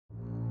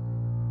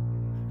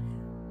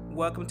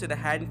Welcome to the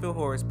Haddonfield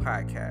Horrors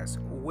Podcast,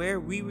 where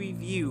we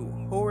review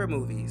horror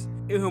movies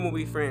and horror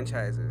movie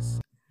franchises.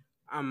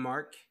 I'm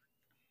Mark,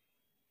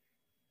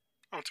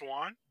 I'm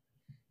Tawan.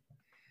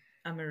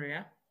 I'm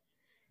Maria.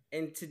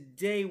 and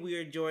today we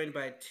are joined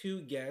by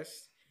two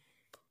guests,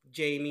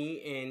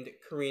 Jamie and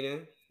Karina.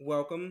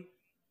 Welcome.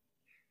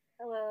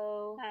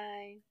 Hello.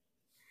 Hi.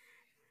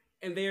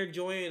 And they are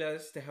joining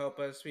us to help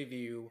us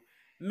review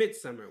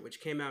Midsommar,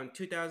 which came out in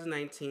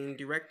 2019,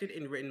 directed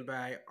and written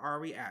by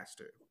Ari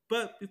Aster.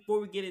 But before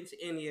we get into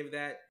any of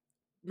that,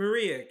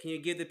 Maria, can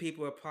you give the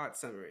people a plot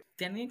summary?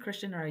 Danny and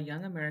Christian are a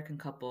young American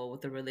couple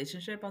with a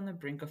relationship on the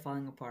brink of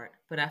falling apart.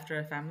 But after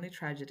a family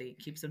tragedy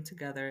keeps them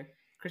together,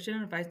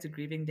 Christian invites the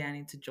grieving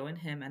Danny to join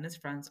him and his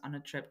friends on a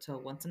trip to a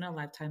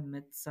once-in-a-lifetime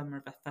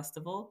midsummer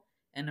festival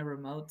in a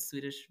remote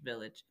Swedish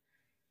village.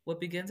 What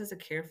begins as a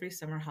carefree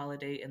summer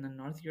holiday in the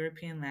North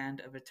European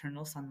land of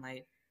eternal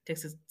sunlight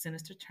takes a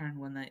sinister turn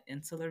when the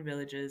insular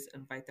villages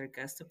invite their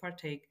guests to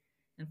partake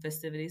in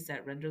festivities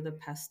that render the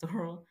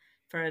pastoral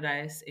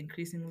paradise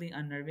increasingly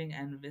unnerving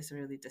and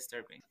viscerally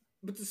disturbing.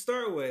 But to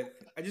start with,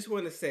 I just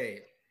want to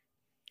say,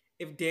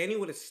 if Danny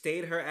would have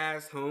stayed her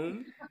ass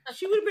home,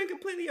 she would have been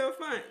completely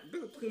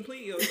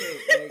okay.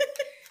 Like,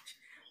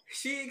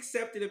 she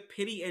accepted a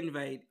pity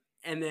invite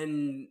and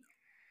then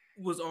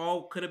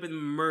could have been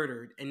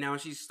murdered, and now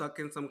she's stuck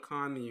in some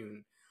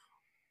commune,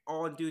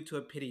 all due to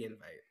a pity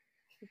invite.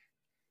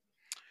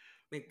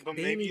 Like, But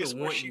they maybe didn't it's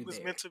even what want she you was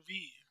there. meant to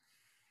be.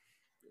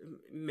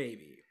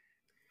 Maybe.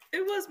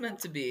 It was meant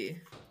to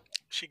be.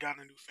 She got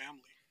a new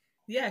family.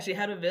 Yeah, she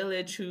had a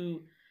village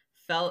who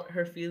felt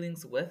her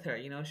feelings with her.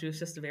 She was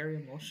just very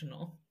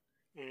emotional.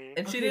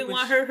 And she Okay, didn't but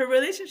want her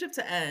relationship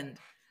to end.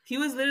 He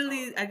was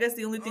literally, I guess,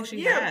 the only thing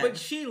she had. But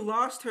she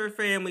lost her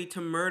family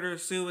to murder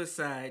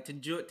suicide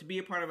to be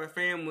a part of a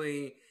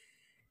family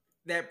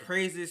that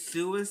praises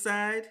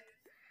suicide.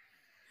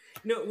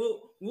 No,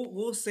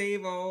 we'll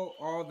save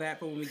all that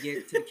for when we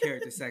get to the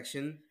character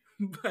section.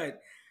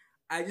 But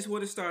I just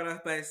want to start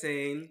off by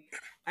saying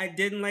I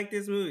didn't like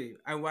this movie.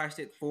 I watched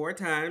it 4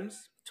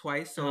 times,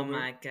 twice Oh sober,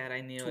 my God,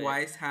 I knew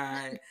twice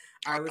high.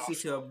 I I listened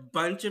thought to so. a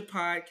bunch of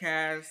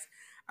podcasts.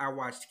 I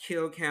watched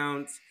kill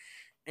counts,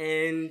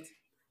 and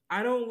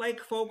I don't like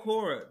folk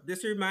horror.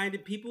 This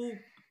reminded people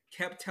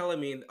kept telling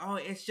me, "Oh,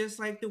 it's just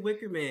like The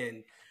Wicker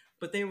Man,"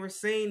 but they were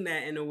saying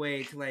that in a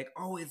way to like,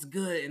 "Oh, it's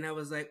good," and I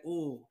was like,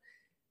 "Ooh,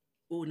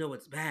 ooh, no,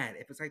 it's bad."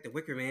 If it's like The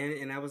Wicker Man,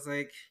 and I was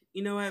like,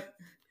 you know what?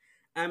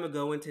 I'm gonna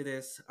go into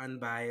this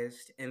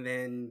unbiased, and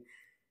then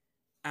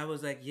I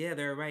was like, yeah,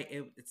 they're right.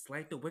 It's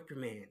like The Wicker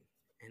Man,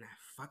 and I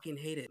fucking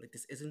hate it. Like,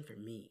 this isn't for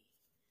me.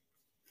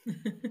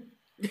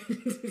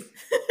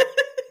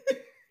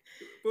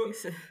 But He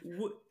said-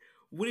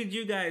 what did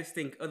you guys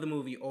think of the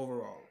movie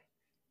overall?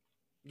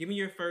 Give me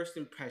your first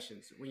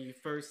impressions when you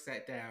first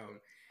sat down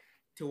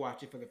to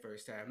watch it for the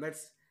first time.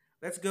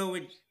 Let's go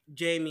with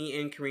Jamie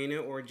and Karina,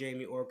 or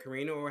Jamie or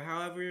Karina, or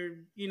however,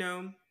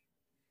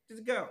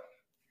 just go.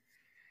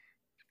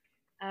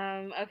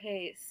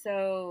 Okay,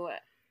 so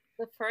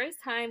the first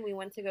time we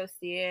went to go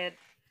see it,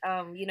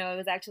 it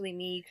was actually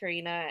me,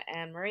 Karina,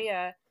 and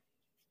Maria,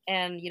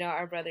 and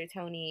our brother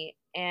Tony.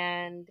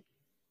 And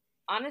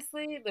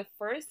honestly, the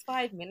first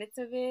 5 minutes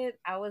of it,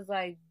 I was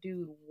like,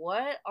 dude,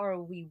 what are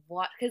we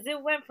watching? Because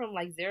it went from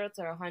like 0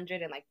 to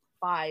 100 in like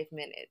 5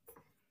 minutes.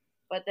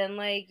 But then,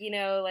 like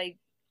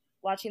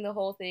watching the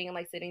whole thing and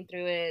like sitting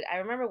through it, I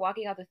remember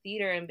walking out the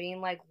theater and being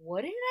like,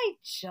 what did I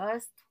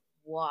just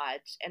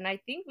watch? And I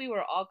think we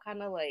were all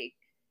kind of like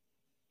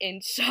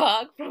in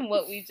shock from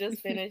what we just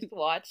finished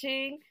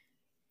watching.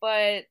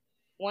 But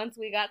once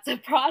we got to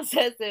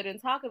process it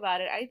and talk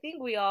about it, I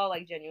think we all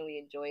like genuinely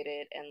enjoyed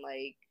it, and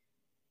like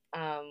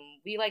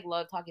we like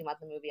love talking about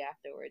the movie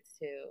afterwards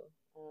too.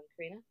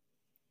 Karina?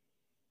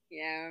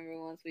 Yeah, I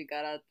remember once we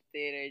got out the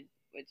theater,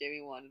 what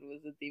Jamie wanted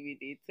was a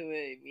DVD to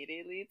it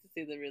immediately to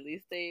see the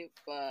release date.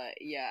 But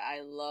yeah,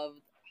 I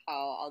loved how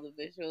all the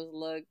visuals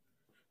looked,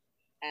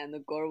 and the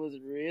gore was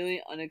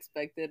really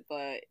unexpected,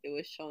 but it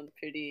was shown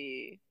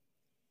pretty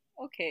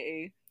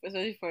okay,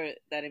 especially for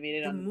that it made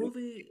it The on.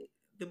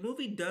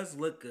 movie does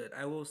look good.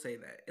 I will say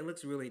that it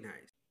looks really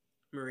nice.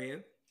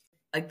 Maria,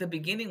 like the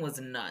beginning was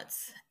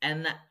nuts,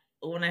 and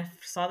when I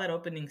saw that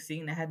opening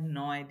scene, I had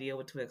no idea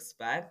what to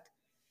expect.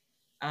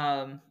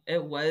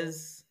 It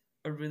was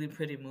a really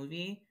pretty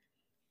movie.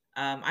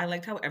 I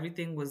liked how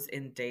everything was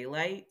in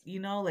daylight.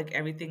 Like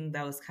everything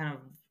that was kind of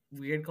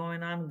weird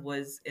going on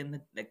was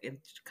in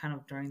kind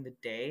of during the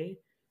day.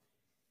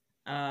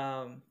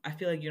 I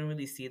feel like you don't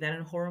really see that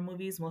in horror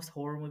movies. Most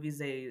horror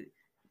movies,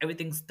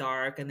 everything's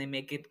dark and they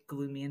make it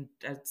gloomy and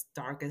as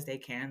dark as they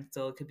can,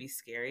 so it could be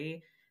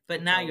scary. But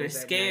it's now you're always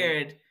at night.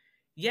 scared.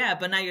 Yeah,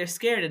 but now you're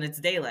scared and it's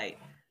daylight.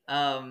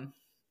 But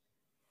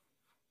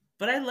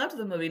I loved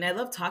the movie and I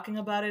love talking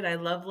about it. I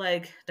love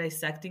like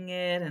dissecting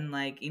it, and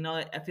like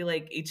I feel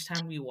like each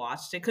time we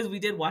watched it, because we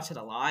did watch it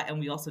a lot and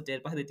we also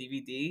did buy the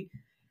DVD.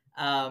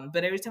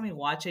 But every time we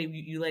watch it,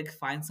 you like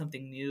find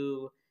something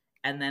new,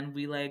 and then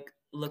we like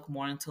look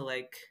more into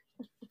like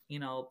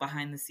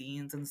behind the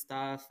scenes and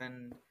stuff,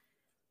 and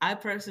I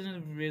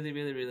personally really,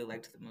 really, really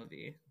liked the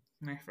movie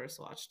when I first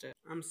watched it.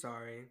 I'm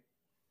sorry.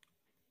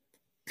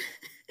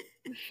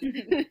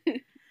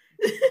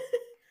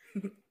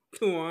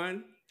 Go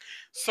on.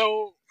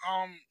 So,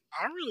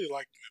 I really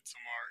liked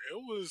Midsommar.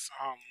 It was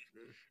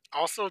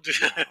also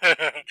just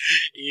Wow.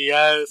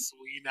 yes,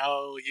 we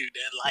know you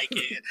didn't like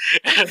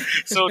it.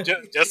 So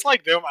just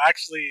like them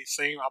actually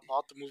saying I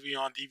bought the movie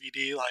on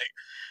DVD, like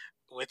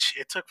which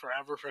it took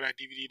forever for that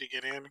DVD to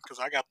get in because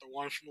I got the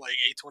one from like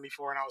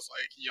A24 and I was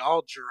like,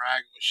 y'all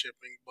drag with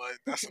shipping, but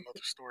that's another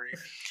story.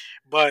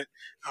 But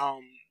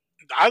um,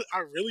 I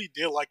really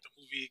did like the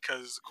movie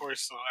because, of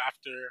course, so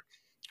after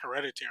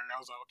Hereditary, I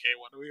was like, okay,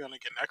 what are we gonna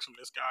get next from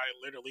this guy?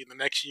 Literally, the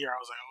next year, I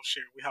was like, oh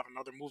shit, we have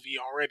another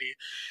movie already.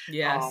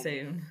 Yeah, Um,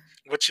 same.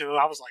 which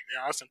I was like,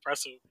 yeah, that's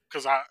impressive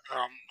because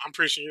I'm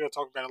pretty sure you're gonna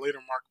talk about it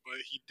later, Mark. But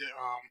he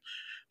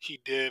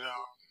did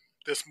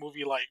this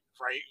movie like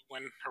right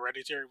when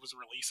Hereditary was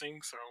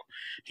releasing, so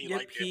he Yep,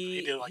 like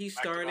he did like he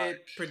back to back. started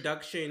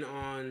production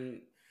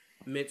on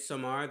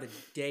Midsommar the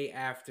day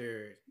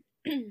after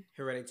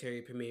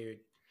Hereditary premiered.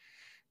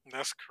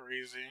 That's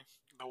crazy.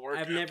 The work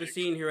I've never ethic.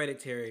 seen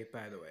Hereditary,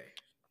 by the way.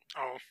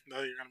 Oh,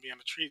 now you're gonna be in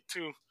a treat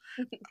too.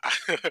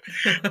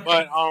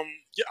 But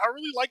yeah, I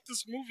really like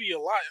this movie a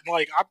lot.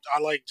 Like I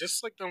like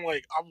just like them.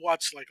 Like I've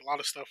watched like a lot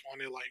of stuff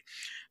on it, like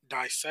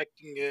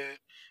dissecting it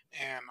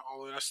and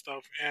all of that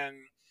stuff. And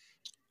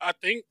I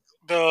think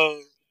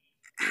the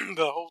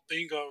the whole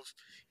thing of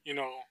you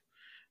know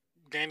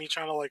Danny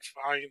trying to like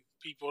find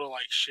people to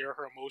like share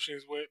her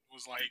emotions with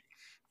was like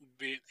a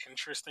bit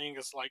interesting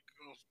as like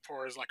as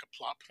far as like a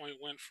plot point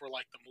went for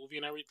like the movie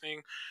and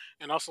everything,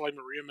 and also like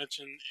Maria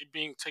mentioned it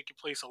being taking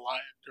place a lot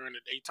during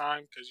the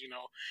daytime because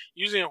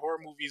usually in horror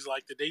movies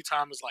like the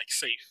daytime is like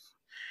safe.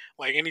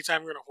 Like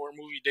anytime you're in a horror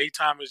movie,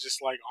 daytime is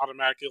just like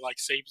automatically like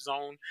safe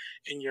zone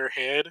in your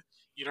head.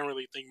 You don't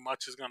really think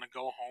much is gonna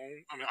go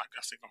home. I mean, I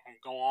guess they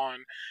go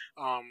on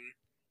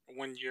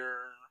when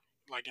you're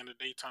like in the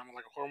daytime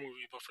like a horror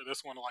movie, but for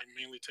this one to like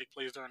mainly take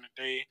place during the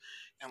day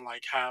and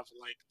like have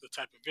like the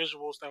type of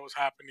visuals that was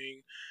happening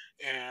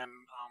and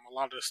a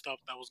lot of the stuff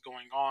that was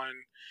going on,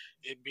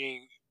 it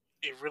being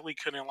it really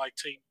couldn't like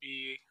take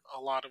be a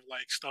lot of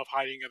like stuff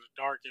hiding in the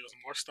dark. It was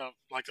more stuff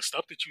like the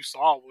stuff that you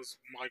saw was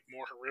like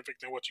more horrific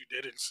than what you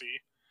didn't see.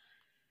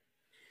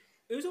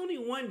 There was only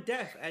one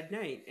death at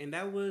night, and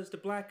that was the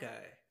black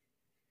guy.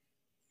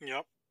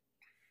 Yep.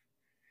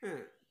 Huh.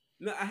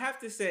 No, I have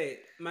to say,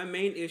 my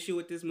main issue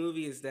with this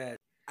movie is that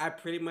I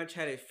pretty much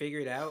had it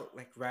figured out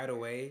like right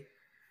away.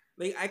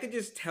 Like I could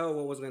just tell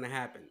what was gonna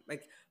happen.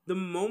 Like the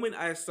moment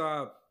I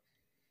saw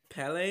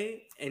Pele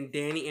and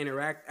Danny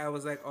interact, I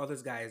was like, "Oh,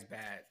 this guy is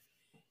bad.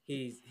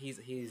 He's.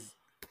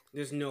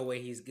 There's no way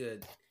he's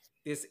good.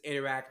 This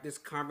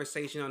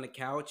conversation on the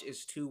couch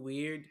is too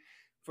weird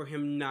for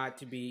him not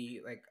to be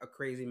like a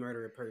crazy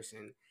murderer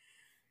person."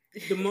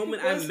 Was The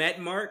moment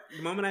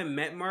I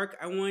met Mark,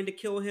 I wanted to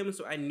kill him,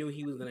 so I knew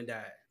he was gonna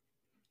die.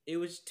 It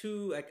was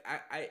too like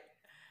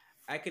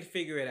I could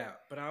figure it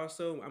out, but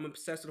I'm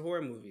obsessed with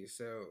horror movies,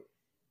 so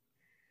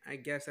I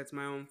guess that's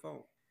my own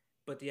fault.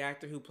 But the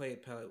actor who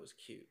played Pellet was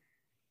cute.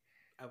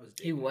 I was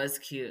he digging it. was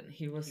cute.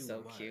 He was He so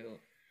was. cute.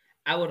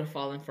 I would have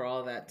fallen for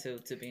all that too,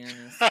 to be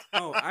honest.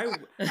 Oh, I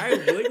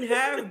wouldn't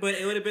have, but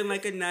it would have been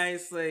like a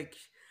nice like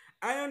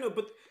I don't know,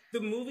 but the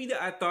movie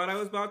that I thought I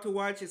was about to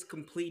watch is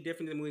completely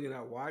different than the movie that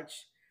I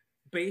watched.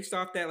 Based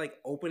off that like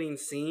opening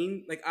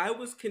scene, like I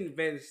was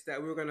convinced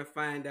that we were gonna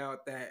find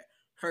out that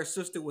her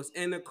sister was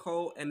in a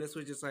cult and this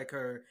was just like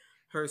her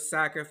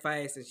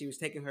sacrifice and she was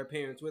taking her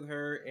parents with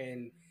her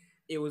and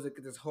it was like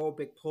this whole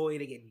big ploy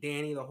to get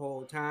Danny the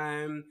whole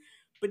time.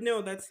 But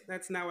no, that's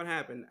not what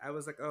happened. I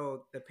was like,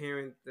 oh, eh,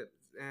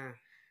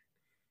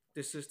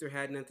 the sister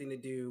had nothing to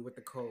do with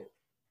the cult.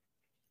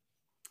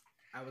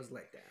 I was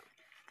let down.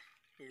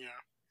 Yeah.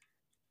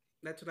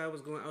 That's what I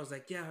was going. I was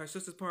like, yeah, her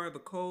sister's part of the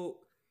cult,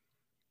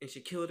 and she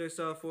killed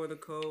herself for the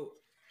cult.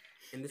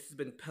 And this has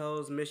been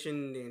Pell's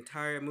mission the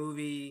entire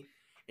movie,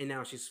 and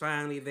now she's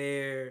finally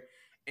there.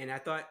 And I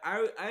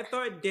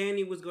thought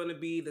Danny was going to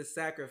be the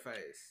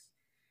sacrifice,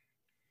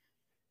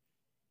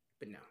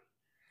 but no.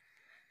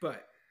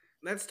 But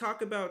let's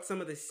talk about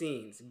some of the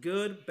scenes.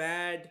 Good,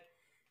 bad,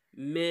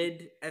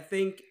 mid. I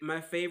think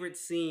my favorite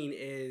scene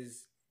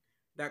is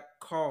that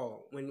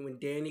call when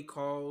Danny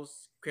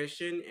calls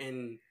Christian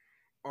and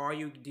all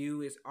you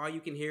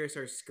can hear is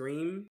her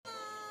scream. Oh,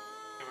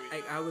 I,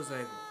 yeah. I was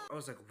like I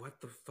was like, what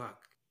the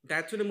fuck?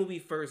 That's when the movie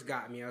first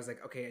got me. I was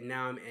like, okay,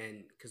 now I'm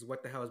in because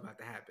what the hell is about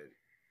to happen?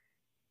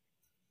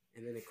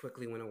 And then it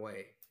quickly went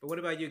away. But what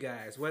about you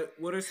guys? What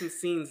are some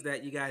scenes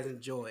that you guys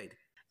enjoyed?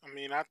 I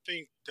mean, I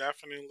think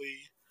definitely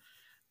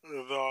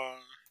the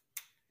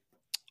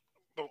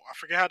I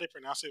forget how they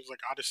pronounce it. It was like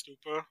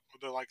Adastupa, or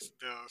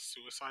the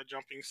suicide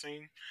jumping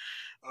scene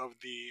of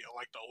the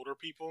like the older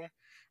people.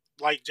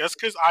 Like just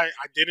because I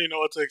didn't know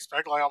what to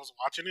expect, like I was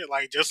watching it,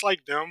 like just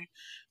like them,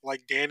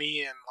 like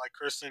Danny and like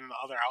Kristen and the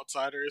other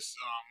outsiders,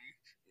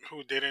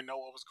 who didn't know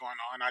what was going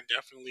on. I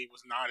definitely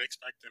was not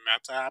expecting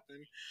that to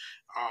happen,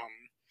 um,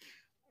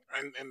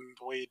 and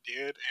the way it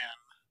did,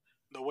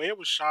 The way it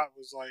was shot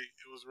was like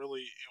it was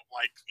really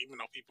like even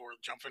though people were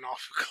jumping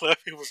off a cliff,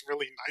 it was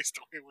really nice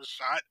the way it was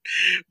shot.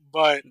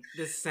 But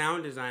The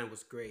sound design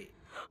was great.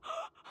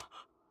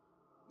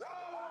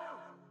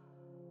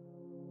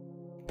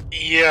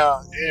 yeah,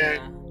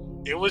 and Yeah.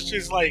 it was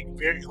just like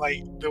very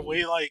like the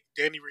way like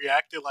Danny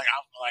reacted,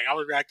 I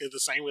was reacting the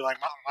same way. Like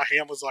my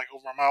hand was like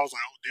over my mouth. I was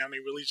like, oh damn, they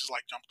really just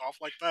like jumped off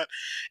like that.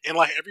 And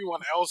like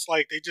everyone else,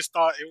 like they just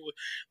thought it was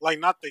like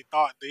not they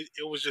thought they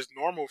it was just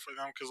normal for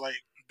them because like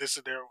this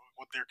is their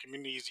what their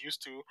community is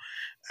used to.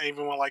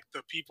 Even when like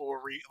the people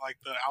were like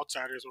the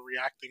outsiders were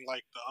reacting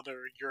like the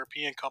other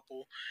European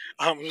couple,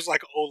 it was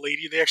like an old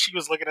lady there. She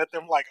was looking at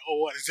them like, "Oh,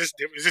 what, is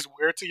this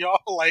weird to y'all?"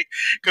 Like,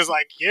 because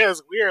like yeah,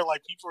 it's weird.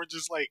 Like people are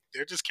just like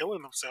they're just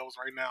killing themselves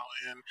right now,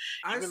 and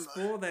even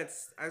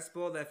I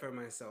spoiled that for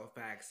myself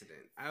by accident.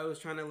 I was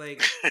trying to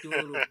like do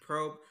a little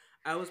pro.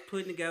 I was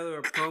putting together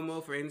a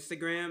promo for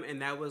Instagram,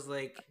 and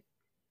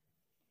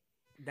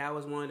that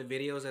was one of the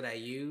videos that I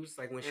used.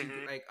 Like when she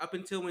hmm like up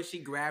until when she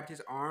grabbed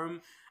his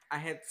arm, I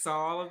had saw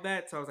all of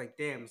that. So I was like,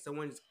 damn,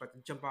 someone's about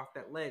to jump off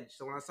that ledge.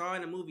 So when I saw it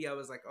in the movie, I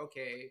was like,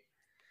 okay.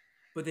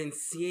 But then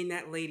seeing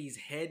that lady's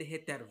head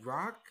hit that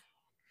rock,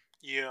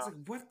 I yeah, was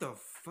like, what the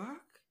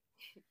fuck?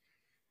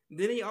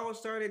 Then he all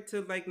started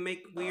to like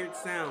make weird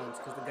sounds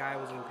because the guy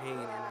was in pain,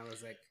 and I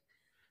was like,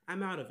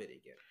 I'm out of it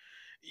again.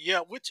 yeah,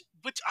 which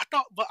I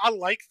thought, but I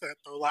like that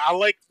though. Like I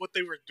like what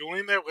they were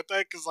doing there with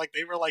that because like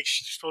they were like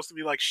supposed to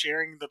be like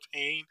sharing the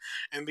pain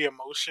and the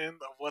emotion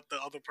of what the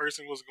other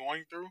person was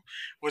going through,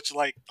 which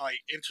like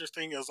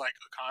interesting as like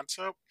a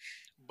concept.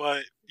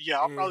 But yeah,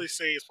 I'll Eh. probably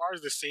say as far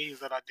as the scenes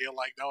that I did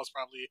like, that was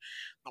probably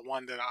the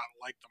one that I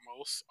liked the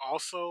most.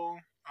 Also,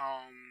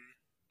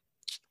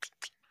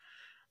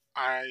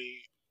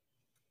 I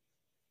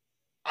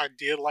I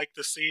did like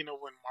the scene of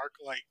when Mark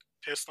like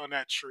pissed on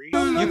that tree.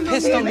 You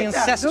pissed on the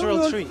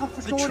ancestral tree.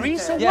 The tree?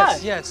 So Yes,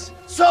 what? yes.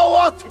 So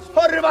what?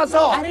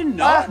 I didn't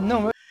know.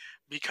 No,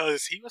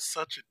 Because he was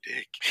such a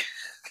dick.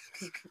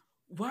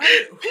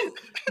 Why? Who?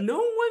 No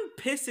one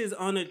pisses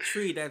on a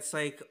tree that's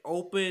like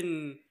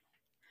open.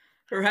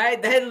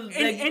 Right? Then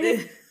And like and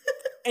if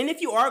and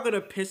if you are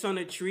gonna piss on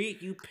a tree,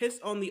 you piss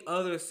on the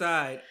other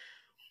side,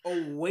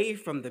 away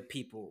from the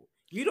people.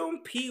 You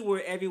don't pee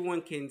where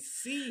everyone can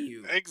see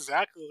you.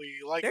 Exactly.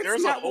 Like That's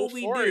there's a not whole what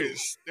we do.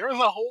 forest. There was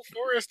a whole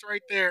forest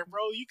right there,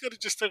 bro. You could have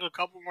just took a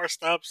couple more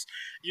steps.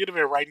 You'd have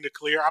been right in the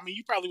clear. I mean,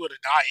 you probably would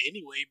have died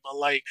anyway, but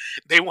like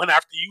they went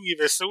after you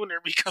even sooner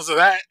because of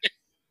that.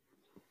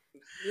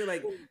 You're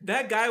like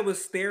that guy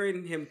was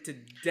staring him to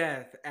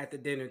death at the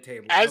dinner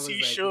table. I As was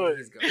he like, yeah, should.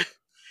 he's gone.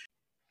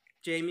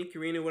 Jamie,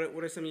 Karina,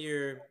 what are some of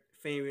your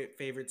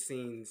favorite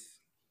scenes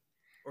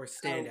or Um,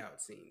 standout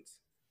scenes?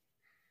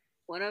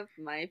 One of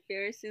my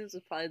favorite scenes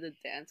was probably the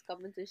dance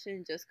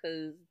competition, just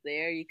because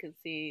there you can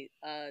see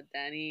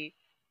Danny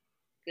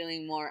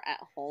feeling more at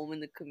home in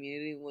the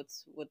community.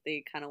 What's what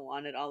they kind of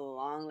wanted all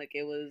along. Like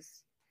it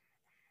was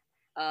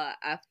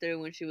after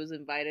when she was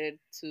invited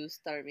to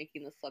start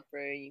making the supper,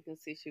 and you can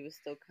see she was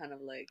still kind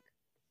of like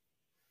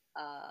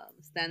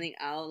standing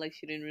out, like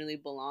she didn't really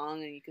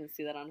belong, and you can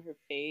see that on her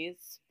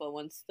face. But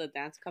once the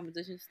dance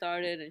competition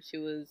started and she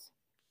was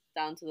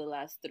down to the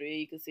last three,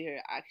 you can see her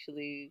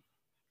actually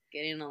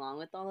getting along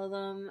with all of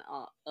them,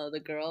 the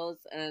girls,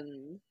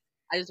 and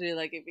I just really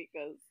like it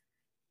because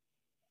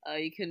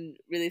you can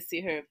really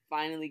see her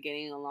finally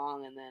getting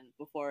along, and then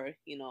before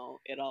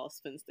it all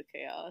spins to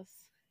chaos.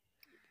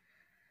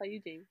 How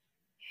you, James?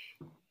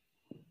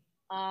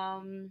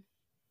 Um,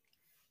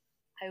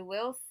 I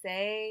will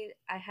say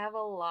I have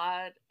a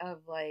lot of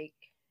like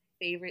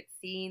favorite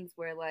scenes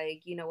where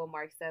like what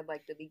Mark said,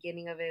 like the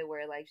beginning of it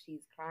where like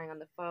she's crying on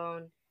the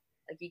phone,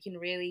 like you can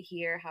really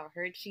hear how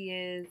hurt she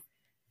is.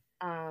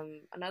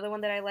 Another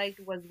one that I liked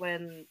was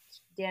when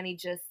Danny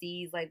just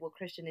sees like what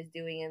Christian is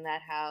doing in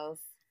that house,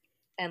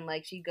 and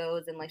like she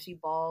goes and like she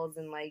bawls,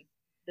 and like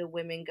the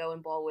women go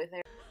and bawl with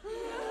her.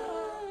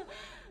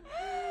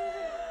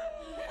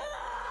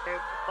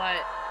 But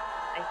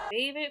my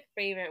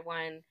favorite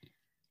one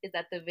is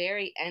at the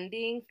very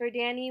ending for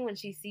Danny when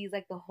she sees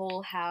like the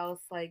whole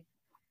house, like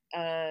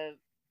uh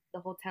the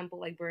whole temple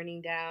like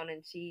burning down,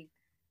 and she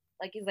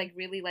like is like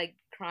really like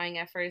crying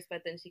at first,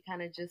 but then she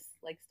kind of just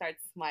like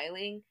starts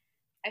smiling.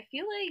 I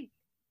feel like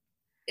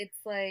it's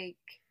like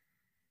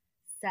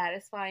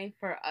satisfying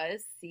for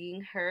us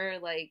seeing her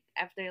like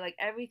after like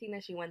everything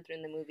that she went through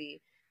in the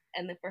movie,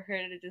 and then for her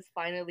to just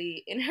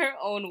finally in her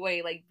own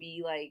way like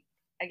be like,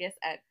 I guess,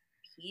 at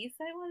peace,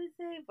 I want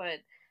to say. But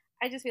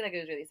I just feel like it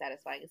was really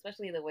satisfying,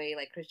 especially the way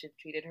like Christian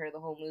treated her the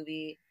whole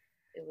movie.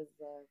 It was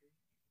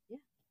yeah.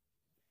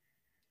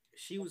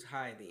 She was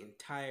high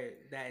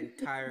that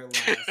entire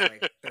last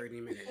like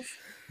 30 minutes.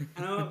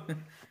 I don't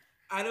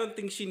I don't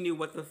think she knew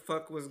what the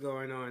fuck was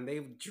going on. They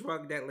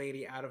drugged that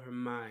lady out of her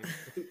mind.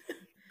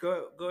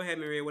 Go ahead,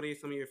 Maria. What are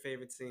some of your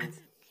favorite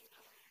scenes?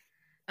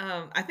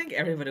 I think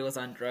everybody was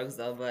on drugs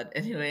though, but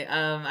anyway,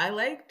 I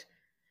liked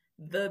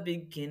the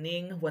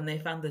beginning when they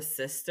found the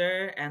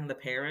sister and the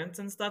parents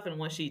and stuff and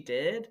what she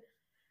did.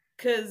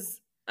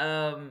 Cause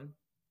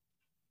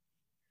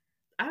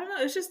I don't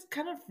know, it's just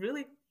kind of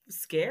really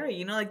scary,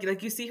 you know,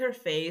 like you see her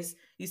face,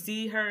 you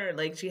see her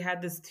like she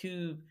had this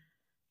tube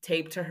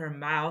taped to her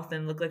mouth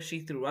and looked like she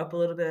threw up a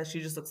little bit.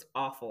 She just looks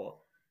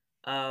awful.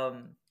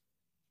 Um,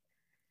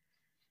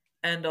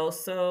 and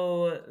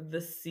also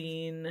the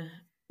scene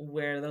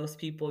where those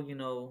people, you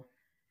know,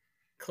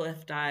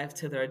 cliff dive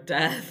to their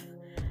death.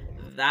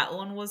 That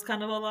one was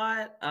kind of a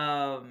lot.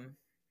 I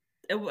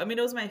mean,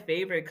 it was my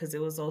favorite because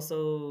it was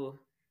also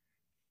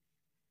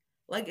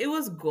like it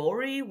was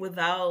gory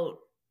without,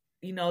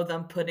 you know,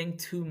 them putting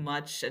too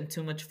much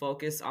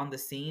focus on the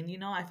scene. You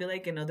know, I feel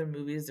like in other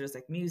movies there's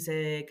like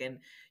music and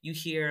you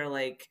hear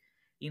like,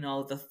 you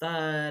know, the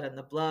thud and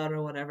the blood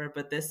or whatever,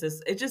 but this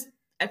is it just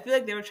I feel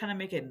like they were trying to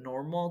make it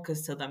normal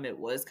because to them it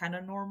was kind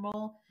of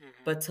normal, Hmm.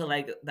 but to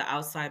like the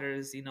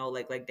outsiders, you know,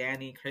 like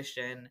Danny,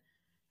 Christian,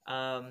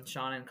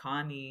 Sean and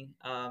Connie,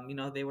 you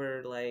know, they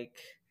were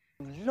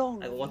Long,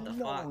 like what the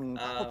fuck. long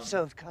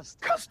observed custom.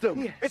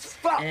 Custom. Yes. It's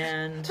fucked.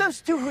 And Those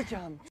two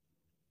hooligans.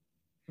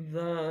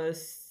 the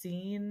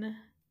scene,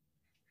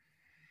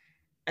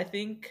 I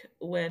think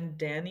when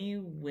Danny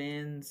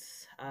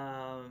wins,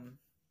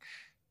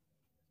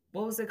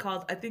 what was it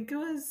called? I think it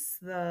was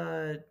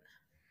the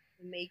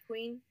May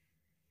Queen.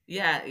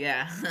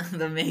 yeah,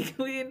 the May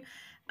Queen.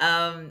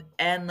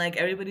 And like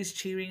everybody's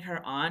cheering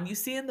her on. You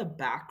see in the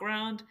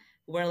background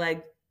where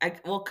like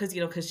cause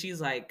you know, cause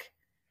she's like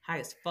high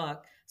as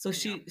fuck. So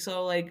Yeah.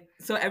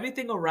 so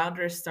everything around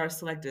her starts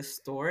to like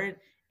distort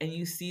and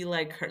you see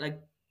like her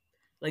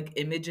like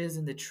images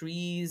in the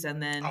trees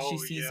and then she Oh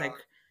sees yeah. like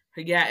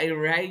her yeah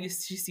right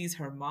she sees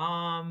her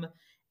mom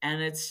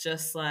and it's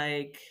just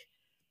like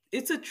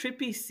it's a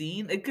trippy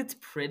scene. It gets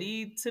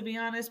pretty to be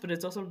honest, but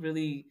it's also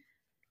really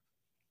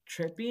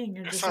trippy and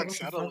you're It's just like what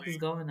the fuck is unsettling.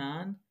 going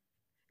on.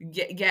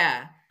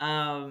 Yeah.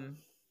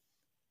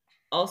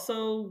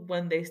 Also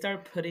when they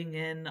start putting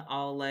in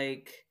all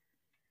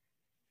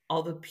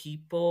the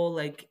people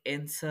like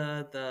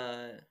into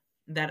the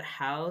that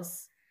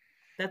house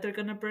that they're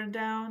gonna burn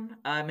down,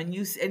 and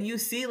you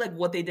see like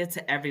what they did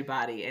to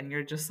everybody and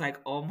you're just like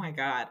oh my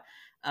god.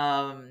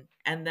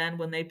 And then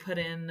when they put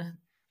in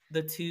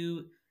the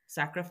two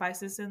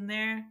sacrifices in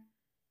there,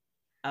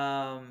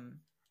 um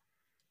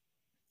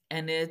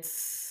and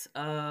it's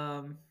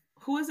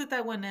who is it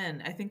that went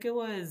in? I think it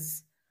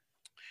was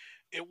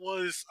It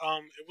was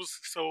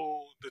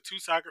so the two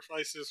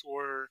sacrifices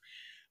were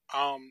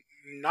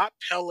not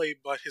Pele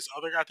but his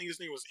other guy. I think his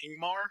name was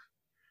Ingmar.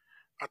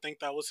 I think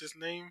that was his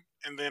name.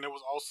 And then it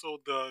was also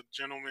the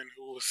gentleman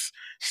who was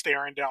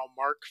staring down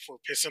Mark for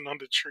pissing on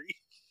the tree.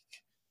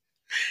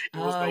 It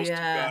was oh those two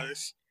yeah.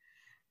 guys.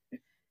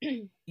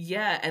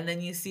 Yeah, and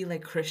then you see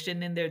like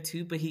Christian in there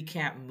too, but he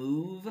can't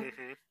move.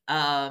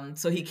 Hmm.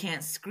 So he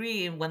can't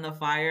scream when the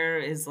fire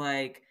is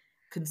like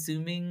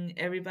consuming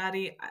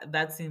everybody.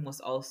 That scene was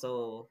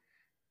also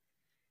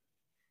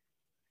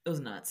it was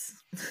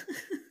nuts.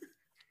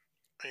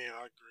 Yeah,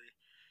 I agree.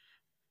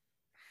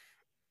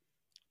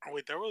 Oh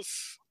wait, there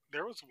was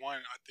one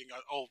I think.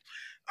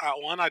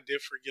 One I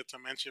did forget to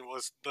mention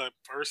was the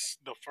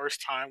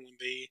first time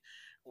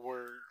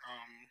were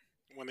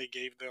when they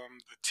gave them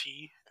the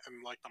tea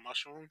and like the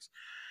mushrooms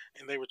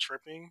and they were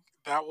tripping.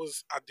 That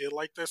was I did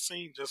like that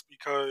scene just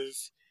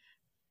because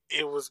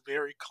it was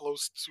very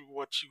close to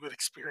what you would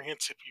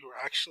experience if you were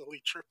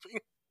actually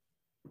tripping.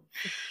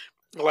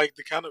 Like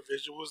the kind of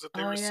visuals that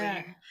they Oh were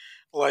yeah. seeing,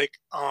 like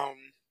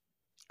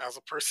as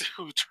a person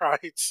who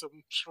tried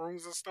some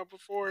shrooms and stuff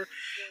before,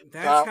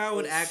 That's that how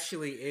it was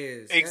actually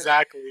is.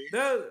 exactly.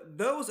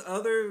 Those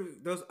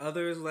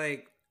others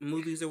like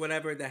movies or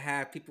whatever that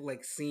have people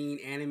like seeing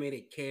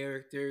animated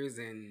characters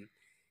and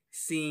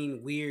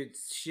seeing weird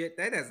shit.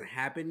 That doesn't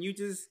happen. You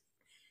just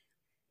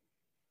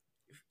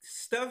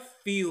stuff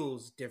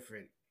feels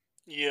different.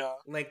 Yeah,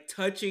 Like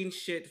touching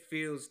shit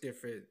feels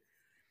different.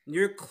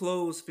 Your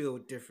clothes feel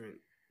different.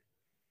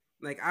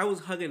 Like I was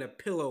hugging a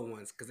pillow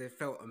once because it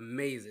felt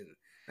amazing.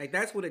 Like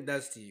that's what it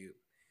does to you.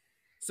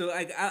 So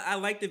like I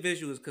like the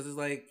visuals because it's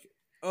like,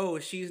 oh,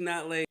 she's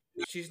not like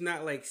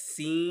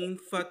seeing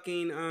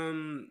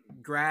fucking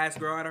grass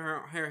grow out of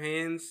her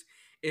hands.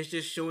 It's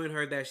just showing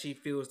her that she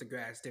feels the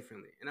grass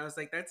differently. And I was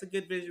like, that's a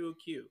good visual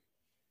cue.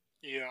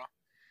 yeah.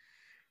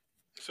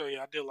 So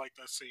yeah, I did like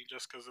that scene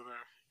just because of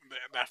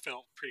that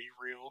felt pretty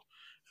real,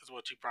 is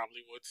what you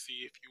probably would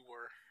see if you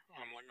were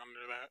like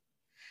under that.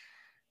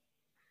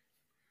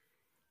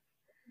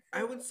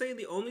 I would say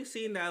the only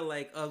scene that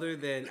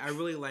I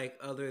really like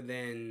other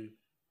than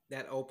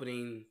that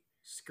opening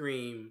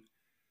scream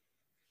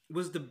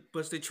was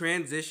the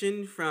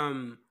transition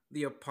from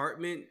the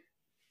apartment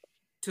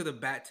to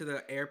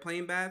the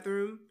airplane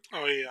bathroom.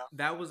 Oh yeah,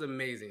 That was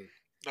amazing.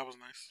 that was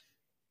nice.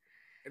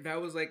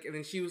 That was like, and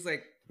then she was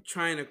like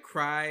trying to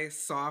cry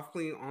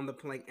softly on the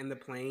plane in the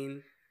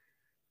plane.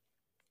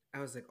 I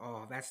was like,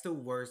 oh, that's the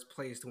worst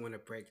place to want to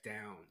break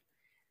down,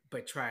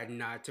 but try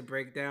not to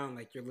break down.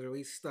 Like you're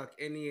literally stuck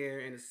in the air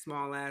in a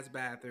small ass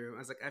bathroom. I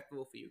was like, I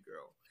feel for you,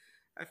 girl.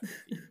 I feel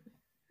for you.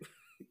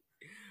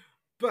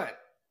 But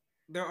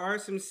there are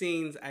some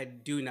scenes I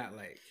do not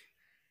like.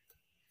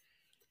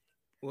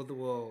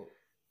 Well,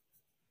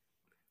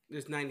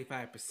 there's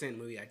 95%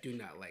 movie I do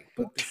not like,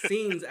 but the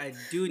scenes I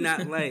do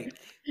not like.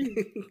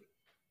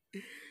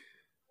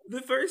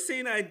 The first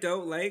scene I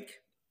don't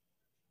like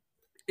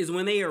is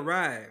when they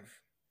arrive.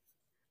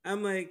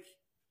 I'm like,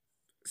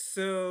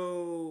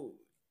 so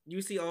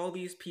you see all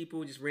these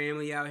people just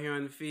randomly out here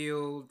on the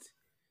field.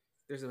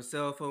 There's no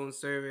cell phone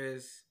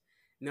service.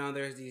 Now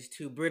there's these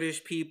two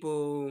British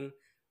people,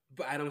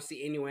 but I don't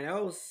see anyone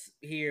else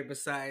here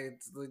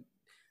besides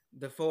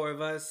the four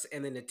of us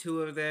and then the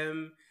two of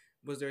them.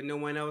 Was there no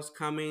one else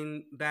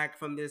coming back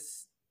from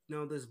this,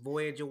 this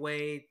voyage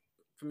away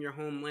from your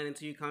homeland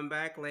until you come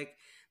back? Like,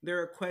 there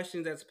are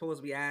questions that's supposed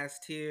to be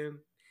asked here.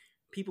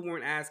 People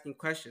weren't asking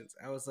questions.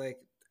 I was like,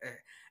 eh.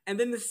 And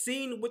then the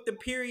scene with the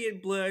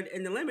period blood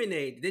and the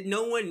lemonade. Did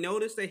no one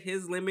notice that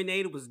his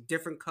lemonade was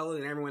different color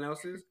than everyone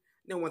else's?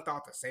 No one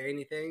thought to say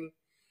anything.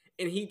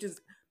 And he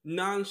just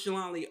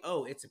nonchalantly,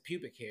 oh, it's a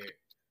pubic hair.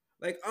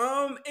 Like,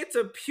 it's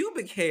a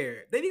pubic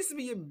hair. That needs to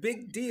be a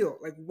big deal.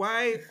 Like,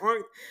 why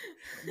aren't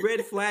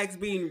red flags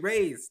being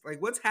raised?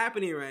 Like, what's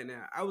happening right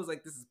now? I was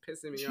like, this is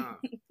pissing me off.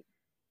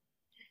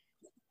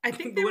 I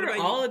think But they what were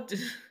about all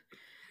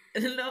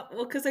no,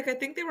 well, because like I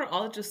think they were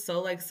all just so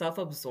like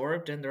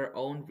self-absorbed in their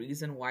own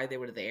reason why they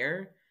were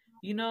there.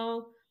 You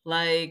know,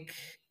 like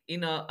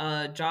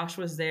Josh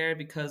was there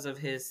because of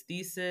his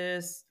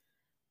thesis.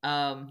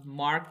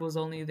 Mark was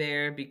only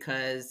there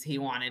because he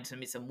wanted to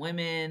meet some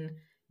women.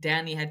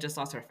 Danny had just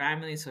lost her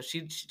family, so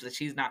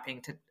she's not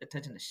paying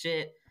attention to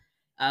shit.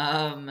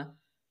 Um,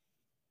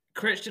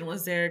 Christian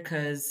was there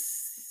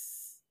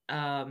because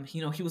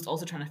he was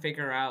also trying to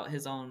figure out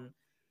his own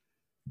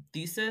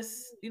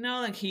thesis.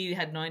 Like he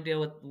had no idea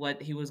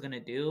what he was gonna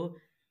do.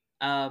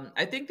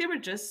 I think they were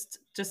just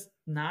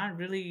not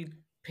really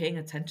paying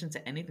attention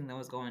to anything that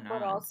was going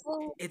But on.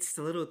 also, It's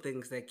the little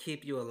things that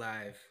keep you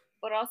alive.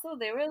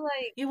 they were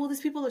like, Yeah, well,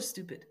 these people are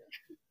stupid.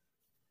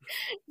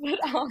 but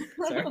also,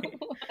 Sorry.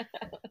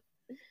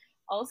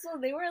 also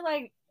they were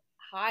like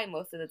high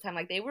most of the time.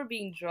 Like they were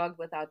being drugged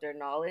without their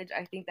knowledge.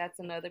 I think that's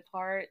another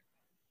part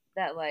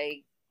that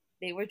like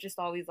they were just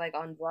always like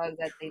on drugs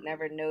that they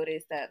never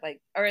noticed that like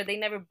or they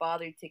never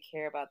bothered to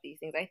care about these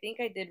things. I think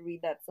I did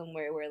read that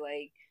somewhere where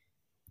like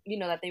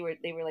that they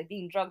were like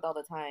being drugged all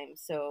the time,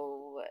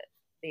 so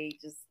they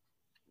just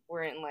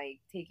weren't like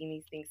taking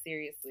these things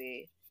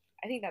seriously.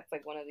 I think that's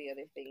like one of the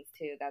other things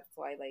too. That's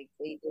why like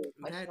they do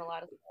question That a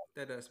lot of stuff.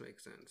 that does make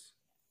sense.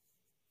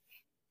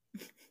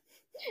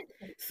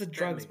 It's the That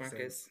drugs, makes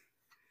Marcus. sense.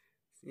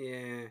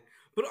 Yeah.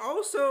 But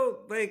also,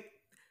 like,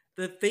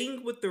 the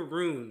thing with the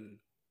rune,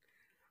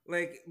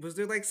 like, was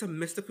there like some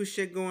mystical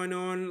shit going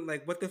on?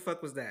 Like, what the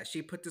fuck was that?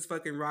 She put this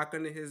fucking rock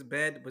under his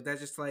bed. Was that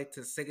just like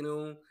to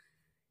signal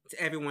to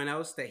everyone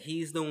else that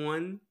he's the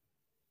one?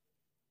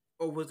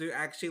 Or was there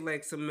actually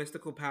like some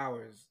mystical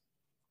powers?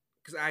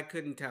 Because I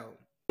couldn't tell.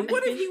 And I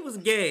what if think he was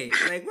gay?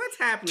 Like, what's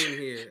happening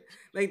here?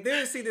 Like,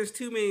 there's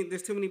too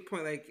many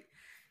points. Like,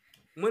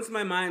 once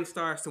my mind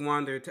starts to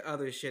wander to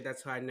other shit,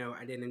 that's how I know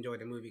I didn't enjoy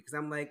the movie. Because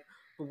I'm like,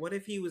 but what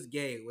if he was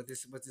gay with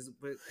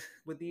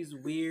these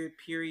weird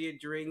period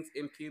drinks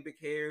and pubic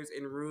hairs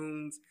and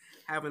runes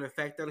have an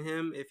effect on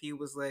him? If he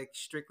was like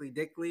strictly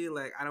dickly,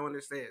 like I don't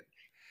understand.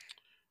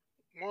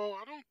 Well,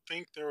 I don't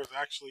think there was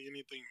actually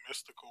anything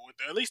mystical with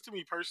it. At least to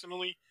me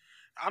personally,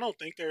 I don't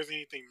think there was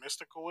anything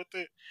mystical with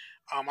it.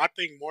 I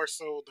think more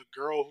so the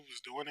girl who was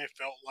doing it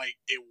felt like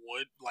it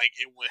would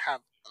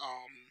have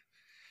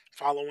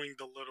following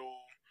the little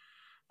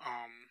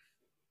um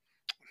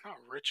not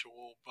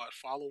ritual, but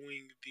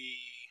following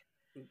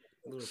the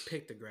Little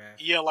pictograph.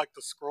 yeah, like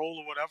the scroll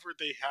or whatever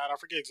they had. I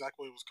forget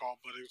exactly what it was called,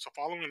 but it was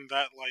following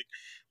that like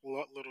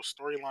little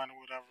storyline or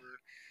whatever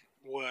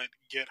would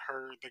get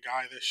her the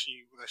guy that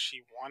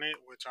she wanted.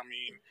 Which I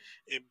mean,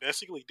 it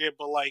basically did.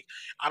 But like,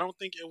 I don't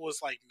think it was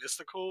like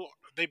mystical.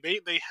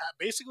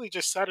 Basically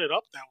just set it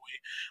up that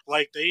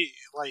way.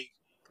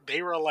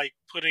 They were like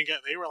putting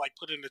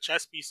the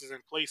chess pieces in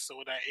place so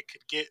that it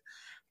could get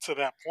to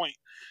that point.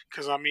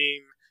 Because I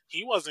mean,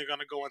 he wasn't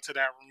gonna go into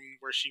that room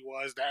where she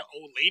was. That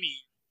old lady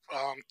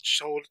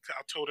showed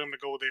told him to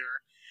go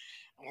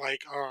there.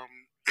 Like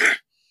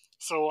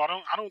so I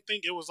don't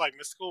think it was like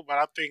mystical, but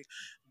I think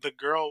the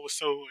girl was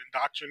so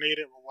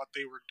indoctrinated with what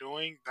they were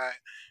doing that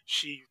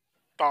she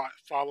thought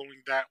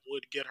following that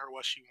would get her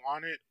what she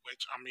wanted,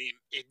 which I mean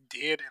it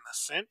did in a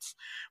sense,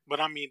 but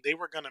I mean they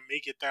were gonna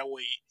make it that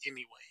way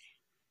anyway.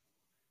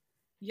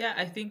 Yeah,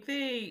 I think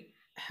they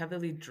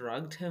heavily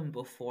drugged him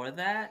before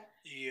that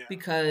Yeah.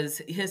 because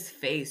his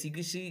face, you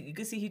could see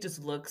he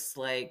just looks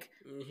like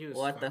He was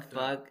what the fucked up.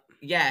 fuck?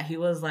 Yeah, he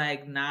was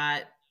like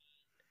not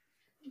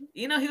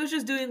he was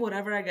just doing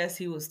whatever I guess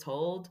he was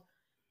told.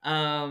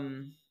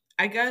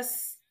 I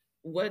guess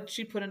what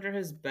she put under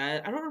his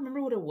bed, I don't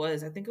remember what it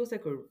was. I think it was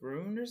like a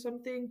rune or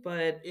something,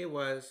 but It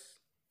was.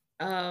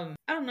 I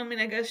don't know. I mean,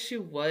 I guess she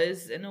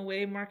was in a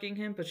way marking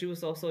him, but she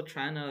was also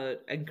trying to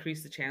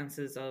increase the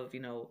chances of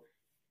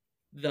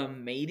the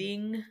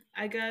mating,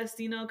 I guess,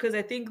 because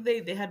I think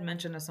they had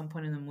mentioned at some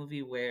point in the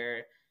movie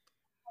where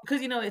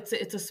because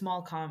it's a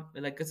small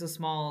it's a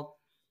small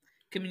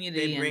They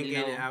community and bring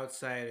in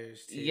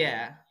outsiders too.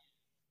 yeah.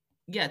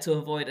 yeah, to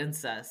avoid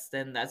incest,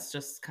 and that's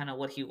just kind of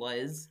what he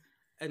was.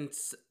 and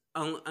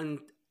and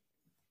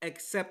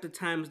except the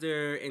times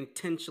they're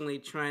intentionally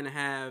trying to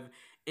have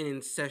an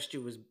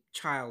incestuous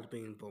child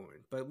being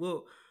born. But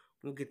we'll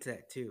get to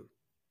that too.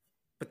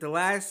 But the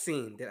last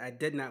scene that I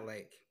did not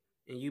like,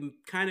 and you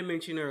kind of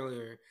mentioned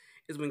earlier,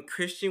 is when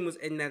Christian was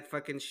in that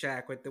fucking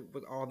shack with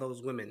all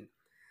those women.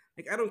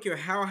 Like, I don't care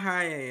how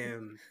high I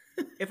am.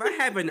 If I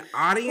have an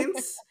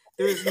audience,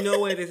 there is no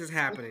way this is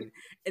happening.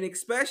 And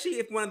especially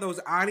if one of those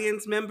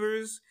audience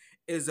members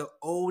is an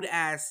old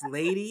ass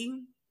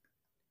lady,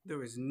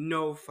 there is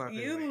no fucking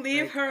You way.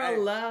 leave Like, her I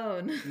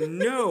alone.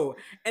 no.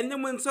 And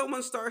then when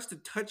someone starts to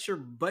touch your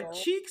butt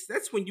cheeks,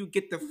 that's when you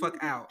get the fuck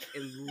out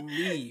and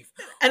leave.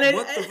 And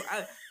What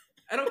the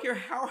I don't care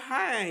how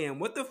high I am.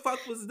 What the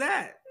fuck was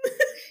that?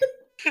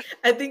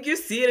 I think you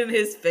see it in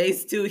his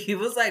face too. He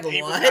was like,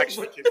 He was "What?"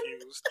 actually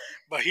confused,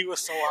 but he was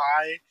so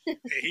high and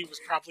he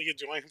was probably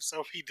enjoying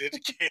himself. He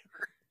didn't care.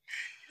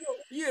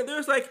 Yeah,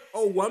 there's like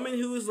a woman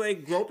who's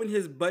like groping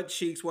his butt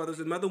cheeks while there's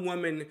another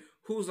woman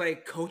who's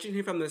like coaching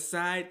him from the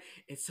side.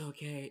 It's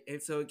okay,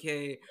 it's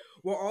okay.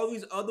 While all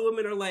these other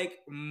women are like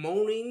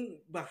moaning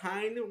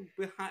behind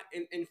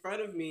in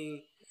front of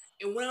me.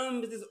 And one of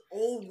them is this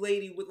old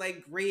lady with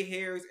like gray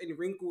hairs and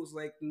wrinkles.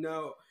 Like,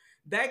 no.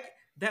 That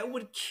that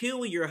would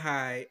kill your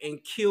high and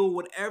kill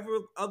whatever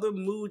other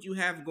mood you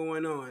have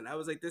going on. I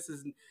was like, this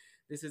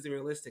isn't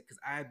realistic because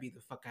I'd be the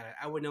fuck out of it.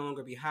 I would no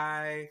longer be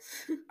high.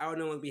 I would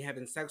no longer be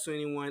having sex with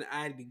anyone.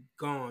 I'd be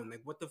gone.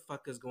 Like, what the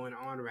fuck is going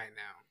on right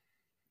now?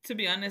 To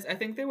be honest, I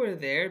think they were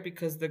there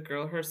because the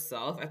girl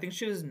herself, I think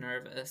she was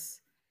nervous.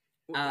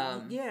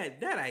 Yeah,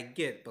 that I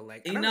get, but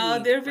like, I You don't know,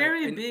 need they're like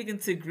very big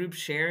into group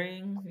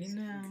sharing, you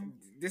know.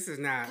 this is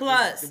not.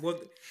 Plus, Well,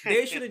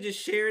 they should have just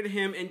shared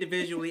him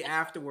individually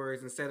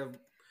afterwards instead of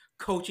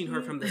coaching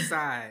her from the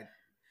side.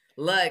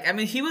 look, I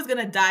mean, he was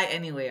gonna die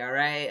anyway. All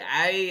right,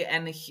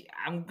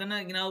 I'm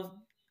gonna,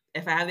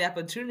 if I have the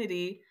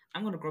opportunity,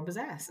 I'm gonna grow up his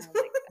ass.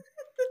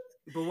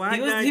 But why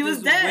he was not he was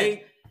just dead.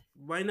 wait?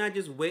 Why not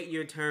just wait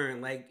your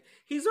turn? Like,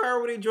 he's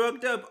already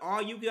drugged up.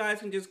 All you guys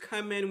can just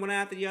come in one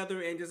after the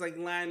other and just like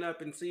line up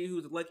and see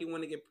who's the lucky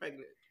one to get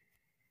pregnant.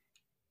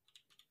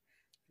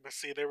 But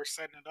see, they were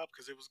setting it up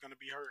because it was going to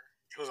be her.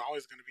 It was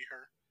always going to be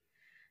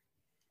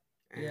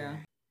her. Yeah.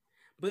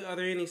 But are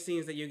there any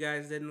scenes that you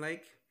guys didn't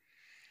like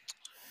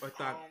or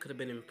thought Um, could have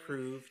been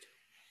improved?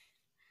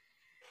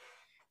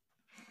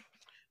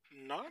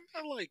 None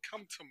that like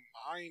come to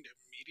mind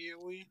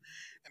immediately,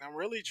 and I'm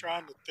really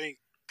trying to think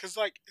because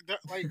like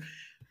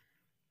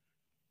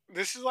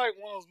this is like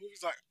one of those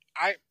movies like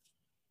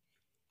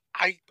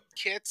I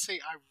can't say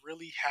I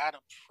really had a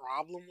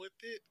problem with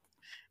it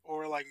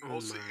or like Oh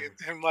mostly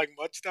my. and like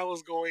much that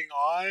was going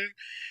on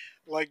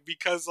like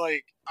because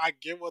like I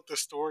get what the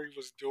story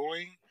was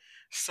doing,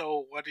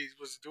 so what he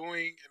was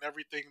doing and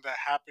everything that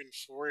happened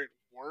for it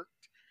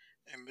worked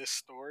in this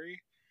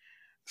story.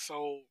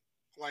 So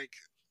like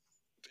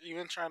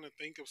even trying to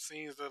think of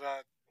scenes that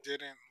I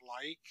didn't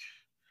like,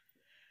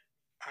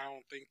 I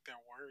don't think there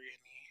were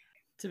any.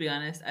 To be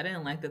honest, I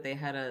didn't like that they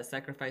had to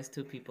sacrifice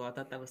two people. I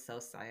thought that was so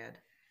sad.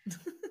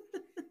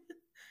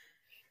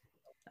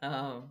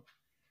 um,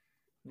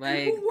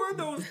 And who like, were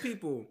those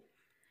people?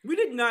 We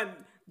did not.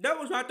 That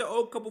was not the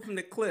old couple from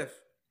the cliff.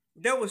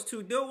 That was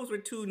two. Those were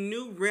two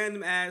new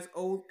random ass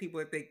old people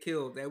that they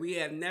killed that we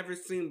have never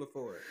seen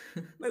before.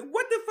 Like,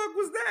 what the fuck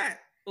was that?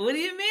 what do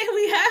you mean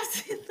we have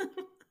seen them?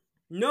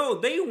 No,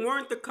 they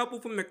weren't the couple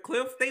from the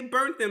cliff. They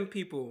burnt them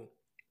people.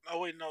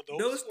 Oh wait, no,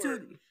 Those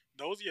two.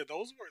 those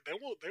were they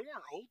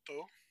weren't old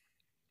though.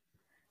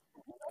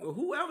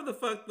 Whoever the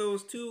fuck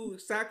those two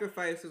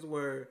sacrifices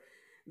were,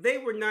 they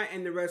were not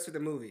in the rest of the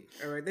movie.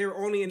 All right, they were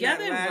only in Yeah, that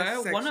they last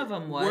were. section. One of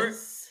them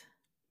was.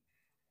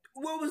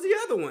 What was the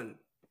other one?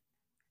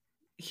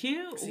 He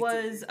See,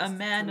 was a too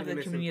man of many the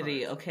missing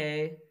community, parts.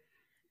 okay?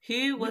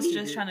 He We was just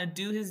needed. trying to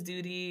do his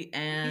duty, He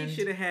and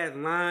should have had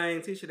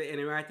lines. He should have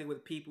interacted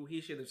with people.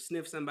 He should have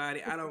sniffed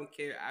somebody. I don't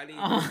care. I need to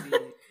Oh. see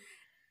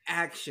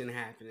action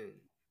happening.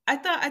 I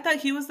thought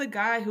he was the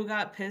guy who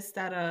got pissed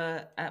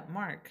at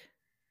Mark.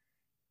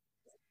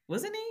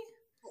 Wasn't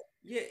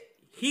he? Yeah,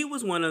 he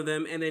was one of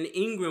them, and then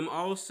Ingram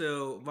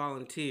also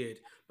volunteered.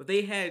 But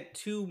they had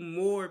two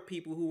more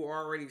people who were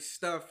already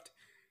stuffed,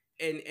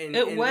 It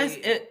and was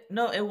they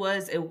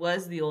it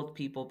was the old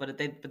people, but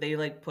they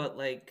like put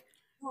like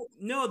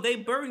no, they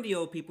burned the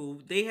old people.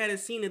 They had a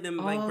scene of them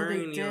like oh they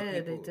burning the old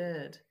did they people.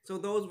 did. So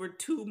those were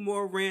two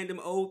more random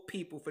old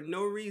people for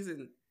no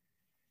reason.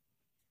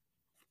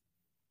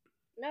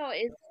 No,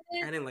 I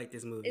didn't like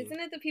this movie. isn't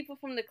it the people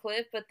from the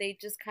cliff, but they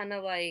just kind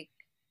of like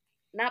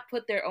not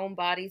put their own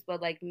bodies,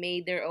 but like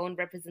made their own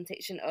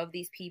representation of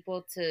these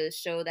people to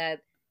show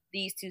that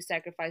these two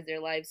sacrificed their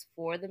lives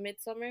for the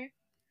Midsummer?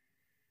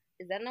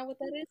 Is that not what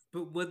that is?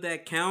 But would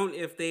that count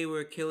if they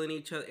were killing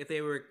each other? If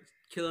they were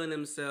killing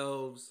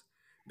themselves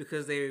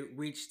because they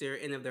reached their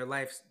end of their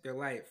life.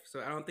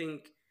 So I don't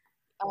think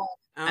Uh,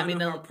 I I don't mean,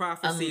 know how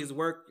prophecies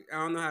work. I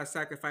don't know how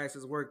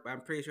sacrifices work, but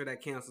I'm pretty sure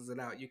that cancels it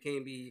out. You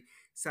can't be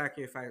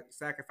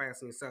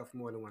sacrificing yourself for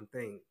more than one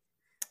thing.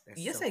 That's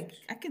Yes, selfish.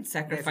 I can That's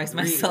sacrifice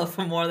greedy. myself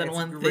for more than That's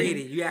one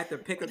greedy. thing. You have to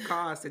pick a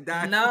cause to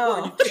die for.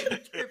 No. You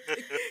can't pick.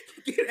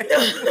 You can't No.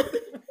 have more than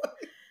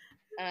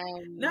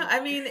one. No, Um, I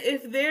mean,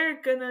 if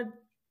they're gonna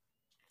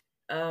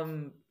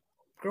um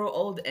grow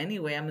old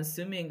anyway, I'm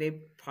assuming they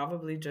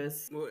probably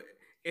just Well,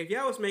 if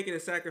y'all was making a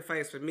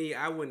sacrifice for me,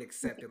 I wouldn't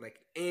accept it. Like,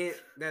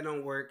 that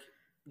don't work.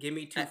 Give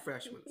me two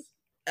fresh ones.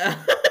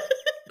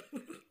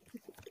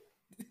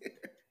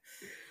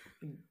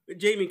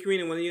 Jamie,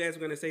 Karina, one of you guys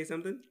were gonna say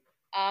something?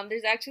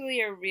 There's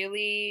actually a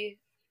really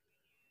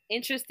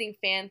interesting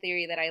fan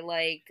theory that I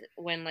liked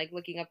when like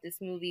looking up this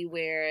movie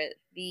where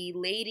the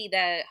lady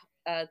that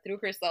threw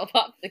herself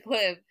off the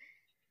cliff,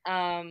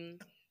 um,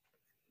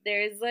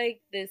 there's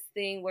like this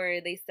thing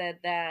where they said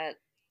that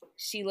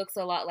she looks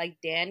a lot like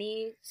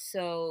Danny.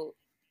 So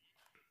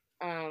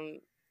um,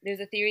 there's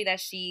a theory that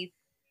she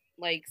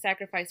like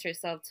sacrificed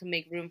herself to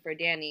make room for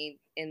Danny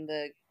in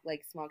the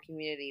like small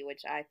community,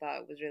 which I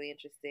thought was really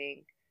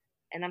interesting.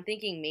 And I'm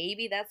thinking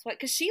maybe that's why,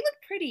 because she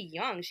looked pretty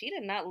young. She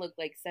did not look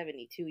like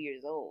 72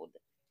 years old.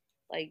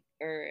 Like,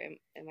 or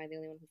am I the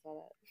only one who saw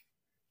that?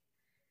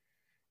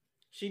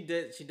 She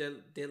did. She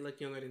did look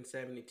younger than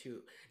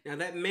 72. Now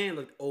that man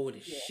looked old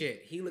as Yeah.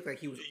 shit. He looked like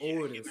he was Yeah,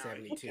 older he than not.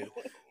 He 72. look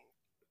old.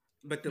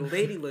 But the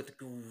lady looked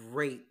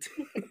great.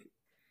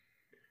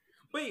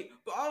 Wait,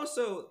 but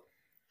also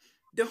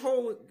the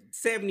whole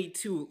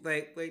 72.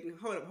 Like,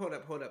 hold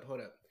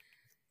up.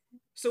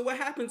 So what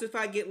happens if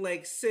I get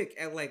like sick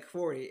at like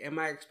 40? Am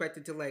I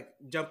expected to like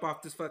jump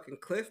off this fucking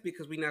cliff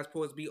because we're not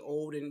supposed to be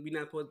old and we're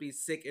not supposed to be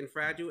sick and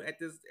fragile at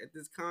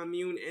this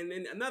commune? And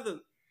then another,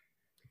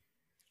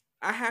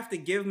 I have to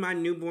give my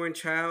newborn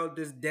child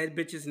this dead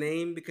bitch's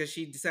name because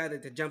she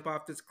decided to jump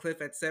off this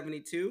cliff at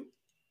 72?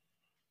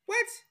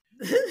 What?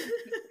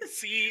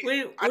 See,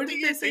 Wait, I where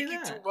think did they you're say thinking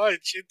too that?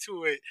 much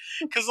into it.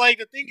 Cause like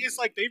the thing is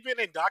like they've been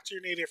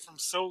indoctrinated from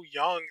so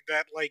young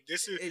that like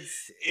this is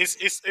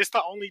It's it's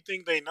the only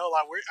thing they know.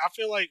 Like I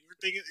feel like we're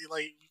thinking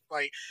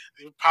like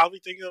we're probably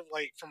thinking of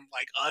like from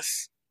like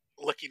us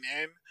looking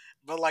in.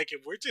 But like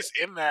if we're just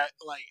in that,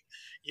 like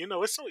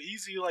it's so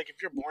easy. Like if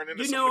you're born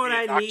into you something know to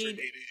what be I need?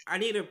 indoctrinated. I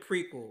need a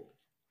prequel.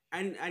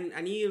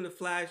 I need him to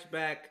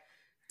flashback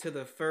to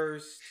the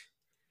first.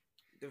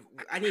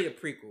 I need a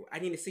prequel. I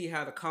need to see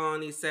how the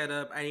colony set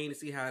up. I need to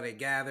see how they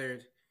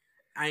gathered.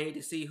 I need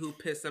to see who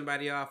pissed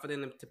somebody off for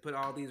them to put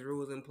all these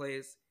rules in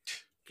place.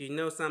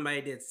 Cause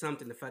somebody did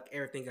something to fuck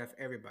everything up for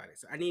everybody.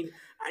 So I need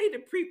a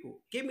prequel.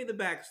 Give me the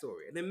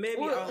backstory, and then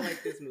maybe Well, I'll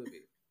like this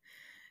movie.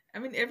 I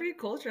mean, every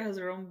culture has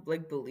their own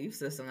like belief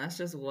system. That's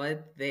just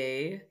what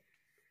they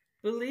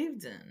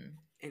believed in.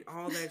 And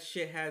all that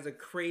shit has a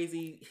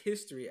crazy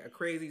history, a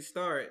crazy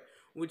start,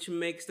 which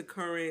makes the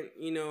current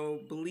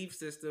belief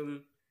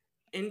system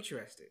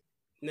interesting.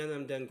 Now that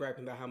I'm done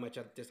griping about how much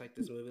I dislike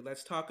this movie,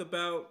 let's talk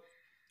about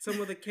some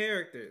of the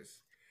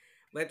characters.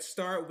 Let's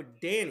start with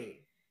Danny.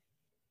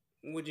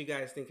 What'd you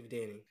guys think of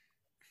Danny?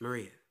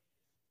 Maria.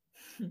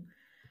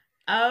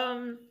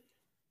 um,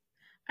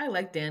 I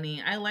like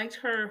Danny. I liked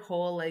her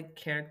whole like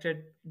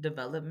character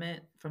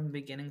development from the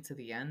beginning to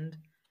the end.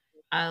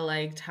 I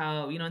liked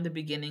how, in the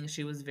beginning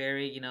she was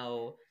very,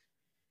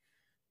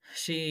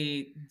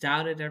 she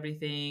doubted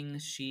everything.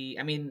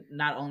 I mean,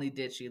 not only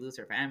did she lose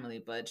her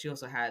family, but she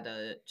also had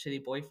a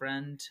shitty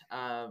boyfriend.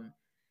 I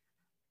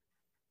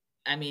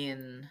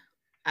mean,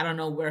 I don't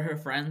know where her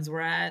friends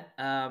were at.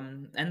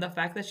 And the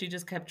fact that she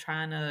just kept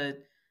trying to,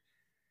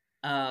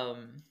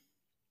 um,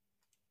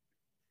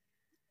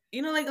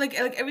 like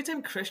every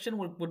time Christian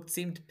would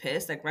seem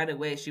pissed, like right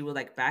away she would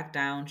like back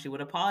down. She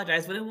would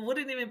apologize, but it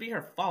wouldn't even be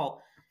her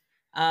fault.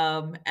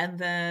 And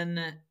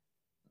then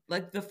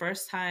like the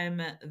first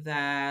time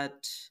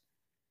that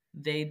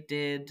they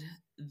did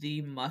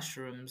the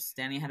mushrooms,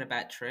 Danny had a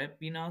bad trip,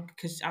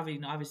 because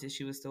obviously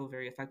she was still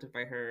very affected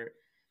by her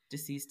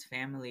deceased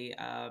family,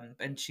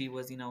 and she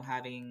was,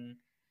 having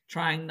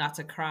trying not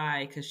to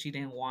cry because she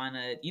didn't want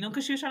to,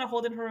 because she was trying to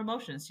hold in her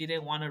emotions. She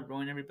didn't want to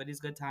ruin everybody's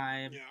good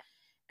time, Yeah,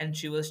 and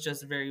she was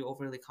just very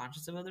overly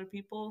conscious of other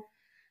people.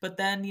 But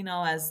then,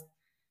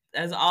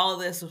 as all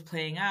this was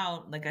playing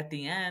out, like at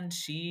the end,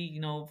 she,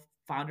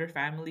 found her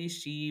family.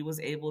 She was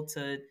able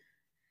to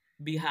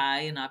be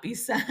high and not be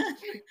sad.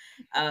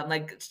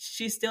 Like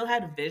she still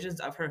had visions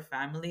of her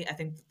family. I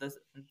think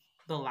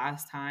the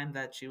last time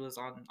that she was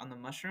on the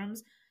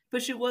mushrooms,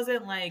 but she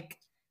wasn't like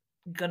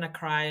gonna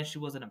cry and she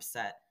wasn't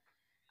upset.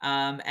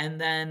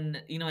 And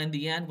then in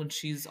the end when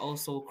she's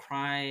also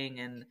crying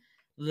and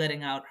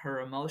letting out her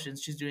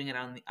emotions, she's doing it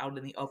out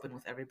in the open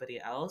with everybody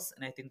else,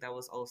 and I think that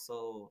was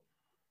also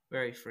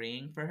very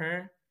freeing for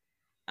her.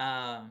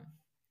 Um,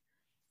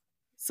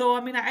 so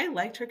I mean, I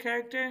liked her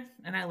character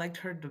and I liked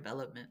her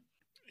development.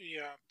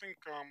 yeah. I think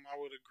I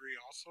would agree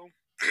also.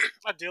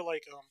 I did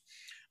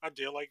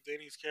like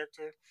Danny's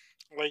character.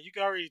 Like you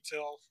can already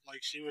tell,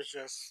 like she was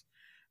just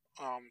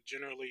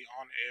generally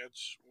on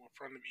edge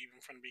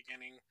even from the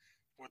beginning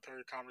with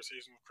her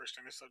conversation with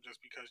Christian and stuff. Just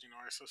because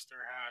her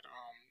sister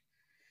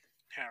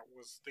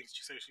was thinks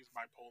she said she's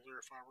bipolar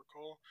if I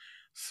recall,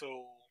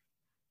 so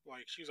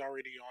like she's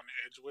already on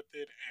edge with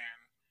it,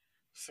 and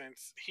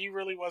since he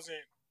really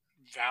wasn't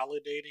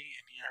validating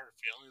any of her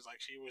feelings.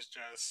 Like she was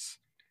just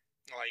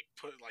like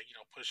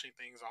pushing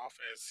things off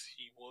as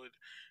he would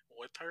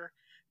with her,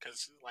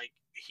 because like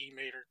he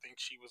made her think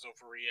she was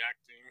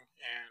overreacting,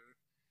 and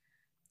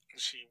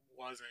she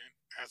wasn't,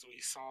 as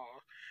we saw.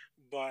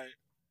 But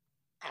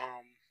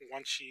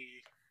once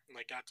she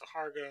like got to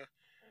Harga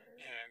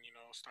and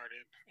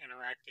started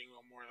interacting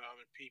with more of the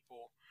other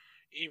people,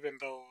 even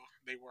though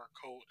they were a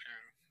cult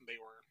and they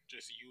were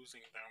just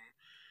using them,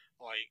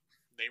 like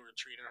they were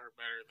treating her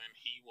better than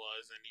he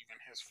was, and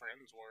even his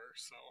friends were.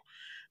 So,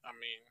 I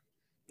mean,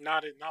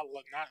 not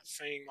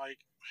saying like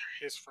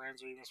his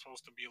friends are even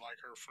supposed to be like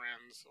her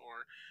friends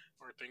or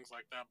things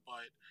like that,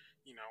 but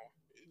you know,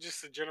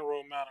 just a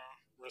general amount of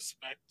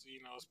respect,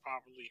 is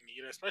probably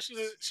needed.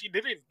 Especially since she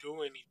didn't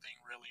do anything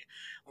really.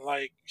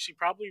 Like she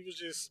probably was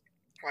just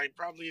like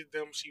probably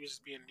them. She was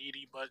just being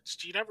needy, but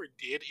she never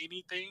did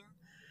anything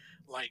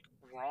like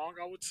wrong.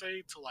 I would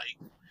say to like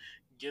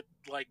get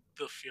like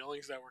the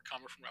feelings that were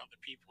coming from other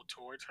people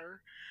towards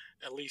her,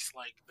 at least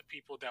like the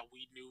people that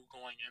we knew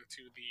going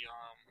into the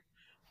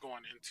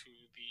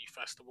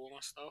festival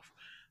and stuff.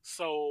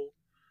 So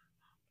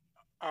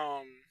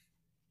um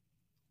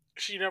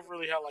she never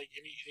really had like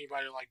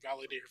anybody like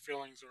validate her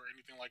feelings or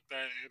anything like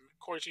that. And of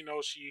course, she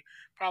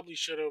probably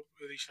should have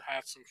at least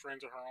had some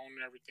friends of her own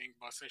and everything.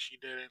 But since she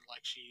didn't,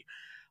 like she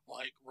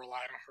like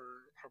relied on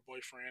her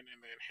boyfriend and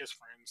then his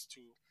friends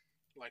to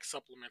like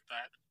supplement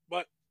that.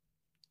 But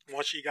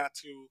once she got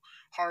to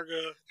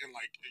Harga and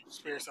like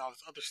experienced all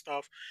this other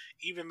stuff,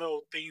 even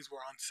though things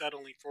were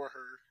unsettling for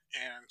her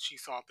and she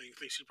saw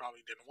things that she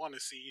probably didn't want to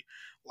see,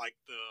 like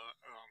the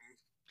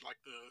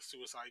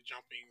suicide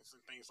jumpings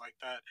and things like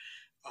that,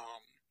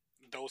 um,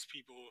 those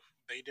people,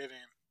 they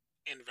didn't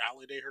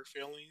invalidate her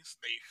feelings.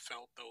 They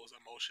felt those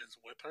emotions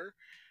with her,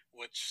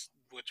 which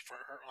for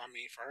her, I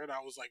mean, for her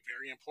that was like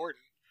very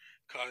important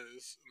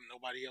because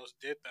nobody else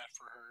did that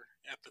for her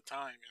at the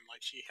time, and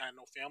like she had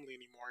no family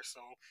anymore, so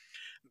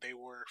they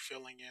were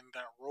filling in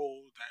that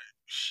role that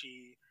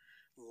she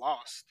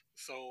lost.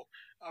 So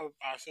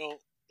I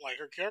felt like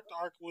her character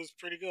arc was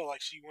pretty good.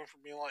 Like she went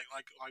from being like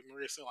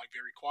Maria said, like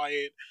very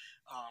quiet,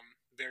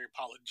 very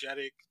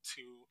apologetic,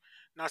 to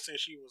not saying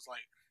she was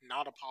like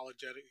not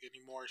apologetic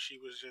anymore. She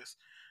was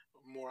just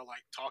more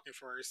like talking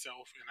for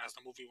herself, and as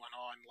the movie went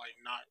on, like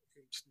not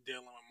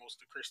dealing with most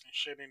of the Christian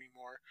shit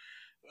anymore.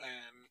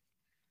 And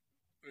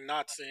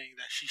not saying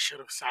that she should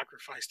have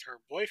sacrificed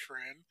her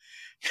boyfriend,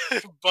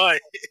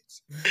 but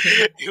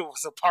it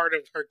was a part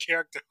of her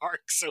character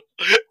arc. So,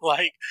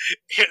 like,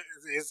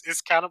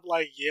 it's kind of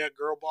like, yeah,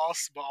 girl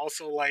boss, but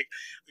also like,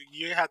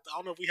 you have to. I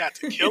don't know if we had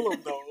to kill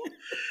him though.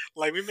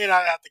 Like, we may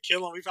not have to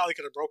kill him. We probably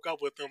could have broke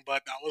up with him,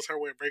 but that was her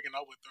way of breaking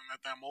up with him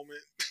at that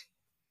moment.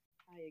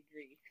 I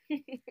agree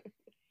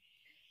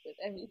with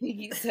everything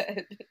you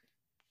said.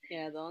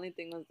 Yeah, the only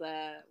thing was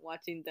that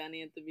watching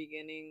Danny at the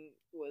beginning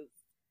was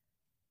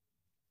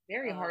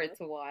Very hard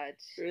to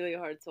watch. really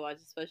hard to watch,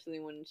 especially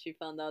when she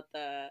found out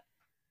that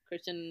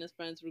Christian and his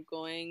friends were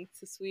going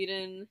to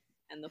Sweden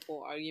and the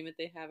whole argument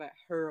they have at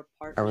her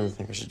apartment. I really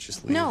think I should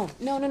just leave. No.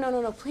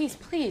 Please,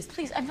 please,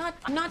 please. I'm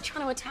not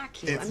trying to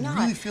attack you. It I'm not.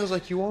 really feels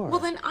like you are. Well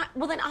then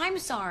I'm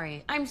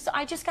sorry.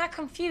 I just got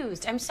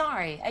confused. I'm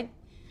sorry.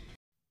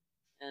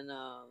 And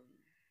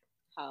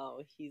how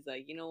he's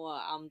like, you know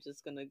what, I'm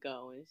just gonna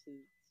go, and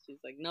she's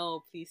like,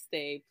 no, please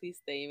stay,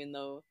 even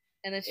though.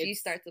 And then she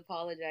starts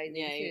apologizing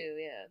too,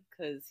 yeah.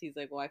 Because he's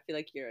like, well, I feel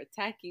like you're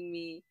attacking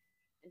me.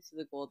 And she's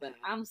like, well, then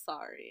I'm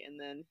sorry. And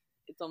then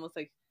it's almost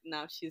like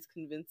now she's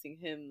convincing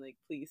him, like,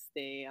 please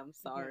stay, I'm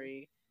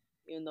sorry.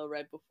 Mm-hmm. Even though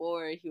right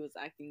before he was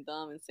acting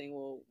dumb and saying,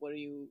 well, what are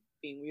you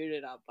being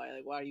weirded out by?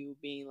 Like, why are you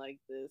being like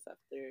this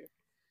after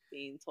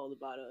being told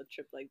about a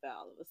trip like that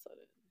all of a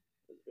sudden?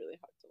 It was really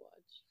hard to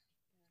watch.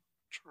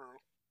 True.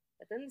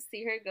 But then to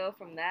see her go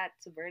from that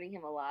to burning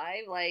him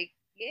alive, like,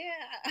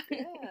 yeah.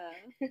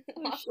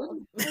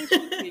 Awesome.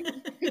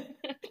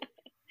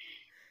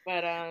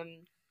 But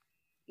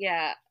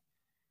yeah,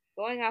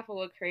 going off of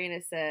what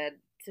Karina said,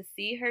 to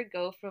see her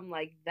go from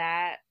like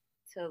that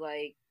to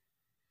like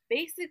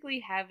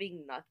basically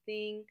having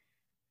nothing,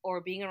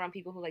 or being around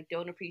people who like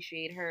don't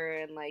appreciate her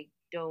and like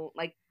don't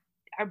like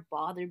are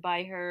bothered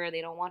by her,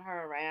 they don't want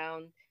her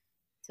around,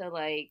 to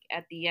like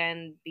at the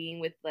end being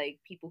with like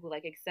people who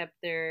like accept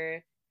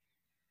her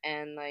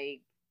and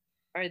like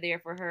are there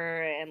for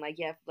her and like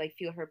like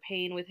feel her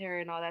pain with her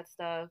and all that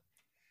stuff.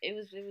 It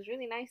was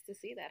really nice to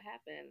see that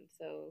happen.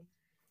 So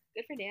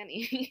good for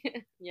Danny.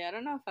 Yeah, I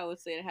don't know if I would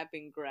say it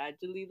happened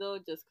gradually though,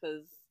 just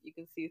because you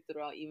can see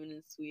throughout, even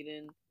in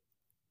Sweden,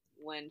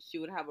 when she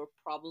would have a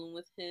problem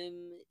with him,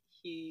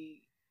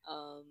 he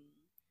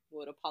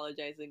would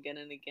apologize again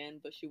and again,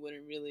 but she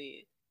wouldn't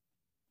really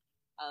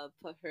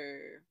put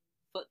her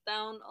foot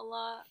down a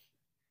lot,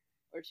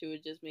 or she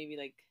would just maybe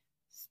like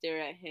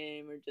stare at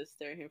him or just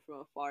stare at him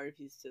from afar if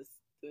he's just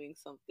doing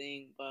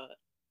something. But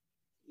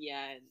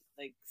yeah,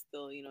 like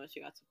still, she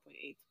got to point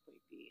A to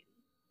point B,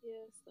 and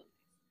yeah, still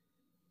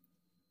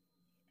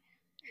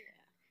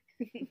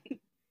nice.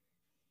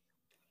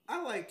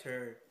 I liked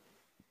her.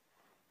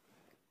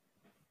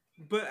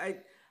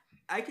 but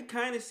I could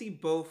kind of see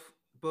both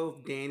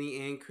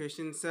Danny and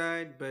Christian's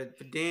side, but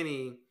for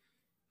Danny,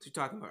 to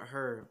talking about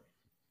her,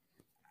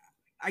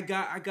 I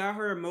got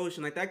her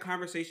emotion, like that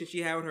conversation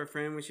she had with her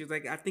friend when she was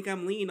like, I think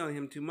I'm leaning on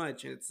him too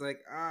much, and it's like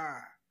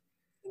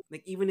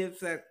like even if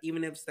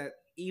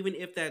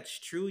that's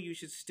true, you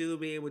should still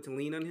be able to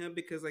lean on him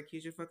because like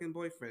he's your fucking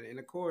boyfriend, and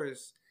of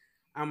course,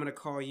 I'm gonna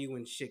call you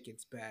when shit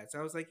gets bad. So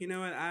I was like, you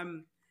know what,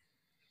 I'm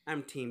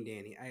Team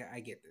Danny. I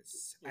get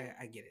this. Yeah.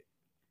 I get it.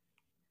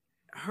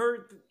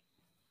 Her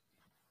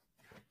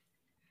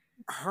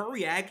her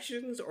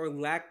reactions or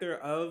lack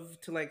thereof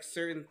to like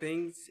certain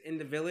things in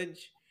the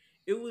village,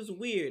 it was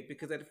weird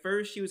because at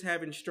first she was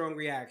having strong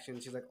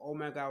reactions. She's like, "Oh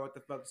my god, what the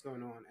fuck's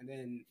going on?" And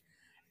then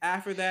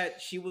after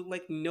that, she would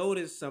like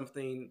notice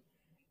something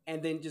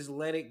and then just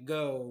let it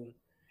go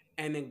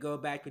and then go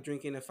back to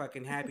drinking the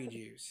fucking happy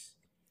juice.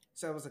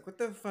 So I was like, "What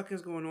the fuck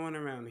is going on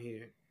around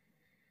here?"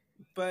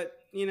 But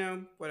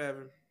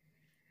whatever.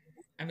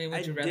 I mean, I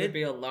would you rather did,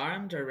 be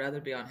alarmed or rather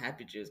be on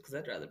happy juice? Because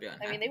I'd rather be on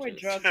I mean, happy they were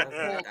juice drugged the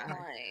before I whole die.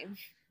 time.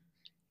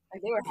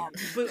 Like they were happy.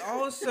 but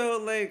also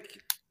like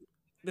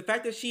the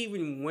fact that she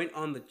even went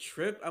on the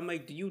trip, I'm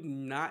like, do you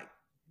not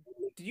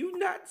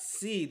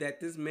see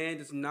that this man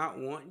does not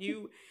want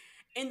you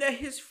and that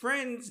his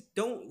friends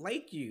don't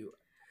like you?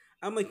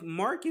 I'm like,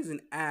 Mark is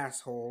an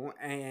asshole,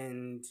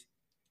 and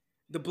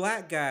the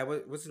black guy,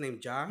 what's his name,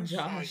 Josh? Oh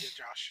yeah, Josh.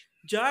 Josh.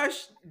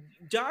 Josh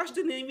Josh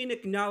didn't even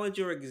acknowledge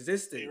your He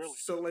existence. really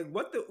So did.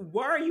 like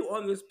why are you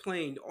on this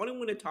plane? The only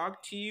one to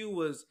talk to you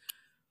was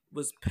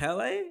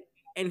Pele,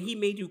 and he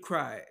made you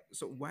cry.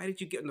 So why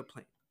did you get on the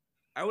plane?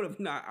 I would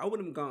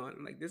have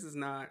gone. Like this is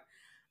not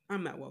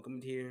I'm not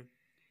welcomed here.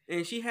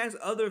 And she has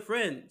other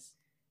friends.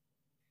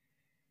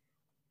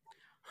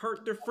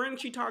 The friend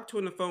she talked to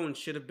on the phone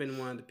should have been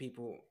one of the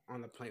people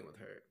on the plane with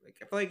her. Like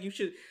I feel like you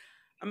should.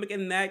 I'm like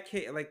in that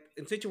case, like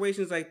in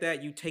situations like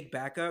that, you take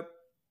backup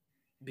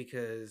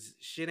because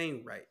shit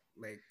ain't right.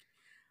 Like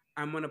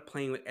I'm on a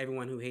plane with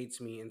everyone who hates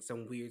me in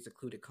some weird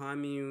secluded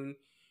commune.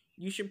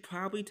 You should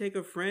probably take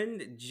a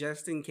friend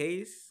just in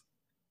case.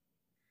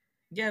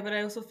 Yeah, but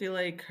I also feel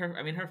like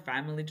her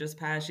family just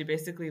passed. She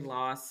basically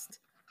lost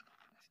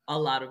a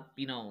lot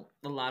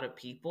of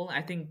people.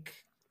 I think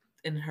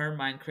in her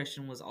mind,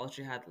 Christian was all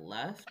she had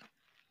left.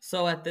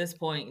 So at this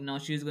point,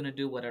 she was gonna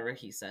do whatever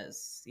he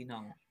says.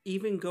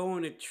 Even go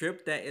on a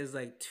trip that's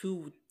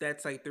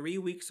like 3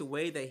 weeks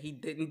away that he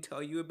didn't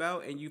tell you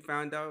about and you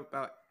found out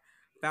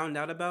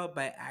about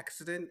by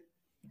accident.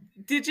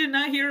 Did you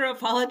not hear her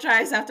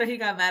apologize after he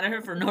got mad at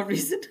her for no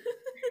reason?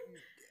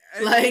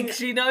 I Like,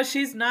 mean,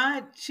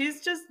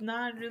 she's just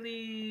not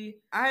really.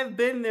 I've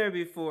been there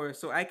before,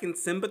 so I can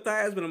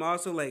sympathize, but I'm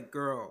also like,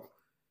 girl,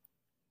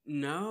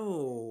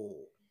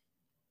 no.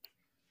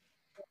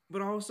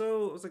 But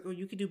also, it was like, oh,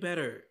 you could do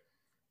better.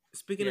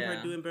 Speaking of her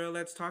Yeah. doing better,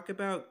 let's talk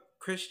about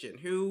Christian,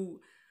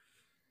 who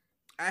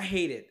I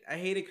hated. I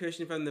hated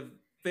Christian from the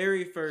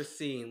very first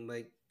scene.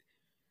 Like,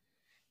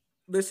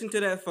 listen to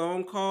that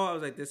phone call. I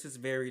was like, this is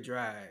very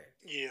dry.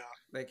 Yeah.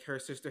 Like, her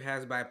sister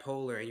has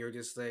bipolar, and you're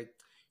just like,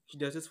 she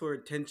does this for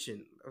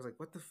attention. I was like,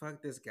 what the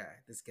fuck, this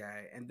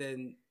guy. And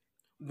then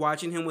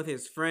watching him with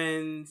his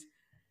friends,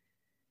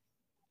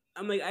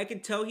 I'm like, I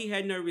could tell he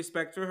had no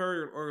respect for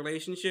her or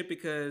relationship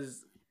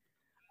because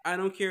I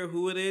don't care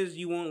who it is,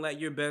 you won't let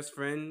your best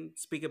friend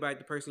speak about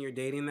the person you're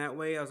dating that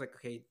way. I was like,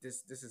 okay,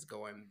 this is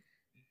going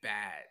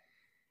bad.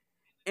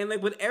 And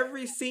like with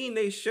every scene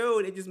they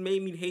showed, it just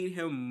made me hate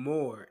him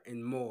more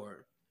and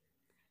more.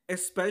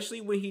 Especially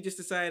when he just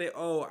decided,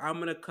 oh, I'm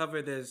gonna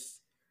cover this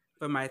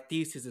for my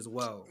thesis as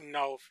well.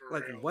 No, for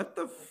Like, real. what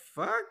the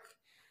fuck?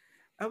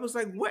 I was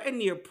like, what in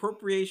the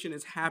appropriation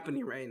is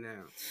happening right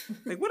now?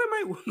 Like, what am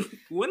I,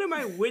 what am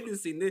I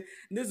witnessing?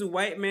 This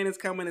white man is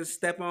coming to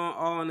step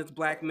on this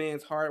black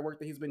man's hard work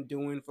that he's been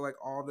doing for like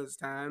all this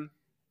time.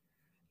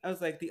 I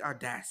was like, the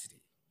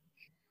audacity.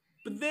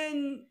 But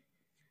then,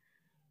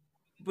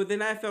 but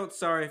then I felt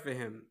sorry for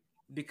him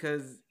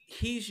because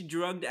he's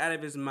drugged out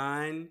of his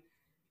mind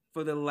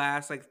for the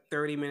last like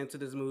 30 minutes of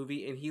this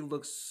movie, and he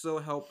looks so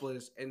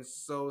helpless and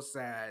so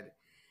sad.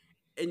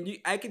 And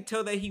I could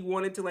tell that he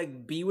wanted to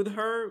like be with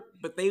her,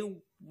 but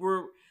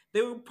were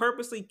they were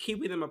purposely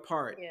keeping him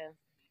apart, Yeah.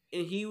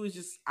 and he was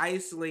just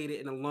isolated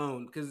and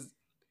alone. Because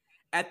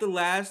at the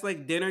last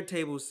like dinner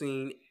table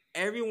scene,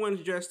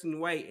 everyone's dressed in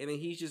white, and then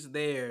he's just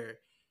there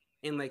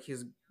in like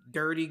his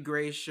dirty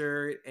gray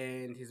shirt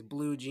and his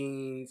blue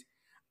jeans,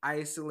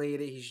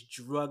 isolated. He's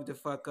drugged to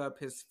fuck up.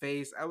 His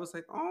face. I was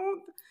like, oh,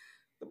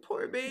 the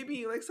poor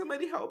baby. Like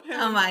somebody help him.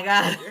 Oh my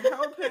god.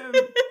 Help him.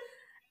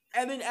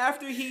 And then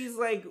after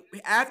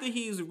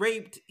he's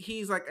raped,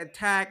 he's like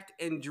attacked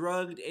and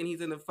drugged and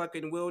he's in a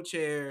fucking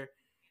wheelchair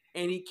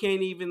and he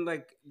can't even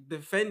like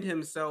defend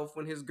himself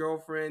when his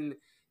girlfriend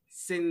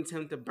sends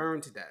him to burn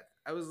to death.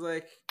 I was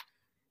like,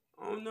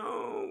 "Oh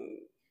no."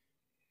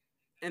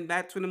 And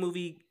that's when the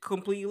movie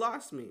completely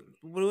lost me.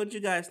 What did you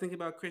guys think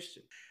about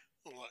Christian?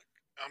 Look,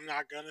 I'm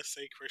not gonna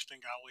say Christian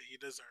got what he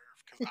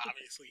deserved because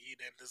obviously he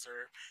didn't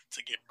deserve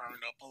to get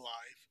burned up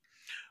alive.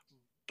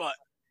 But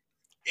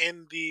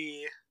in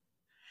the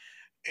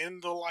in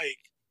the like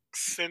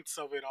sense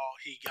of it all,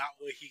 he got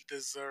what he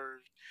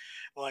deserved.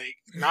 Like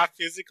not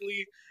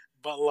physically,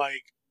 but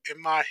like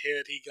in my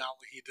head, he got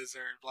what he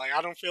deserved. Like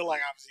I don't feel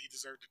like obviously he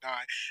deserved to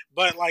die,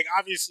 but like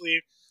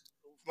obviously,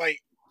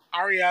 like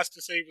Ari asked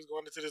to say he was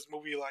going into this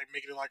movie like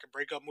making it like a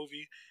breakup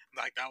movie,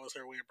 like that was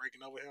her way of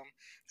breaking up with him,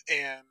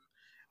 and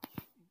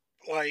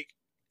like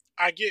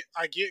I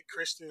get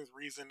Kristen's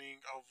reasoning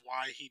of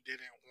why he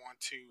didn't want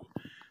to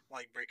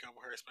like break up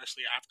with her,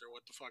 especially after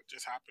what the fuck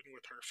just happened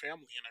with her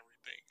family and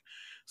everything.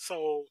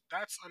 So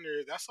that's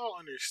all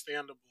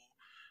understandable.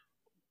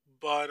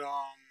 But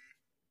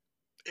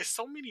it's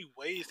so many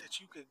ways that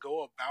you could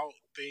go about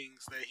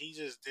things that he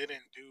just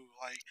didn't do.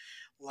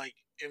 Like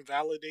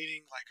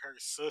invalidating like her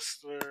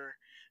sister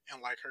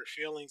and like her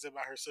feelings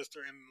about her sister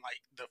in like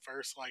the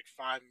first like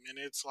 5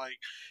 minutes. Like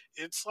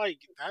it's like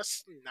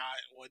that's not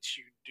what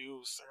you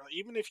do, sir. Like,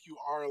 even if you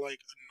are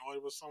like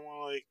annoyed with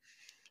someone, like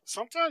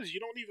sometimes you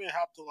don't even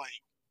have to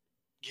like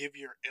give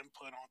your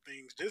input on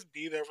things. Just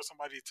be there for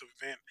somebody to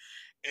vent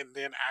and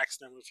then ask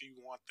them if you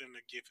want them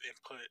to give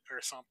input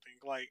or something.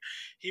 Like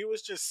he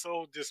was just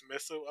so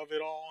dismissive of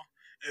it all,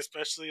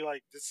 especially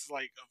like this is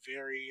like a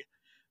very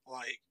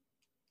like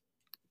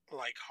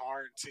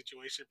hard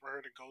situation for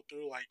her to go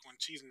through. Like when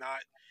she's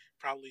not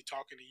probably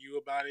talking to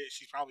you about it,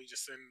 she's probably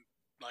just sending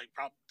like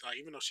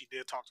even though she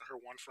did talk to her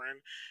one friend,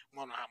 I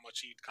don't know how much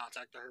he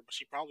contacted her, but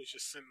she probably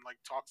just sitting like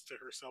talks to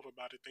herself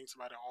about it, thinks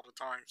about it all the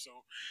time.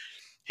 So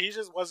he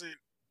just wasn't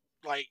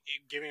like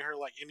giving her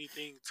like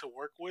anything to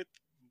work with,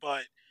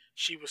 but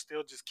she was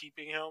still just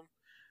keeping him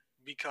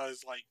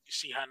because like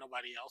she had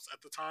nobody else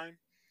at the time.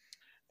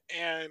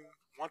 And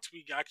once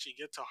we actually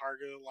get to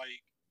Harga,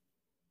 like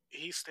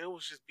he still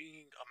was just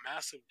being a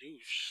massive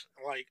douche.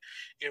 Like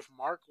if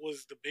Mark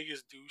was the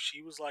biggest douche,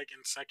 he was like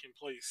in second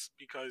place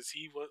because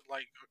he was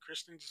like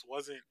Christian just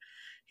wasn't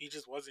he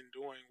just wasn't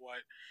doing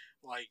what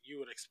like you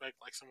would expect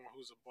like someone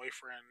who's a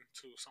boyfriend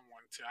to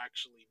someone to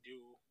actually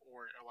do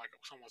or like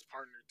someone's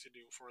partner to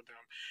do for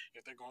them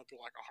if they're going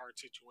through like a hard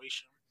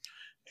situation.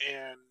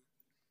 And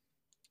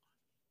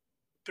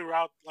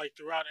throughout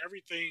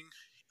everything,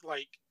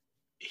 like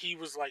he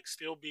was like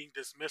still being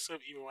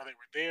dismissive even when they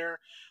were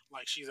there.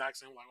 Like she's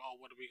asking him like, "Oh,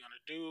 what are we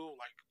gonna do?"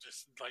 Like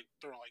just like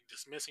they're like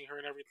dismissing her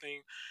and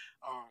everything.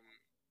 Um,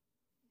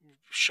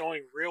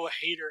 Showing real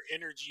hater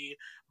energy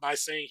by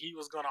saying he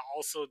was gonna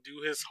also do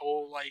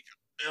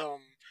um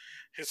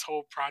his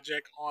whole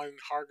project on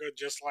Harga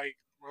just like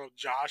bro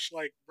Josh,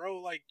 like bro,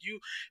 like you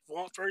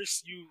well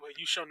first you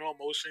show no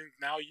emotion,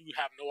 now you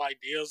have no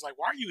ideas. Like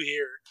why are you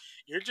here?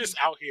 You're just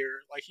out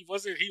here. Like he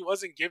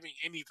wasn't giving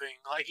anything.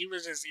 Like he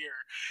was just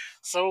here.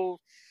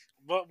 So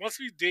but once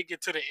we did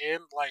get to the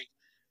end, like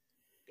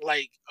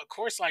of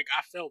course like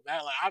I felt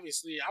bad, like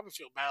obviously I would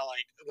feel bad,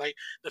 like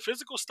the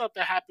physical stuff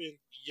that happened,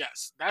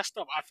 yes, that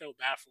stuff I felt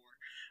bad for,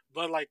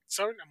 but like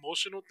certain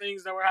emotional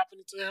things that were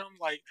happening to him,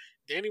 like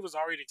Danny was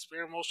already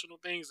experiencing emotional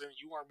things and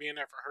you weren't being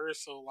there for her,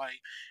 so like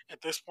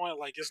at this point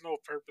like it's no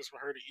purpose for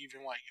her to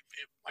even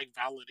like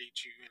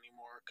validate you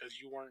anymore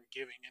because you weren't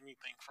giving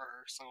anything for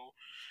her. So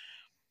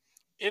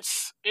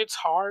it's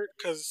hard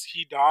because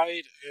he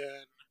died,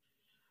 and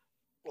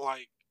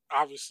like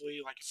obviously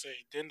like I say,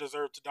 he didn't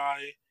deserve to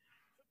die,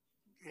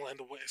 in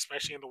the way,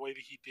 especially in the way that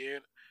he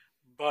did.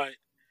 But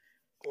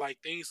like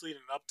things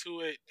leading up to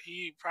it,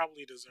 he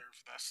probably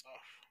deserved that stuff.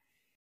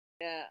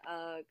 Yeah,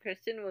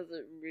 Christian was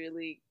a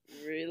really,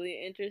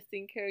 really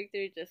interesting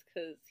character just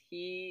because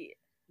he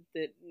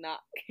did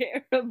not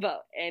care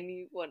about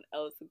anyone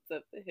else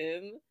except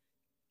him.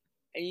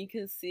 And you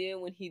can see it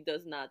when he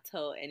does not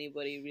tell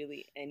anybody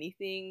really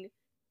anything.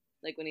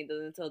 Like when he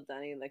doesn't tell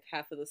Danny like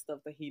half of the stuff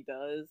that he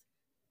does.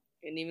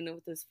 And even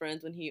with his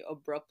friends, when he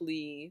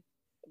abruptly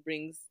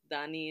brings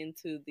Danny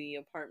into the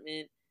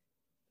apartment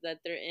that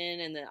they're in,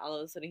 and then all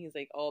of a sudden he's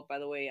like, "Oh, by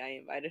the way, I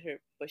invited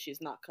her, but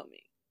she's not coming.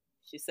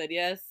 She said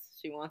yes,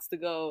 she wants to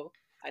go.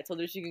 I told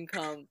her she can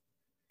come,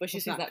 but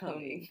she's not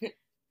coming."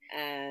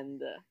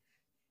 And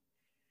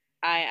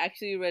I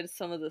actually read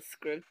some of the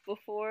script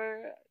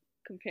before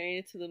comparing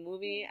it to the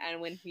movie, and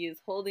when he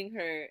is holding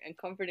her and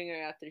comforting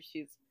her after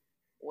she's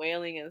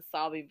wailing and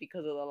sobbing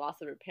because of the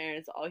loss of her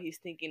parents, all he's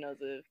thinking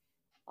of is,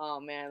 "Oh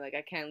man, like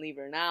I can't leave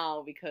her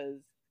now because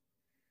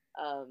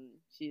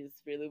she's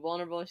really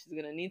vulnerable and she's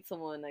gonna need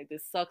someone. Like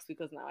this sucks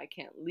because now I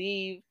can't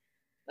leave.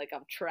 Like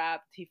I'm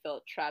trapped." He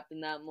felt trapped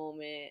in that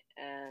moment,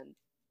 and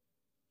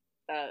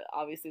that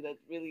obviously that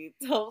really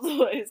tells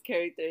what his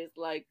character is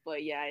like.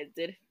 But yeah, it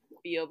did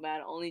feel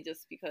bad only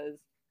just because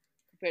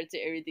compared to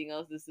everything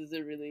else, this is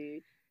a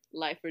really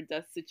life or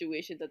death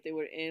situation that they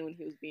were in when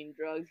he was being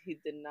drugged. He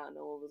did not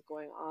know what was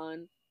going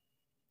on,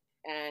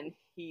 and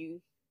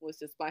he was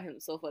just by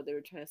himself while they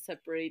were trying to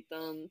separate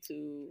them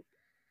to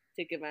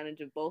take advantage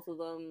of both of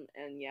them.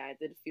 And yeah, I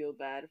did feel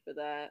bad for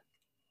that,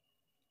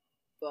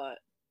 but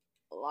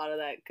a lot of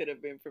that could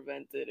have been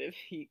prevented if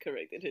he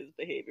corrected his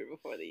behavior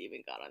before they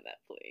even got on that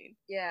plane.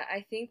 Yeah,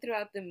 I think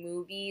throughout the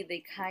movie,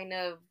 they kind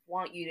of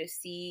want you to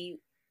see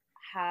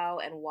how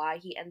and why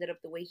he ended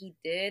up the way he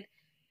did.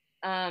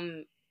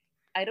 Um,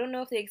 I don't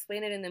know if they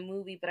explain it in the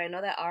movie, but I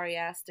know that Ari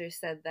Aster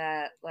said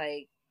that,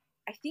 like,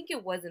 I think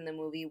it was in the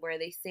movie where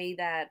they say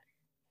that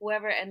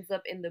whoever ends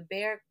up in the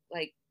bear,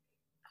 like,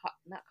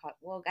 not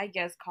well, I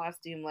guess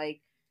costume,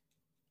 like,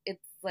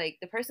 it's like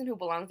the person who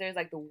belongs there is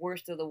like the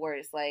worst of the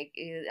worst. Like,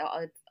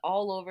 it's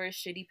all over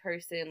shitty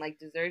person, like,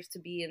 deserves to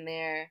be in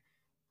there.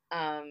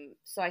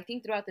 So I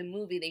think throughout the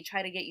movie they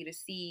try to get you to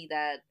see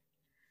that,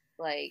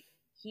 like,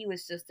 he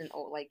was just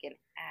like an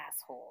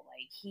asshole.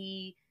 Like,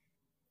 he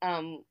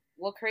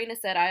what Karina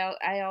said,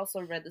 I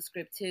also read the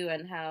script too,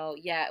 and how,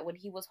 yeah, when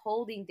he was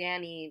holding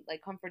Danny,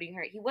 like, comforting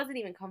her, he wasn't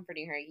even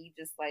comforting her. He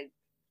just, like,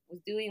 was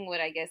doing what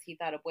I guess he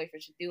thought a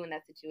boyfriend should do in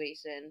that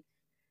situation.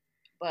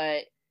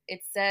 But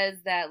it says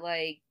that,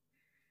 like,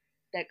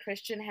 that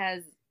Christian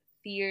has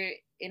fear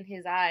in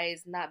his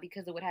eyes, not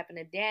because of what happened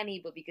to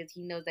Danny, but because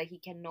he knows that he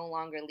can no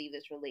longer leave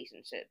this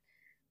relationship.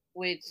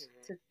 Which,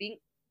 to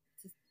think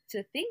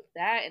to think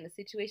that in a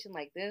situation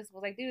like this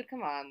was like, dude,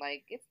 come on,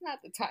 like, it's not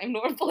the time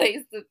nor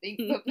place to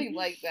think something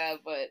like that.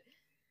 But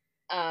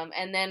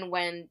and then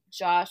when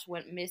Josh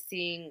went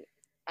missing,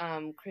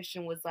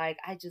 Christian was like,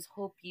 I just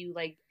hope you,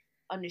 like,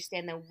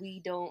 understand that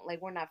we don't,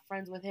 like, we're not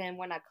friends with him,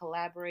 we're not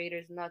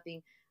collaborators,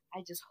 nothing.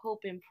 I just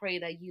hope and pray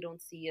that you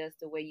don't see us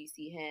the way you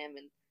see him,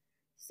 and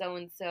so,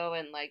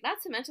 and, like, not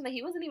to mention that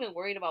he wasn't even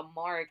worried about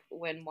Mark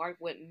when Mark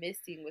went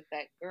missing with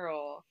that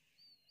girl,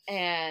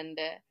 and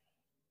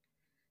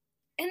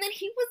then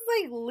he was,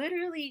 like,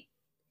 literally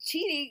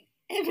cheating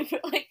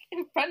like,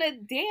 in front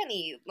of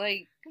Danny.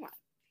 Like, come on.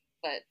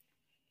 But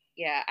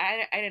yeah,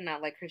 I did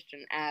not like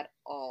Christian at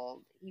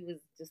all. He was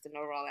just an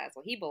overall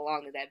asshole. He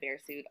belonged in that bear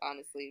suit,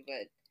 honestly,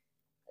 but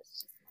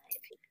that's just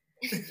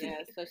my opinion.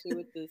 Yeah, especially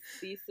with this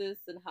thesis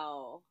and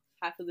how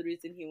half of the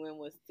reason he went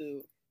was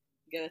to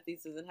get a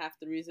thesis and half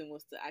the reason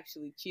was to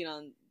actually cheat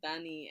on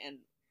Danny and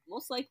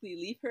most likely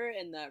leave her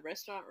in that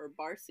restaurant or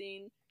bar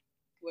scene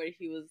where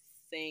he was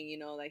saying,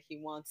 that he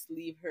wants to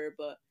leave her,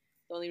 but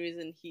the only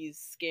reason he's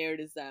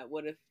scared is that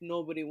what if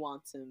nobody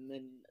wants him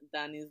and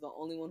Danny's the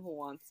only one who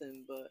wants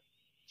him, but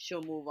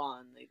she'll move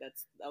on. Like,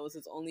 that was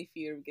his only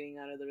fear of getting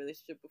out of the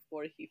relationship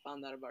before he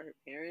found out about her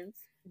parents,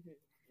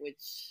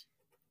 which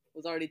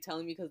was already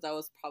telling me because that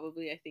was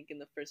probably, I think, in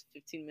the first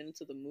 15 minutes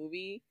of the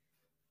movie.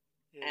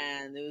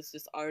 And it was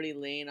just already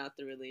laying out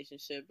the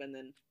relationship, and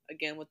then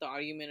again with the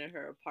argument in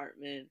her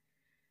apartment,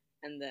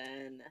 and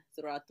then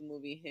throughout the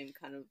movie him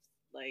kind of,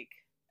 like,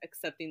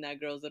 accepting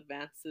that girl's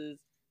advances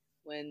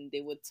when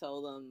they would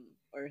tell them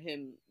or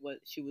him what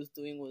she was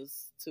doing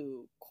was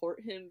to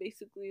court him,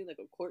 basically like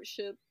a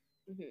courtship.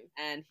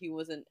 And he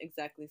wasn't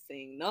exactly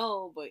saying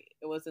no, but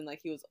it wasn't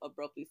like he was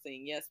abruptly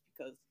saying yes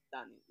because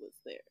Danny was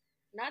there.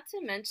 Not to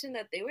mention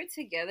that they were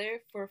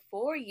together for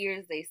 4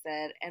 years, they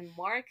said, and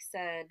Mark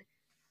said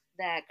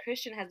that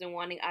Christian has been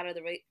wanting out of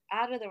the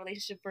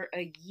relationship for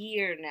a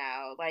year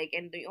now. Like,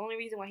 and the only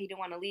reason why he didn't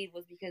want to leave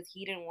was because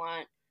he didn't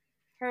want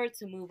her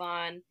to move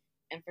on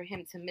and for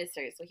him to miss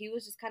her. So he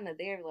was just kind of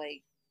there,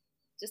 like,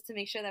 just to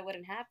make sure that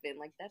wouldn't happen.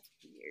 Like, that's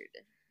weird.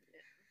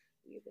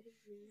 Yeah,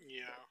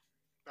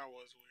 that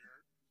was weird.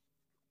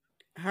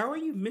 How are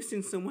you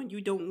missing someone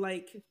you don't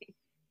like?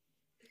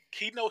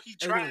 He know he Are you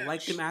trash. gonna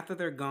like them after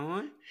they're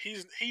gone?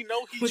 He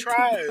know he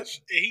trash,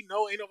 and he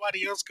know ain't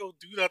nobody else go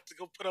do that to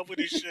go put up with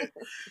his shit.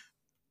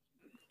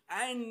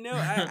 I know.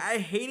 I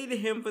hated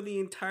him for the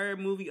entire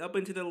movie up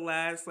until the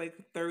last, like,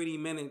 30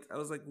 minutes. I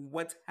was like,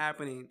 what's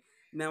happening?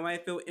 Now I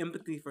feel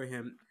empathy for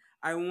him.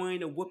 I wanted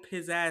to whoop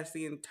his ass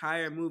the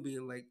entire movie.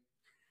 Like,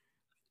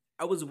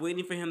 I was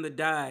waiting for him to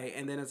die,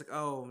 and then it's like,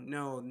 oh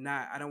no,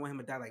 not. I don't want him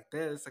to die like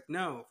this. Like,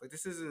 no, like,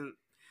 this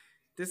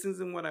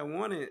isn't what I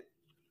wanted.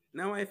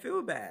 Now I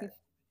feel bad,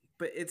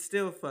 but it's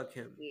still fuck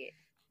him.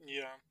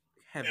 Yeah.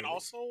 And Heavily.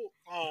 also,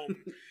 I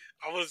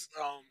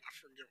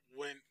forget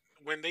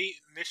when they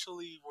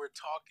initially were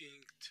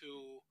talking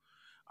to,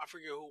 I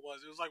forget who it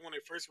was. It was like when they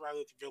first arrived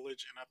at the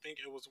village, and I think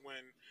it was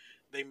when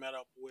they met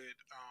up with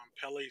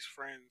Pele's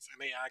friends,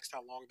 and they asked how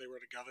long they were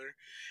together,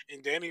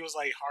 and Danny was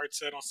like hard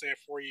set on saying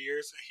 4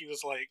 years. He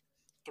was like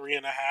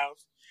 3.5.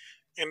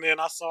 And then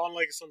I saw in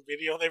like some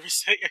video they were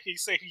saying he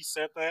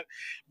said that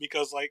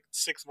because like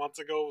 6 months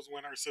ago was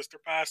when her sister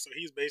passed, so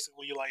he's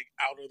basically like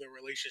out of the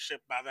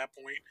relationship by that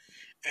point,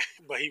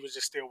 but he was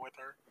just still with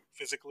her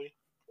physically.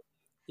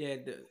 Yeah,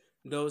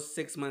 those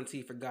 6 months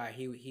he forgot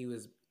he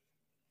was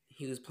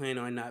planning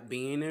on not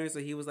being there, so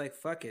he was like,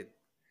 "Fuck it,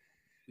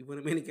 we would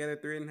have been together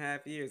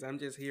 3.5 years. I'm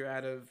just here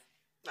out of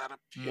Out of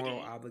moral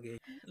pity. obligation."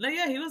 No,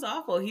 yeah, he was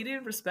awful. He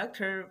didn't respect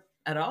her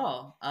at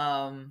all.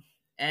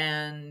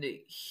 And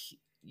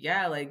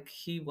yeah, like,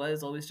 he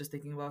was always just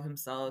thinking about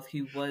himself.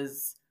 He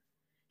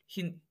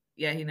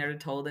never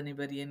told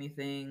anybody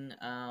anything.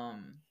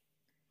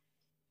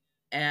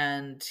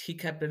 And he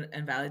kept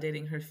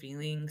invalidating her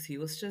feelings. He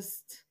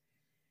just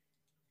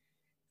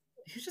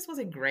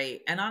wasn't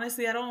great. And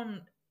honestly, I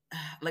don't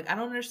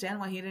understand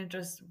why he didn't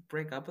just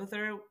break up with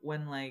her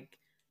when, like,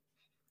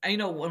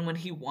 when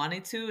he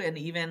wanted to, and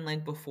even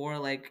like before,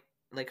 like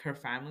her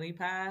family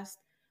passed,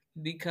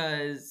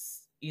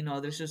 because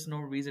there's just no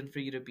reason for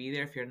you to be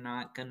there if you're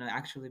not gonna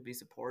actually be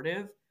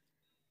supportive.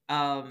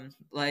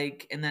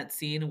 Like in that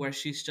scene where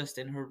she's just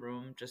in her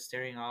room, just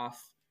staring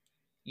off,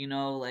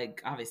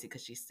 like obviously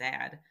because she's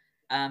sad.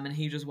 And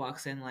he just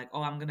walks in like,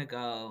 "Oh, I'm gonna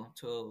go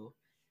to,"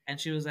 and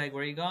she was like,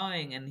 "Where are you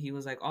going?" And he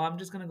was like, "Oh, I'm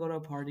just gonna go to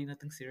a party,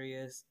 nothing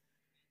serious."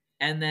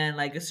 And then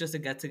like it's just a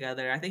get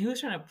together. I think he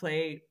was trying to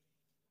play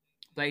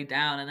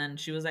down, and then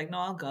she was like, "No,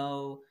 I'll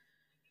go,"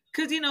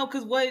 because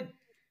because what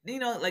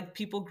like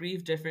people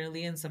grieve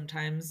differently, and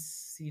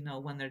sometimes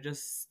when they're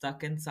just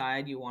stuck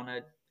inside, you want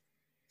to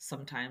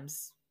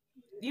sometimes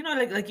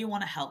like you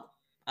want to help.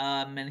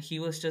 And he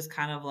was just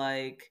kind of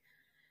like,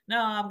 "No,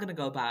 I'm gonna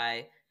go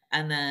by,"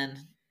 and then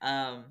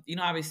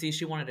obviously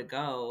she wanted to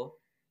go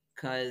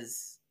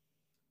because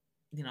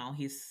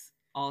he's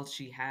all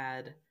she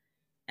had,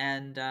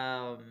 and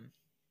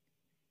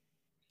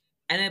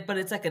but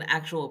it's like an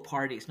actual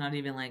party. It's not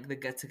even like the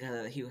get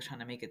together that he was trying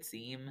to make it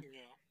seem.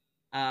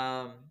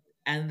 Yeah. Um,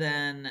 and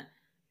then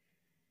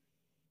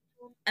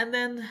and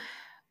then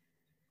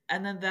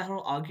and then that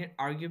whole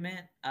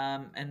argument,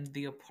 and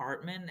the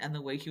apartment and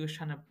the way he was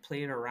trying to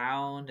play it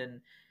around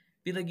and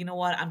be like, you know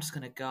what, I'm just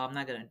gonna go. I'm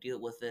not gonna deal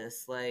with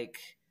this. Like,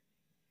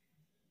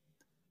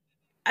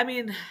 I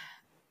mean,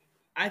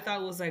 I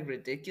thought it was like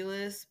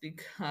ridiculous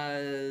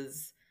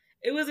because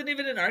it wasn't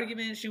even an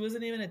argument. She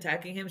wasn't even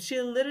attacking him. She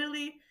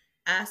literally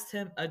asked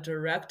him a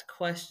direct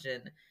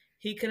question.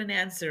 He couldn't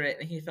answer it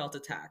and he felt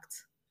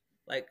attacked.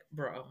 Like,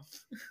 bro.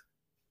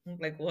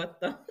 Like what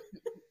the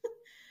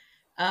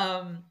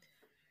um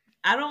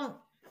I don't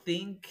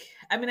think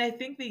I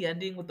think the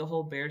ending with the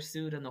whole bear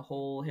suit and the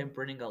whole him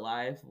burning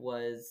alive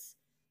was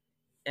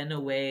in a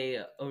way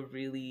a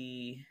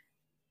really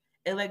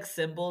it like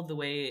symboled the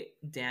way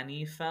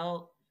Danny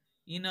felt.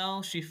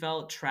 She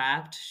felt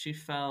trapped. She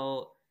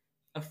felt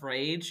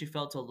afraid. She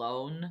felt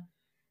alone.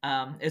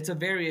 It's a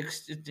very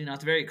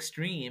it's very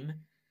extreme,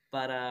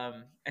 but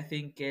I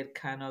think it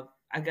kind of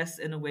I guess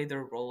in a way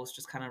their roles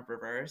just kind of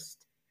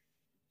reversed.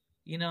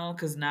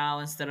 Because now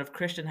instead of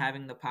Christian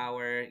having the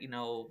power,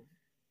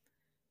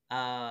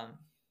 um,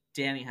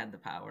 Danny had the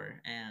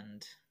power,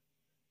 and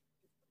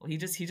well, he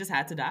just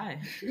had to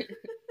die.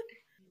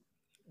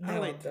 I No, I'm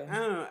liked. I done.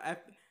 don't know.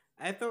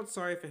 I felt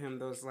sorry for him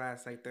those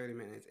last like 30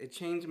 minutes. It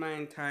changed my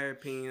entire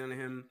opinion on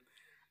him.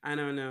 I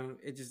don't know.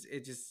 It just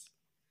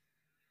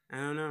I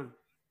don't know.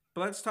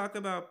 But let's talk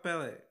about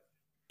Pele.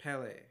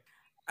 Pele.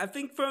 I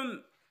think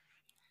from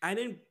I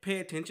didn't pay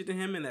attention to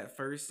him in that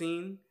first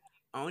scene.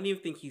 I don't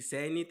even think he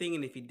said anything,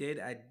 and if he did,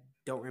 I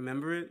don't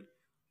remember it.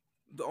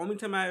 The only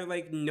time I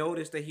like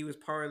noticed that he was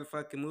part of the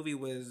fucking movie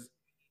was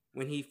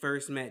when he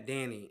first met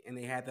Danny and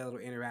they had that little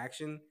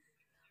interaction.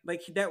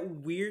 Like that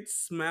weird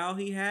smile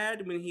he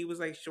had when he was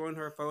like showing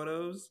her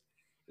photos,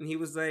 and he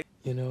was like,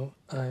 You know,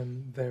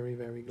 I'm very,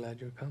 very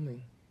glad you're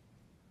coming.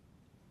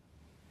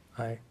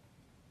 I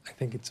I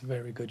think it's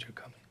very good you're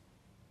coming.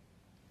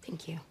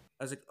 Thank you.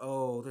 I was like,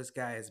 oh, this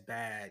guy is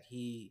bad.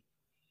 He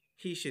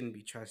shouldn't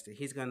be trusted.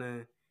 He's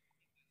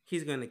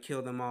gonna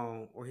kill them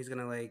all, or he's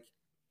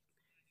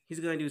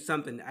gonna do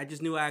something. I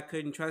just knew I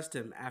couldn't trust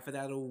him after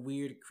that little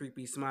weird,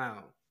 creepy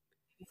smile.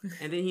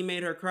 And then he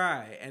made her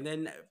cry, and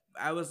then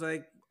I was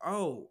like,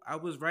 oh, I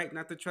was right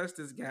not to trust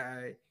this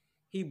guy.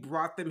 He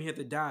brought them here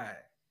to die.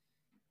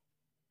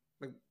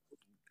 Like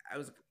I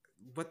was,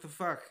 what the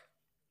fuck?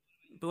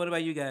 But what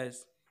about you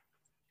guys?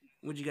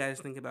 What do you guys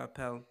think about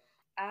Pell?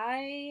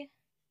 I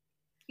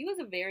He was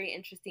a very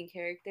interesting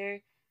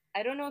character.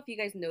 I don't know if you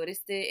guys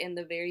noticed it in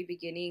the very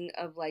beginning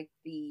of like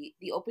the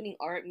opening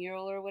art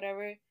mural or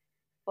whatever,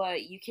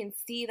 but you can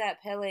see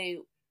that Pele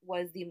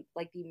was the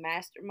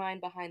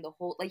mastermind behind the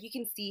whole, like you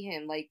can see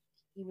him, like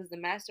he was the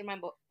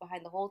mastermind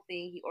behind the whole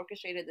thing. He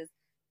orchestrated this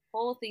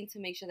whole thing to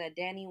make sure that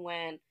Danny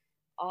went,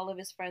 all of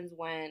his friends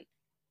went.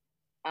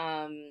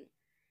 Um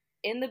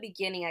in the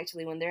beginning,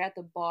 actually, when they're at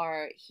the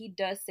bar, he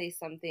does say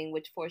something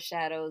which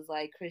foreshadows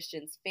like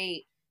Christian's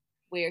fate,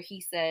 where he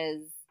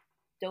says,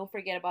 "Don't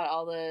forget about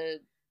all the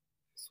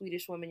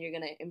Swedish women you're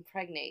gonna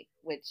impregnate."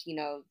 Which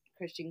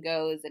Christian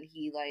goes and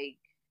he like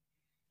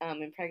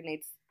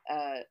impregnates.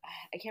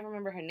 I can't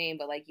remember her name,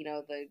 but like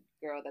the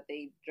girl that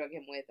they drug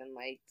him with and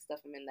like stuff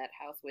him in that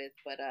house with.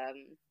 But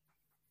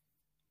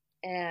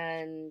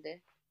and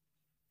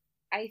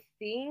I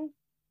think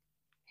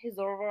his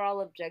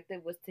overall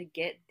objective was to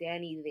get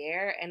Danny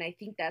there, and I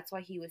think that's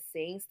why he was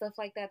saying stuff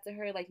like that to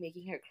her, like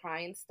making her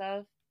cry and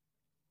stuff.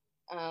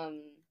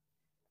 Um,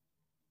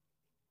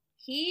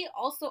 he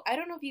also, I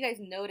don't know if you guys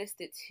noticed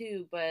it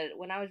too, but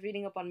when I was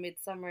reading up on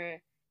Midsommar,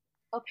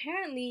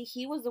 apparently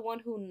he was the one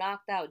who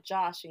knocked out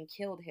Josh and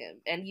killed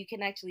him, and you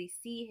can actually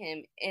see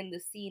him in the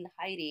scene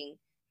hiding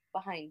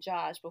behind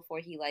Josh before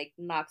he like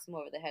knocks him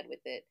over the head with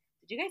it.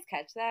 Did you guys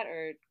catch that?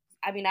 Or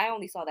I mean, I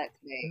only saw that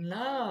today.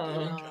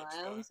 No, No.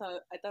 I don't saw.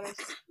 I thought I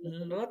saw.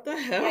 What the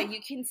Yeah, hell?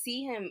 you can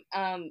see him.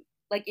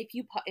 Like if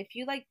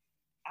you like,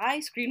 I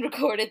screen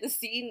recorded the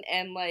scene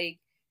and like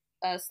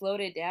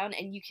slowed it down,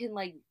 and you can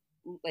like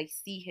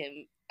see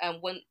him.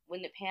 When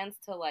it pans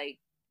to like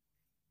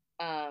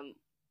um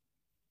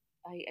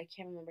I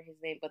can't remember his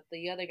name, but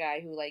the other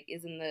guy who like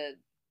is in the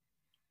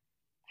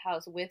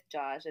house with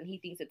Josh, and he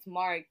thinks it's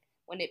Mark.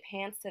 when it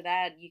pans to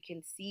that, you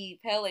can see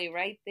Pele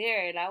right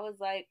there, and I was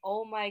like,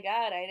 oh my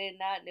god, I did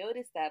not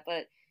notice that.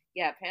 But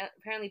yeah,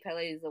 apparently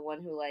Pele is the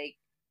one who like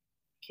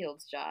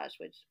kills Josh,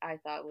 which I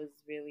thought was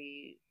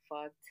really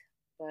fucked.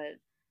 But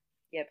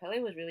yeah, Pele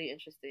was really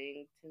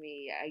interesting to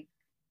me. I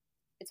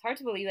It's hard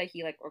to believe that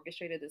he like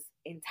orchestrated this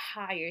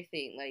entire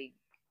thing. Like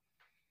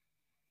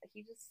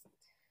he just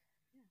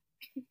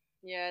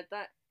Yeah, I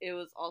thought it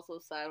was also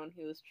sad when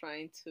he was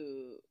trying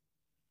to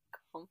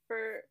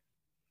comfort.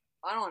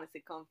 I don't want to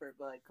say comfort,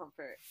 but like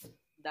comfort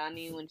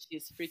Danny when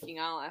she's freaking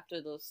out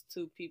after those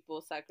two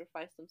people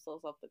sacrificed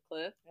themselves off the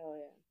cliff. oh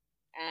yeah.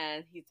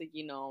 And he's like,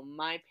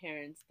 my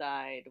parents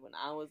died when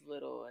I was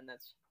little, and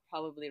that's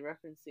probably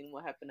referencing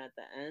what happened at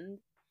the end.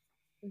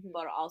 Mm-hmm.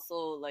 But also,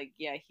 like,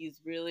 yeah, he's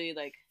really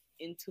like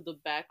into the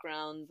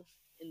background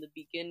in the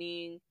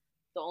beginning.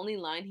 The only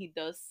line he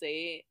does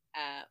say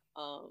at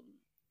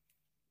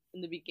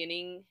in the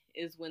beginning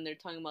is when they're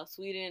talking about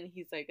Sweden.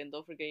 He's like, and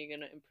don't forget you're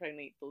gonna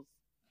impregnate those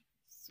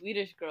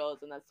Swedish girls,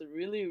 and that's a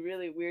really,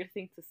 really weird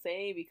thing to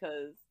say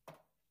because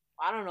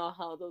I don't know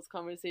how those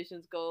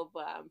conversations go,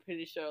 but I'm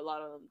pretty sure a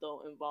lot of them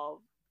don't involve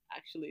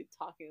actually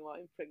talking about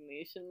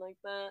impregnation like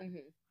that.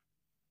 Mm-hmm.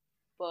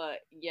 But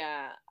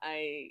yeah,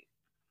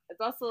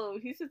 it's also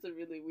he's just a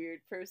really weird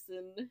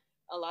person.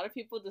 A lot of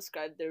people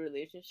describe their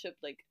relationship,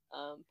 like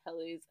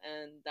Pele's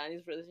and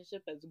Danny's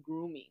relationship, as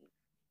grooming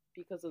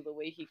because of the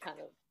way he kind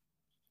of,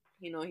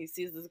 he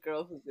sees this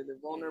girl who's really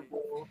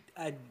vulnerable.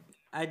 I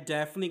I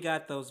definitely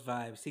got those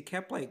vibes. He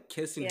kept like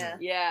kissing Yeah. her.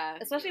 Yeah,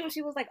 Especially when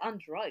she was like on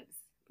drugs.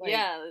 Like,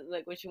 yeah,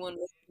 like when she went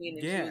missing and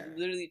she was Yeah.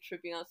 literally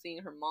tripping out seeing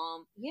her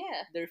mom.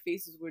 yeah. Their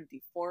faces were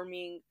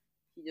deforming.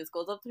 He just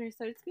goes up to her and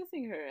starts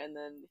kissing her, and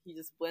then he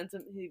just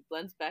he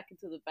blends back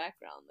into the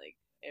background like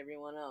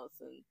everyone else,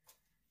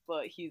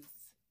 but he's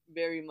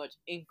very much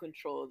in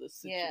control of the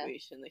Yeah.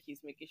 situation. Like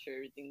he's making sure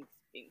everything's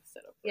being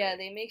set up. Yeah, right.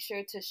 they make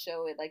sure to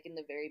show it like in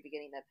the very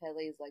beginning that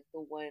Pele is like the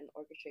one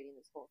orchestrating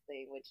this whole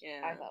thing, which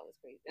Yeah. I thought was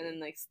crazy. And then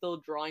like still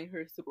drawing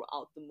her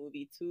throughout the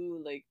movie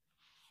too. Like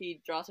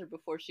he draws her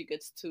before she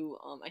gets to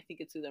I think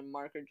it's either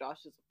Mark or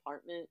Josh's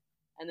apartment,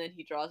 and then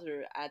he draws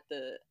her at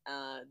the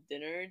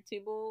dinner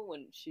table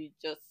when she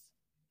just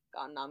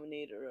got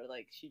nominated or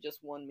like she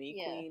just won May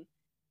Yeah. Queen.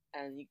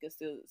 And you can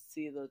still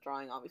see the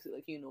drawing, obviously,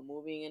 like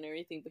moving and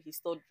everything, but he's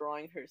still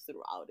drawing her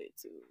throughout it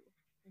too.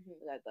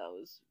 Mhm. That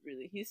was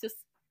really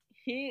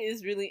he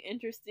is really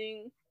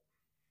interesting,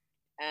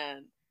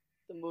 and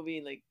the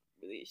movie like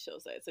really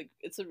shows that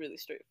it's a really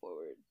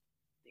straightforward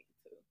thing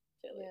to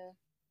tell it. Yeah.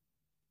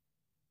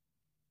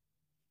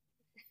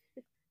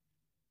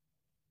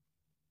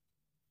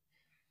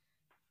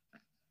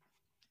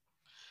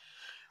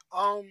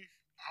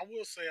 I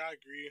will say I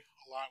agree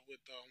a lot with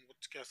what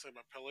you guys said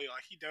about Pele.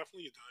 Like he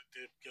definitely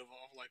did give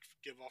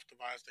off the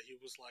vibes that he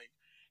was like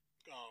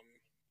um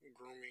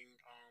grooming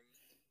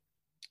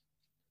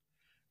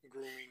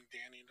grooming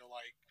Danny to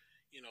like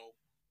you know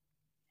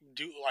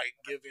do like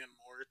give in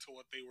more to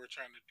what they were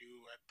trying to do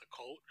at the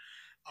cult.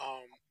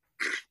 Um,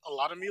 a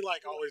lot of me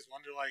like always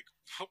wonder like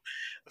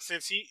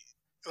since he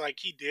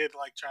did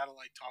like try to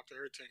like talk to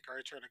her to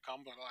encourage her to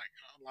come, but like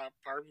a lot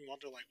part of me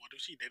wonder like what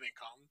if she didn't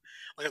come?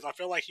 Like I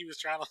feel like he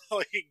was trying to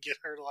like get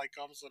her to like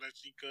come so that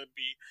she could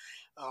be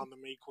the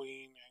May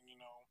Queen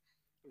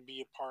and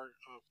be a part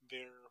of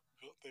their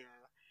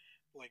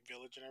like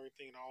village and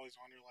everything. And I always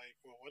wonder like,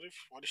 well, what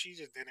if she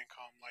just didn't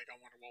come? Like I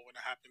wonder what would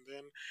have happened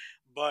then.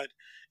 But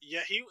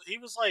yeah, he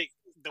was like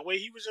the way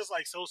he was just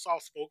like so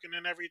soft spoken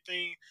and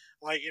everything,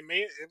 like it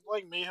made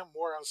him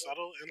more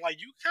unsettled. And like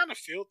you kind of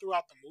feel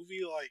throughout the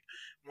movie, like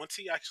once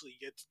he actually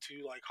gets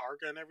to like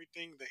Harga and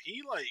everything, that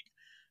he like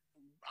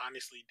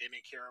honestly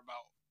didn't care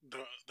about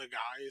the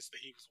guys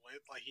that he was with.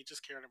 Like he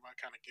just cared about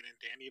kind of getting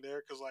Danny there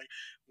because like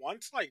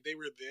once like they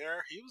were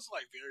there, he was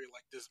like very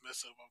like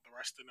dismissive of the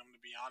rest of them. To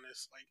be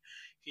honest, like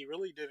he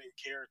really didn't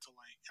care to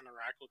like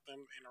interact with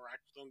them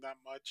that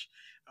much.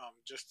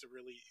 Just to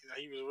really,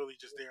 he was really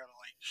just there to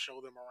like show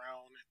them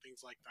around and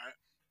things like that.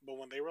 But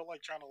when they were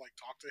like trying to like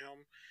talk to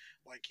him,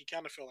 like he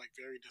kind of felt like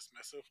very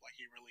dismissive. Like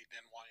he really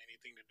didn't want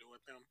anything to do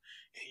with them,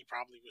 and he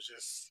probably was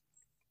just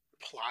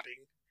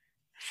plotting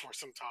for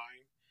some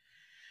time,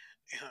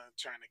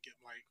 trying to get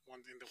like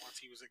once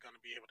he was going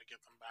to be able to get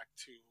them back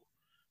to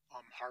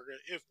Harga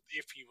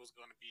if he was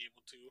going to be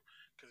able to,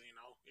 because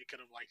it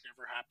could have like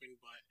never happened,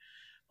 but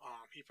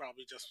he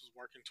probably just was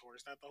working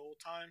towards that the whole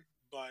time.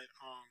 But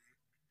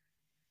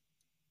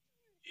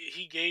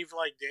he gave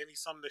like Danny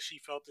something that she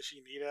felt that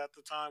she needed at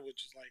the time,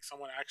 which is like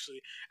someone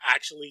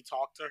actually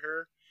talked to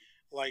her.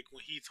 Like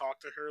when he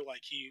talked to her,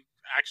 like he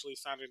actually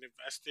sounded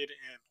invested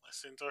and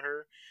listened to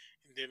her,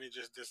 and then it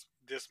just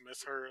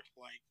dismiss her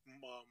like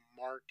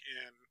Mark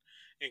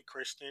and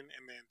Kristen,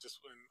 and then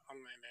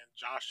and then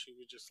Josh, who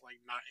was just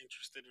like not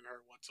interested in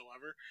her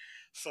whatsoever.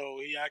 So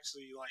he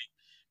actually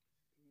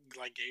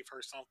like gave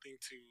her something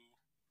to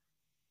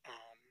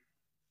um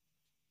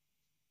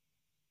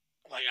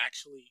like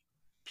actually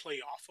play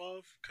off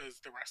of because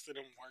the rest of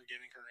them weren't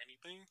giving her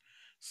anything.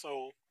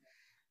 So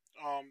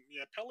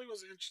yeah, Pelly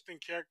was an interesting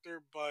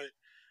character, but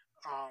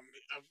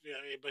Yeah,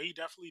 but he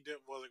definitely did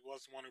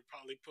was the one who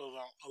probably put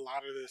a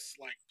lot of this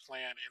like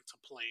plan into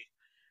play.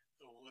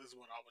 Is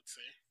what I would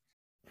say.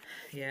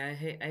 Yeah, I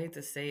hate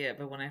to say it,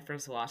 but when I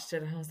first watched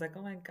it, I was like,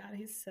 "Oh my god,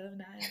 he's so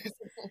nice."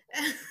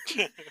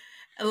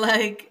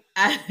 Like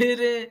I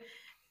didn't,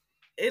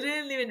 it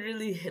didn't even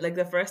really hit, like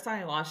the first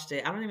time I watched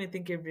it. I don't even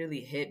think it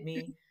really hit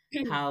me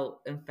how,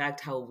 in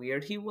fact, how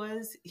weird he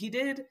was. He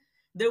did.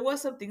 There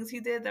was some things he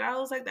did that I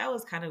was like, that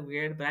was kind of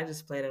weird, but I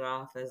just played it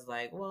off as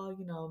like, well,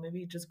 maybe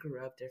he just grew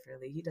up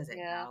differently. He doesn't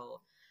Yeah.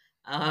 know.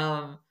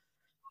 Um,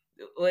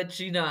 which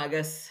I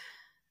guess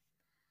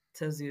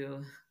tells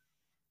you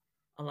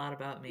a lot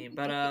about me.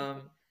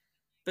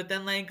 But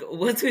then like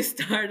once we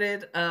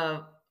started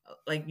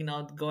like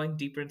going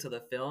deeper into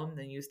the film,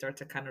 then you start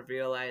to kind of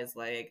realize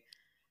like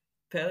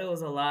Pele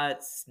was a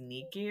lot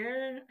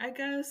sneakier, I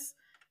guess.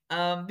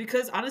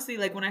 Because honestly,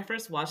 like when I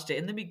first watched it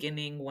in the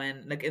beginning,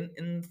 when like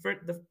in for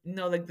the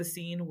like the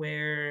scene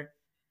where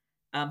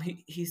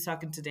he's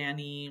talking to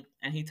Danny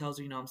and he tells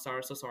her, I'm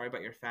sorry, so sorry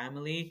about your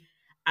family.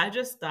 I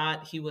just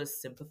thought he was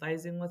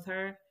sympathizing with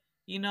her,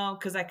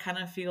 because I kind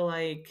of feel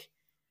like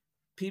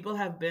people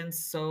have been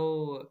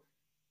so,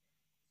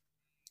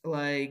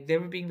 like, they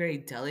were being very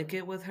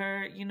delicate with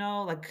her,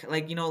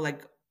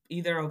 like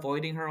either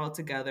avoiding her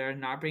altogether,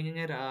 not bringing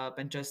it up,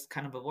 and just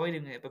kind of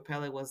avoiding it. But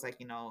Pele was like,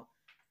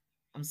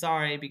 I'm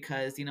sorry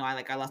because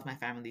I lost my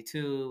family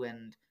too,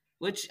 and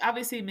which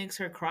obviously makes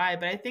her cry.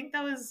 But I think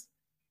that's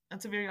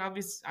a very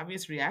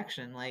obvious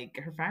reaction. Like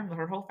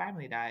her whole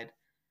family died,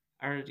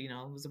 or it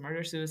was a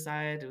murder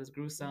suicide. It was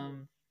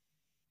gruesome,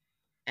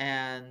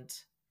 and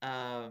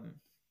um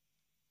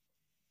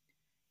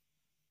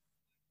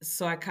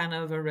so I kind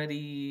of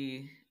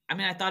already, I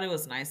mean, I thought it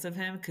was nice of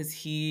him because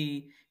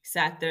he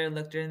sat there,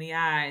 looked her in the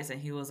eyes, and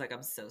he was like,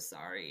 I'm so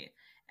sorry.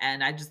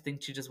 And I just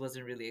think she just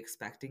wasn't really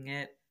expecting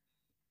it,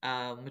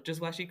 which is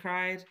why she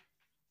cried.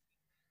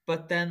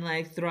 But then,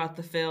 like, throughout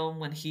the film,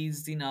 when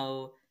he's,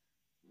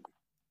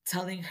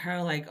 telling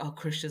her, like, oh,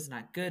 Christian's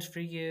not good for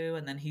you,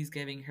 and then he's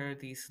giving her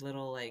these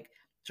little, like,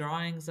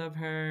 drawings of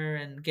her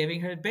and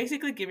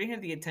basically giving her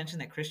the attention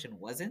that Christian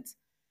wasn't.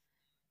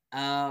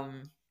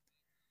 Um,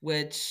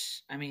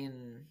 which, I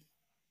mean,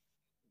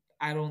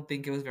 I don't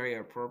think it was very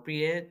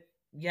appropriate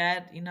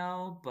yet,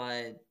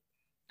 but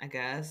I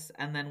guess.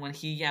 And then when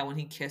he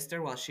kissed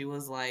her while she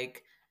was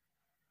like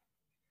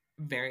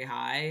very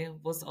high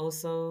was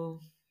also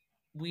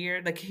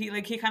weird. Like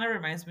he kind of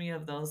reminds me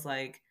of those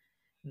like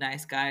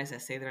nice guys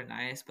that say they're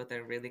nice but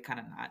they're really kind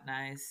of not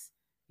nice,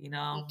 He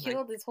like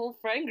killed his whole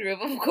friend group.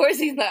 Of course,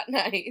 he's not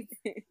nice.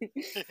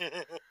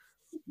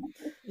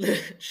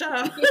 shut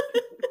up.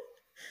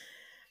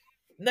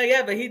 No,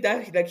 yeah, but he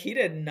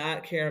did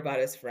not care about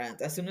his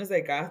friends. As soon as they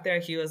got there,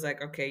 he was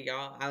like, "Okay,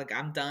 y'all,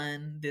 I'm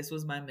done. This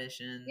was my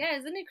mission. Yeah,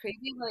 isn't it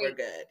crazy? We're Like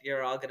good.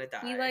 You're all gonna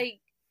he die." like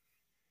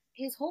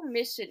his whole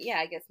mission. Yeah,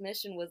 I guess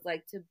mission was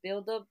like to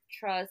build up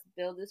trust,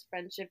 build this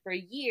friendship for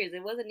years.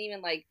 It wasn't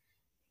even like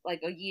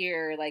a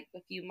year, like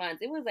a few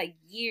months. It was like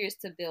years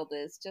to build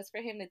this, just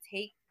for him to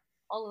take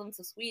all of them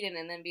to Sweden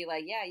and then be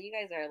like, "Yeah, you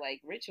guys are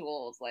like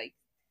rituals. Like,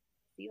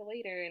 see you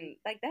later." And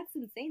like that's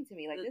insane to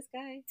me. Like this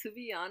guy. To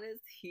be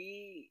honest,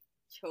 he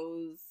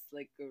chose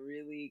like a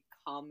really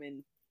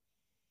common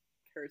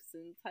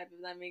person type,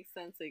 if that makes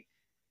sense. Like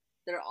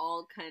they're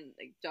all kind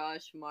like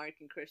Josh, Mark,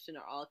 and Christian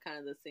are all kind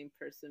of the same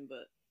person,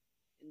 but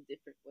in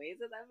different ways.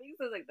 If that makes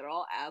sense, like they're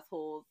all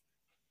assholes,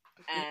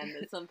 and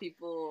some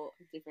people,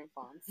 Different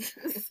fonts.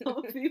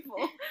 some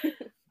people,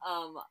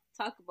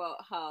 talk about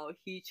how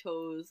he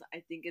chose.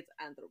 I think it's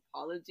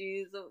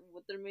anthropology is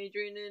what they're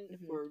majoring in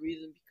for a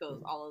reason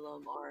because all of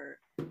them are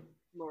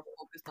more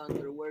focused on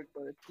their work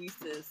or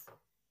thesis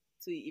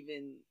to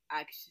even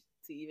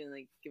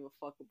like give a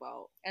fuck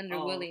about, And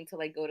they're willing to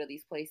like go to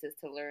these places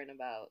to learn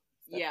about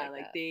stuff yeah,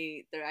 like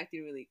that. they're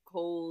acting really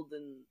cold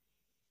and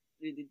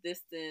really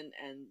distant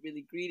and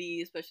really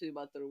greedy, especially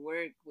about their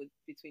work with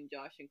between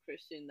Josh and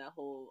Christian. That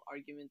whole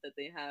argument that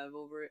they have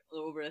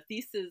over a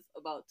thesis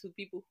about two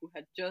people who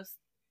had just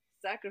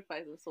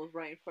sacrificed themselves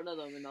right in front of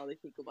them, and all they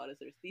think about is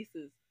their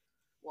thesis.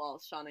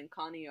 While Sean and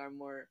Connie are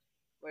more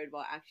worried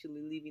about actually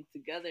living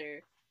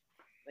together.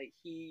 Like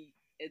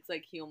it's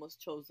like he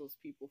almost chose those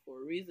people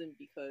for a reason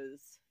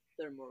because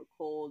they're more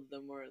cold.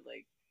 They're more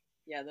like,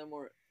 yeah, they're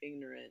more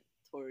ignorant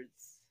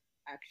towards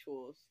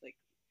actual like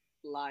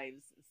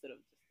lives instead of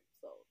just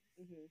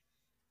themselves.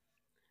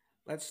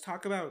 Let's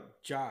talk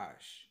about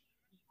Josh.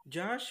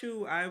 Josh,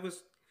 who I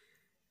was,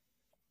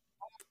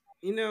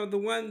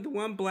 the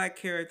one black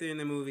character in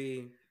the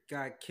movie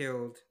got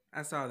killed.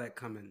 I saw that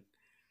coming.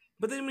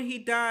 But then when he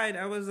died,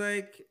 I was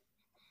like,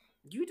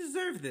 you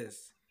deserve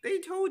this. They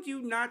told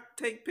you not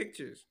to take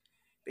pictures.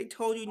 They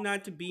told you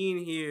not to be in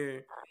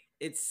here.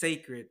 It's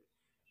sacred.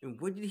 And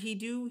what did he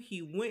do?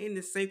 He went in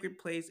the sacred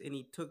place and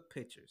he took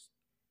pictures.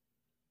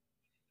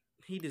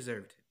 He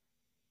deserved it.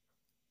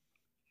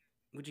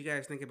 What do you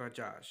guys think about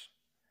Josh?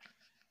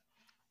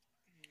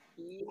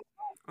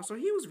 Also,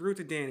 he was rude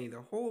to Danny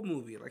the whole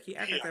movie. Like he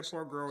acted Yeah, like that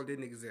poor absolutely. girl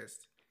didn't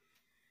exist.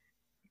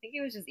 I think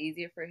it was just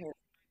easier for him.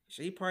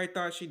 She probably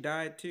thought she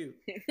died too.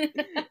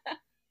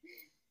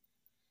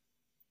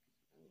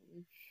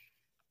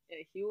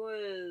 Yeah, he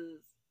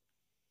was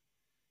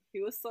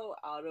so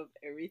out of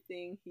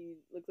everything. He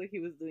looked like he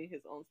was doing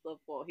his own stuff.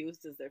 Well, he was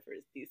just there for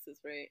his thesis,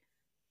 right?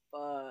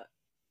 But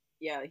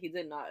yeah, he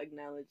did not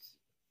acknowledge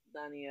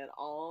Danny at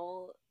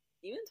all.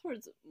 Even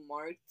towards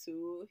Mark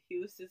too, he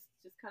was just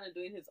kind of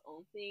doing his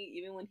own thing.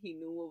 Even when he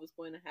knew what was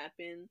going to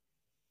happen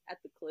at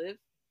the cliff,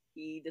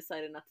 he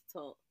decided not to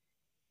tell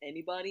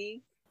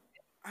anybody.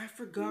 I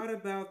forgot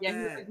about Yeah, he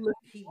was like that.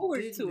 looking He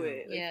forward did to know.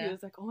 it. Like he Yeah.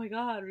 was like, "Oh my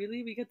god,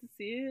 really? We get to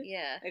see it?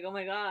 Yeah. Like, oh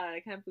my god,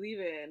 I can't believe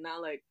it!" And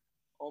now, like,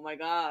 oh my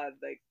god,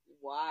 like,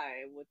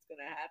 why? What's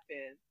gonna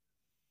happen?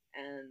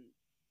 And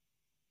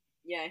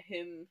yeah,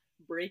 him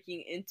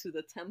breaking into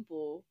the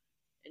temple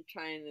and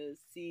trying to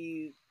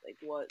see like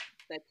what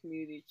that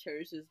community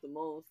cherishes the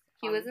most.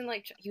 He wasn't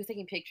like he was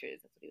taking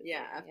pictures. That's what he was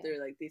Yeah, doing.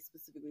 after like they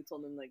specifically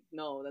told him like,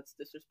 no, that's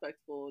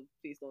disrespectful.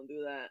 Please don't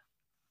do that.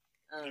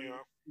 Yeah.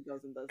 He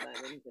goes and does that,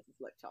 and then he gets his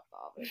leg chopped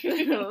off.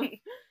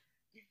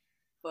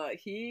 But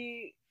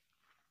he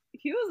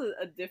was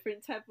a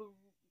different type of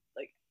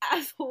like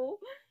asshole.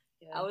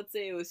 Yeah. I would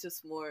say it was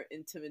just more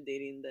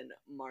intimidating than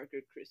Mark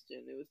or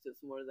Christian. It was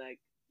just more like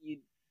you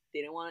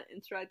didn't want to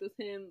interact with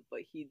him,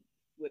 but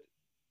would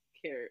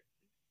care.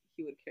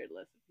 He would care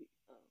less if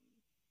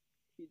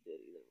he did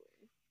either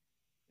way.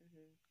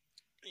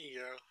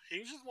 Yeah, he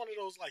was just one of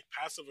those like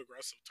passive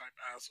aggressive type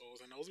assholes,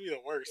 and those would be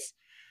the worst.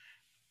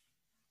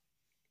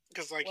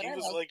 Because like What he I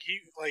was love-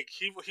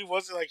 he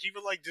wasn't like he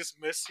would like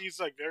dismiss. He's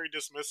like very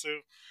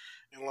dismissive,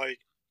 and like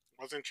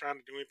wasn't trying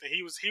to do anything.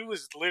 He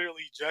was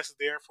literally just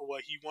there for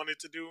what he wanted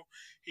to do.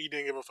 He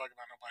didn't give a fuck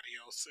about nobody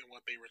else and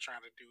what they were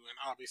trying to do, and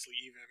obviously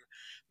even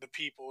the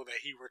people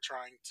that he were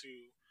trying to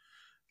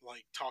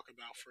like talk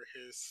about for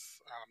his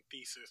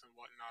thesis and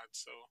whatnot.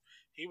 So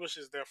he was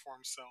just there for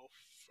himself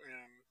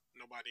and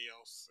nobody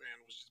else, and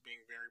was just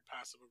being very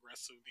passive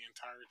aggressive the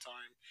entire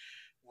time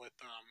with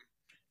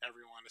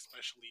everyone,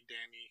 especially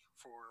Danny.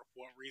 For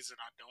what reason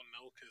I don't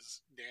know,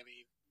 because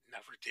Danny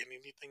never did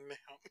anything to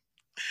him.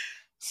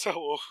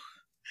 So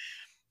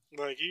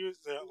like he was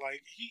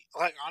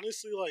like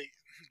honestly like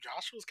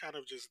Josh was kind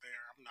of just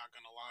there. I'm not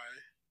gonna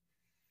lie.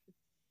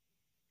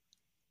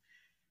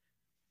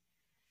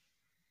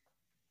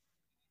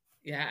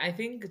 Yeah, I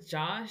think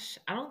Josh,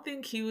 I don't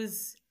think he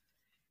was.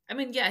 I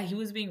mean, yeah, he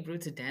was being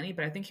rude to Danny,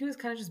 but I think he was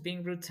kind of just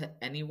being rude to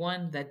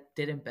anyone that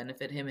didn't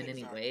benefit him in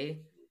any Exactly.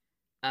 way.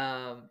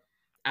 Um,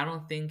 I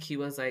don't think he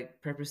was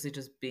like purposely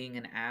just being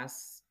an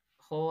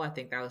asshole. I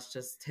think that was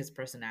just his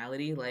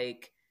personality.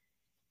 Like,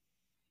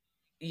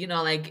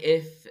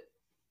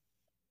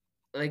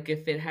 like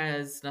if it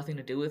has nothing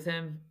to do with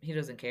him, he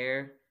doesn't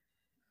care.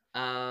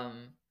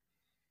 Um,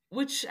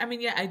 which I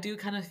mean, yeah, I do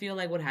kind of feel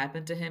like what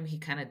happened to him, he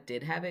kind of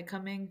did have it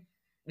coming.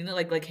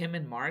 Like him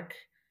and Mark,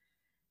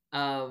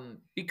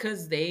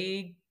 because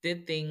they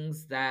did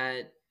things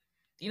that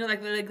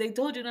like they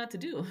told you not to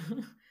do.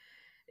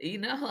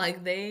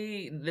 Like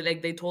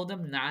they told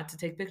him not to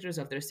take pictures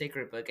of their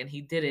sacred book, and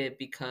he did it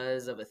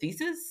because of a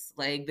thesis.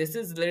 Like this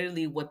is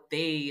literally what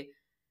they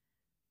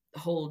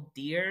hold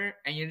dear,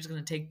 and you're just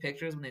gonna take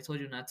pictures when they told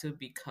you not to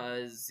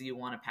because you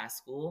want to pass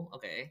school.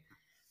 Okay.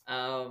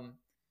 um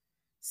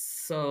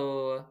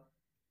so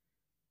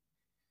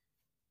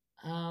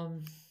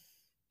um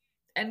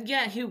and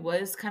yeah, he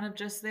was kind of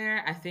just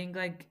there. I think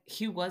like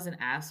he was an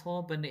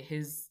asshole, but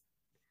his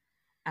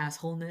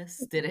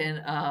assholeness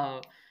didn't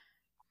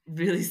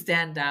really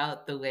stand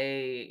out the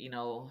way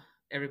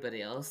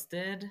everybody else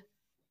did.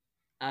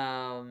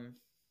 um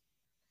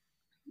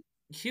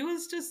he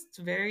was just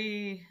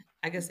very,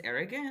 I guess,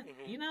 arrogant.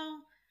 Hmm.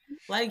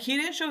 Like he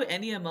didn't show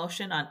any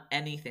emotion on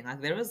anything.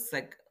 Like there was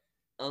like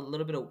a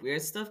little bit of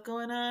weird stuff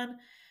going on,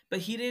 but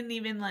he didn't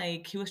even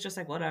like, he was just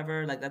like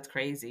whatever, like that's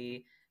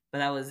crazy. But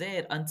that was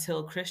it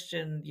until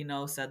Christian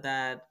said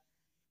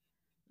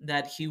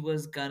that he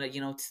was gonna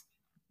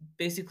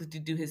basically to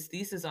do his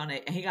thesis on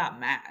it, and he got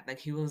mad. Like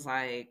he was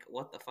like,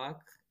 what the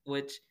fuck?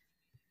 Which,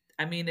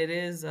 I mean, it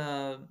is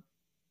an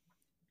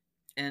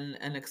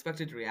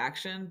expected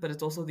reaction, but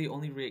it's also the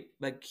only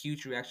like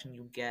huge reaction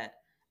you get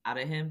out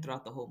of him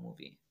throughout the whole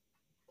movie.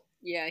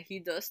 Yeah, he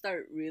does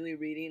start really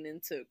reading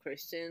into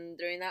Christian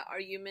during that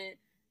argument,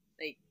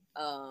 like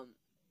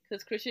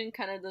because Christian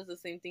kind of does the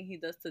same thing he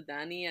does to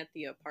Danny at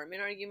the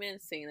apartment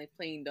argument, saying like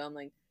playing dumb,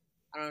 like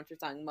I don't know what you're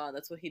talking about.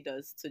 That's what he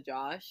does to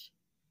Josh,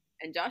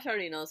 and Josh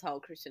already knows how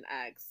Christian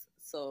acts,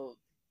 so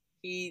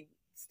he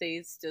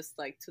stays just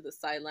like to the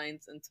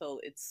sidelines until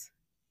it's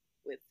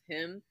with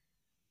him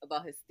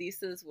about his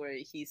thesis, where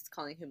he's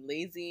calling him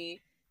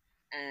lazy,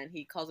 and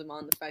he calls him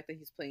on the fact that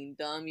he's playing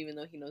dumb, even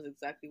though he knows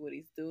exactly what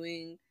he's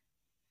doing.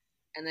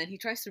 And then he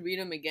tries to read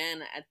him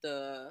again at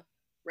the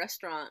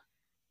restaurant,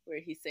 where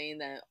he's saying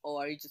that, oh,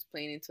 are you just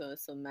playing into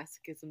some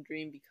masochism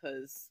dream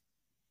because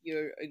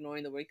you're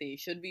ignoring the work that you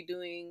should be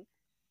doing?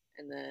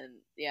 And then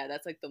yeah,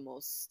 that's like the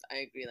most, I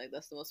agree, like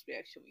that's the most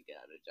reaction we get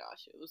out of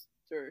Josh. It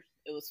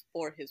was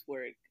for his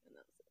work, and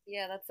that's it.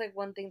 Yeah, that's like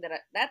one thing that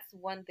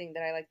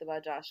I liked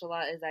about Josh a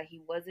lot, is that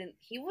he wasn't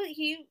he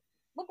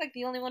looked like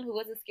the only one who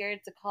wasn't scared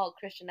to call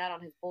Christian out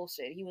on his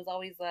bullshit. He was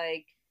always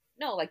like,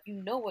 "No, like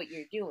you know what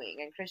you're doing,"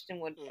 and Christian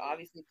would Hmm.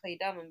 obviously play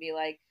dumb and be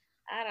like,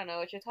 "I don't know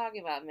what you're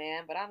talking about,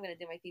 man, but I'm gonna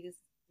do my thesis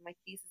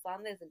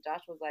on this." And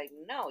Josh was like,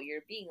 "No,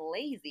 you're being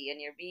lazy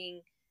and you're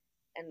being."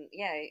 And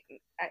yeah,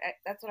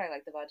 that's what I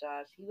liked about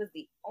Josh. He was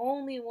the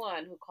only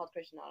one who called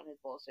Christian out on his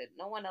bullshit.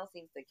 No one else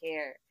seems to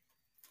care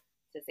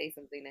to say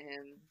something to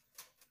him.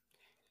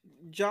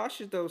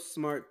 Josh is those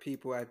smart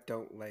people I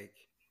don't like.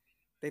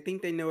 They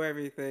think they know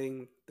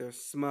everything. They're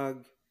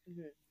smug.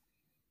 Hmm.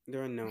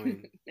 They're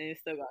annoying. And you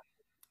still got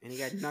And he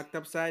got knocked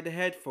upside the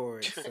head for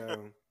it.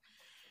 So,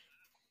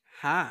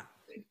 ha.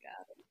 good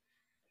God.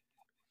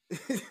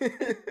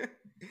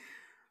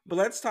 But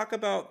let's talk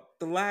about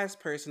the last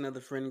person of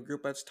the friend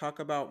group. Let's talk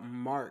about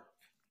Mark.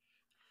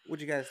 What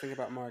do you guys think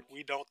about Mark?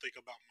 We don't think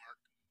about Mark.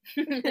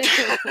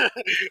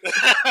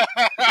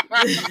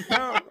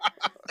 No.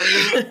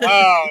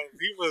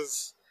 He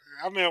was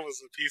that man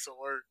was a piece of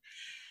work.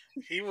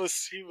 He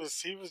was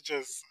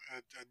just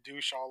a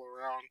douche all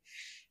around.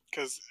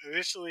 Because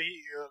initially,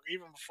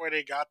 even before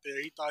they got there,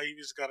 he thought he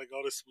was gonna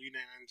go to Sweden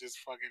and just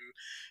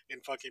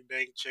fucking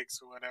bang chicks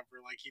or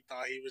whatever. Like he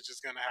thought he was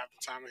just gonna have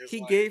the time of his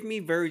He life. gave me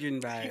virgin He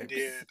vibes.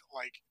 did,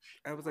 like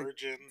I was like,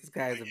 virgin, this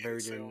guy is like a incel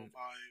virgin.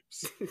 vibes,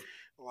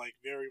 like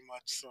very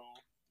much so.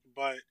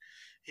 But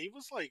he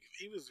was very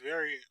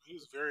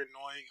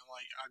annoying and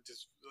like I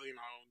just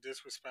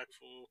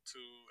disrespectful to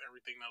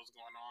everything that was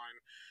going on.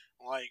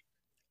 Like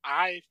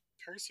I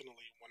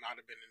personally would not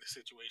have been in this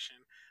situation.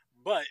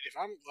 But if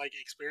I'm like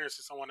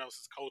experiencing someone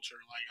else's culture,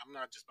 like I'm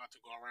not just about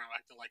to go around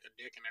acting like a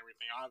dick and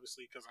everything,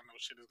 obviously, because I know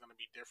shit is gonna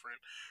be different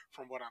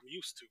from what I'm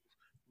used to.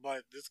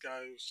 But this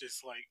guy was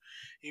just like,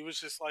 he was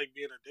just like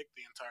being a dick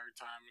the entire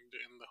time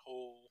in the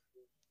whole,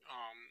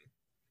 um,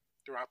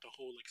 throughout the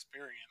whole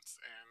experience,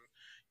 and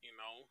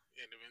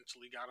it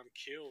eventually got him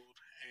killed.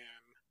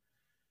 And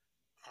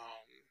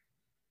um,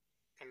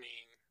 I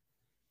mean,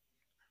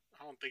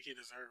 I don't think he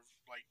deserved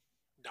like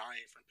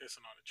dying from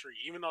pissing on a tree,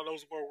 even though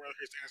those were where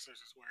his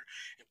ancestors were.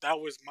 If that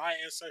was my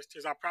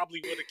ancestors, I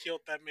probably would have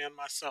killed that man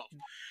myself.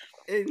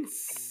 But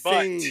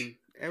Insane.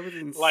 That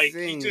was like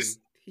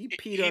insane. He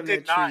peed he on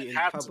did that not tree in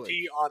have to public.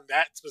 pee on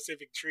that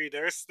specific tree.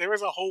 There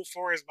was a whole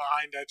forest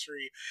behind that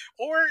tree.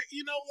 Or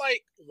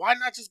like why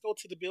not just go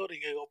to the building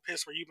and go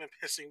piss where you've been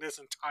pissing this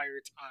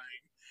entire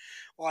time?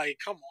 Like,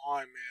 come on,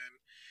 man.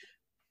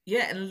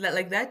 Yeah, and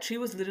like that tree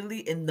was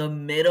literally in the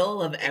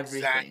middle of everything.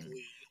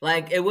 Exactly.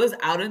 Like it was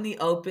out in the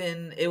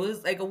open. It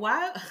was like a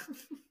while.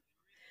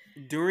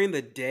 During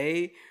the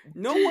day,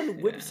 no one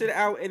whips Yeah. it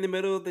out in the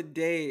middle of the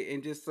day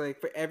and just like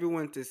for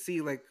everyone to see.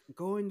 Like,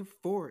 go in the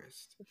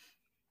forest.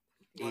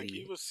 Like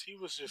Idiot. he was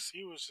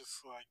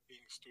just like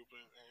being stupid,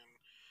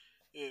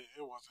 and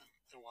it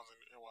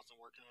wasn't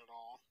working at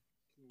all.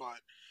 But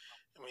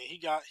I mean, he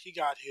got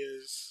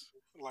his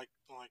like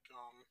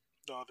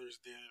the others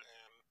did,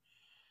 and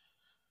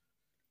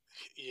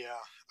yeah,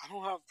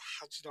 I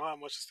just don't have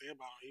much to say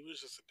about him. He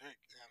was just a dick,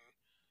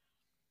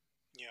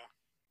 and yeah,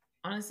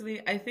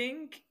 Honestly, I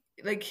think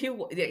like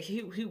yeah,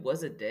 he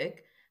was a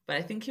dick, but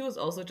I think he was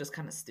also just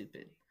kind of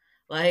stupid.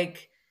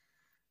 Like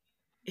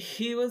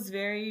he was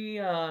very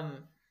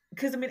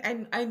because I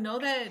mean I know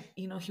that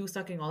he was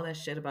talking all that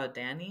shit about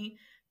Danny,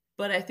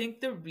 but I think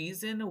the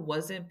reason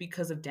wasn't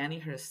because of Danny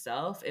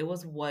herself. It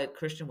was what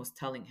Christian was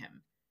telling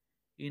him.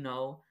 that's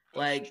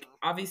Like true.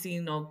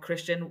 obviously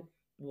Christian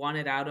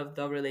wanted out of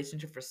the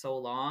relationship for so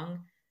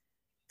long.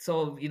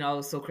 So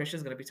so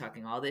Christian's gonna be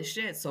talking all this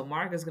shit. So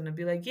Mark is gonna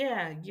be like,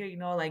 yeah,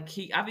 yeah, like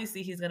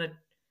he's gonna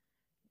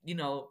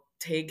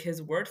take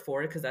his word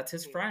for it because that's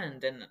his Hmm.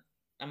 friend, and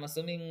I'm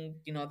assuming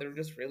they're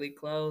just really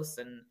close.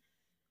 And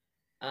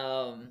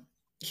um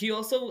he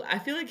also, I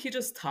feel like he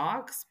just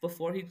talks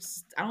before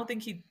I don't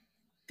think he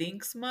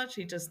thinks much.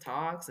 He just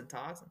talks and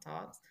talks and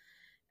talks.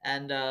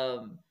 And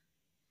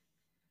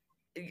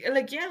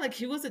like yeah, like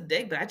he was a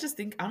dick, but I just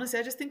think honestly,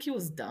 I just think he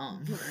was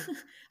dumb.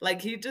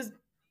 Like he just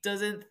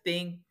doesn't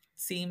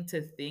seem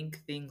to think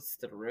things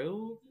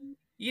through.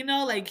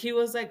 Like he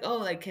was like, oh,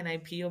 like can I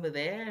pee over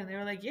there? And they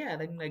were like, yeah,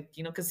 like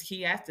because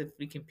he asked if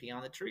we can pee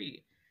on the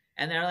tree,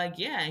 and they're like,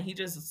 yeah, and he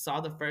just saw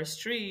the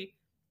first tree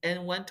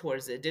and went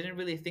towards it. Didn't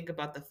really think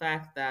about the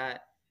fact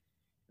that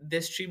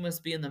this tree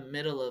must be in the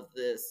middle of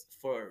this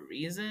for a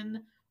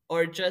reason,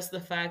 or just the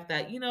fact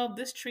that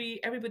this tree,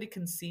 everybody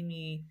can see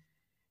me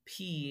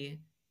pee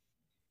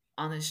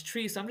on this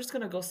tree, so I'm just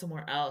gonna go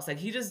somewhere else. Like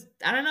he just,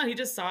 I don't know, he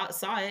just saw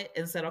it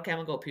and said, okay, I'm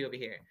gonna go pee over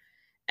here,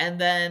 and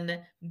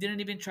then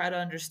didn't even try to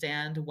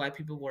understand why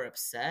people were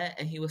upset.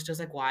 And he was just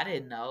like, well, I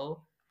didn't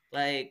know.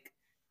 Like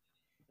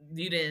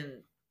you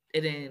didn't,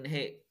 it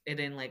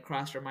didn't like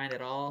cross your mind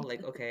at all.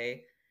 Like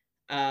okay,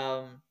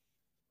 um,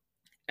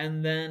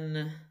 and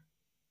then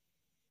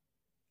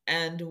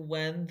and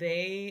when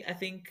they, I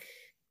think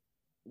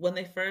when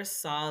they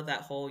first saw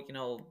that whole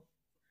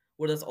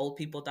where those old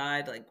people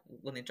died, like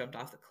when they jumped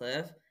off the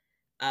cliff.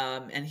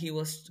 And he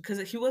was, because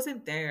he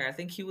wasn't there. I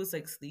think he was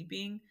like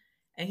sleeping,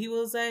 and he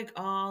was like,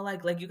 "Oh,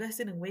 like you guys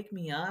didn't wake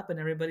me up," and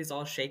everybody's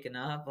all shaken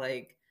up,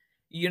 like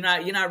you're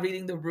not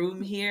reading the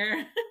room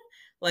here.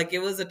 Like it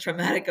was a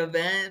traumatic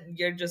event.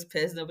 You're just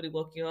pissed nobody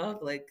woke you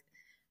up. Like,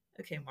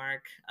 okay,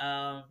 Mark.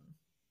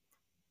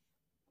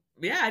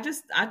 Yeah, I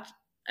just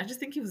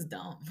think he was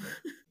dumb.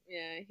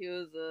 Yeah, he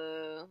was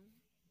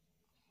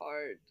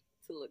hard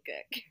to look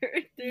at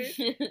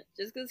character.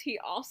 Just because he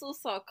also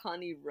saw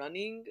Connie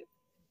running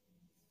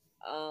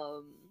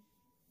um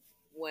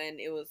when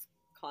it was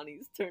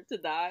Connie's turn to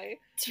die.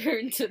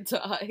 Turn to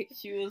die.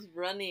 She was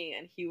running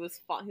and he was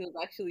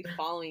actually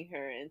following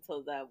her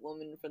until that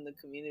woman from the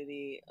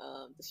community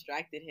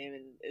distracted him,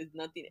 and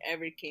nothing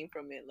ever came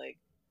from it. Like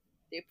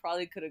they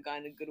probably could have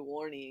gotten a good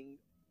warning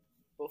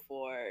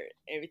before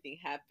everything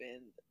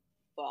happened,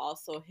 but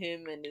also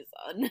him and his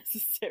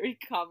unnecessary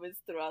comments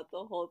throughout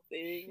the whole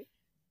thing,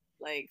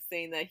 like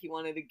saying that he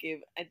wanted to give,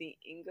 I think,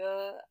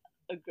 Inga,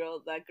 that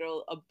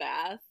girl a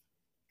bath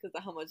because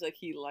of how much like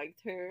he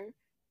liked her,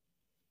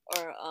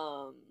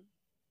 or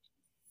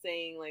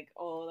saying like,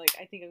 oh, like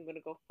I think I'm gonna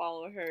go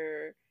follow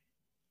her,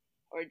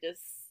 or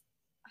just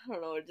I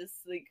don't know, or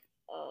just like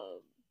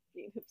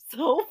being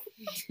himself.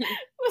 It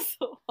was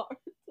so hard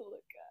to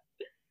look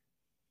at.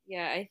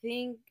 Yeah, I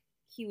think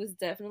he was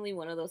definitely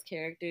one of those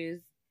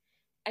characters.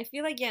 I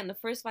feel like, yeah, in the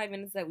first 5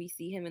 minutes that we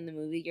see him in the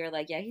movie, you're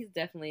like, yeah, he's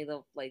definitely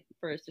the like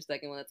first or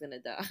second one that's gonna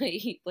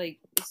die. Like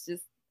it's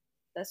just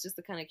that's just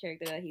the kind of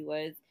character that he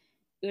was.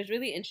 It was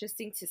really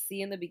interesting to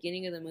see in the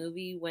beginning of the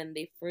movie when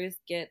they first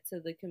get to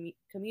the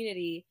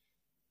community,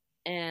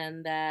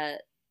 and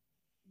that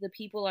the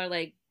people are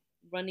like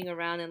running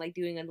around and like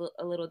doing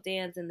a little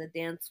dance, and the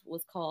dance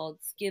was called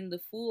Skin the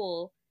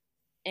Fool.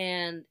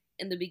 And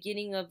in the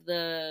beginning of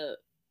the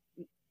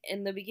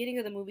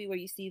movie where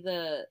you see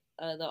the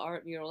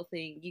art mural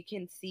thing, you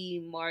can see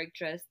Mark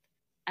dressed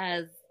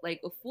as like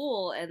a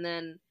fool, and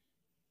then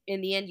in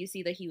the end you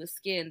see that he was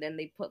skinned, and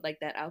they put like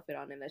that outfit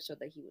on him that showed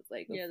that he was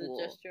like a fool.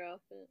 The gesture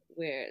outfit.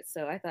 Where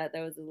so I thought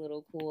that was a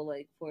little cool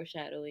like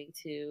foreshadowing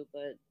too,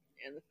 but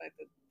and the fact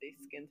that they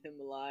skinned him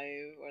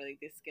alive, or like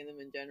they skinned him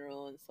in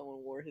general, and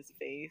someone wore his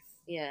face.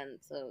 Yeah, and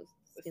so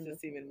it's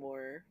just even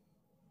more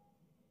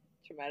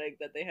traumatic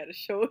that they had to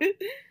show it.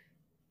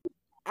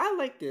 I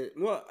liked it.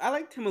 Well, I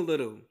liked him a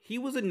little. He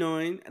was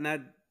annoying, and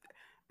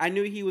I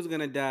knew he was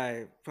gonna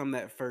die from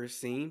that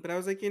first scene, but I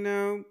was like,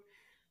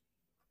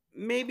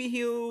 maybe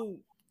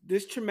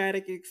this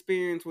traumatic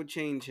experience will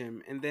change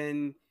him, and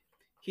then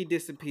he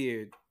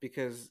disappeared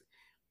because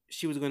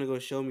she was gonna go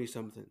show me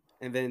something,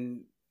 and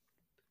then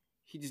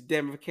he just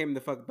never came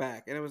the fuck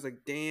back, and I was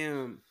like,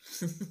 damn,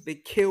 they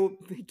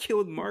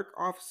killed Mark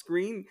off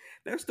screen.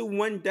 That's the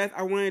one death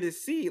I wanted to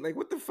see. Like,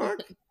 what the fuck?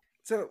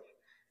 So,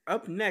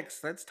 up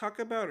next, let's talk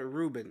about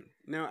Ruben.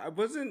 Now, I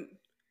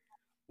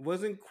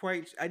wasn't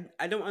quite.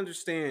 I don't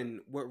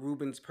understand what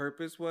Ruben's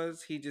purpose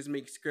was. He just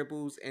makes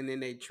scribbles and then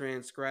they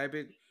transcribe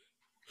it.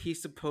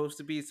 He's supposed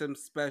to be some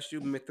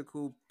special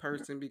mythical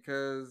person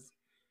because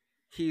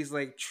he's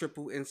like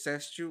triple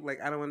incestual. Like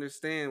I don't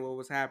understand what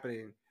was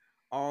happening.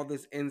 All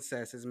this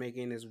incest is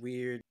making this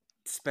weird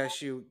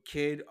special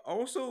kid.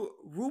 Also,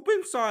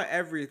 Ruben saw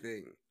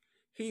everything.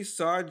 He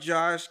saw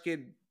Josh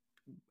get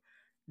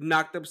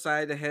knocked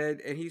upside the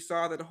head, and he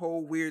saw that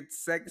whole weird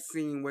sex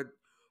scene with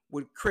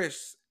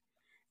Chris.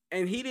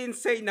 And he didn't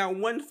say now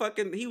one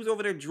fucking. He was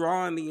over there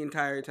drawing the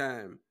entire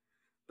time.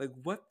 Like,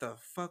 what the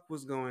fuck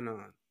was going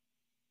on?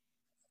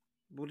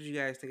 What did you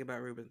guys think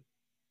about Ruben?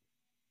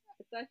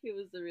 I thought he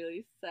was a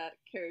really sad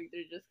character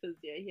just because,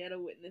 yeah, he had to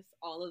witness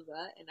all of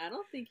that. And I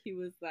don't think he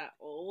was that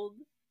old.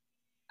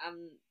 I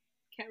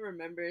can't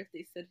remember if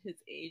they said his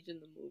age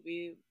in the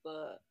movie,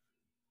 but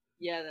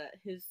yeah, that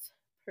his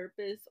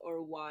purpose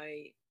or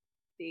why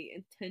they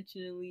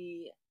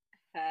intentionally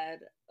had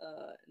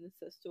an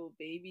ancestral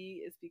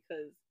baby is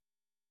because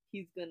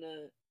he's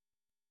gonna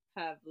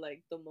have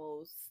like the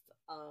most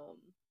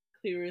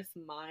clearest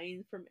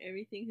mind from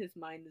everything. His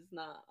mind is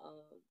not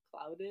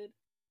clouded,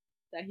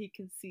 that he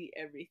can see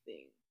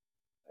everything,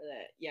 or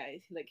that yeah,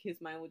 like his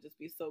mind would just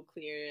be so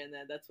clear, and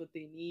that's what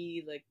they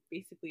need, like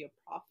basically a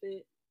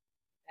prophet.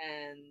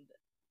 And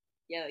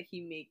yeah, like,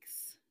 he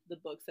makes the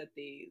books that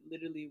they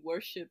literally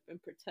worship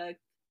and protect,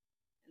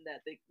 and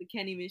that they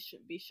can't even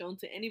be shown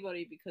to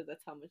anybody because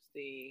that's how much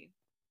they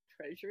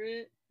treasure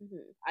it.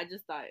 mm-hmm. I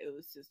just thought it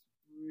was just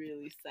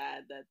really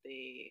sad that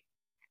they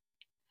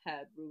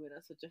had Ruben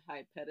at such a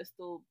high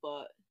pedestal,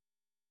 but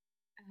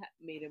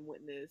made him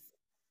witness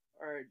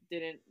or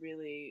didn't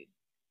really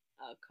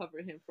cover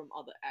him from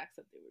all the acts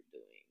that they were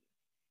doing.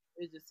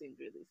 It just seemed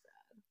really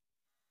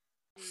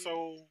sad.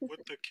 So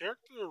with the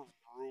character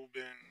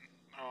Ruben,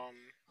 um,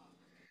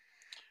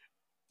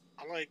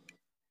 I like.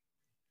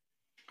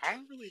 I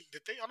don't really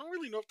did they. I don't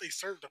really know if they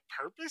served a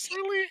purpose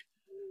really.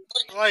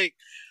 Like,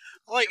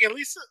 at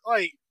least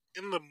like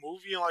in the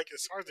movie, like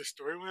as far as the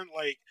story went,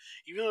 like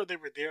even though they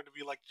were there to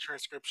be like the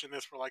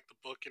transcriptionist for like the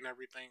book and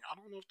everything, I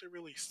don't know if they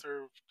really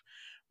served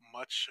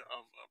much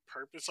of a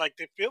purpose. Like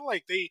they feel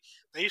like they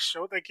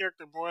showed that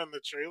character more in the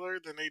trailer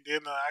than they did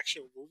in the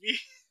actual movie.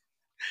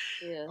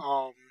 Yeah.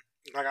 Um,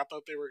 Like I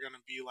thought they were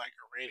gonna be like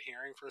a red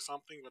herring for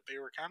something, but they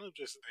were kind of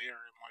just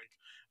there in like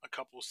a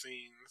couple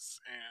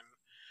scenes, and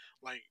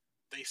like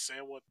they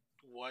said what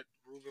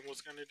Ruben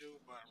was gonna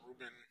do, but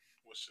Ruben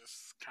was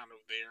just kind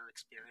of there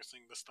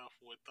experiencing the stuff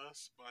with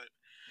us. But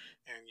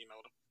and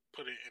to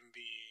put it in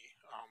the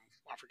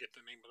I forget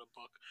the name of the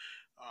book,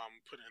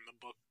 put it in the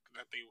book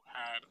that they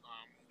had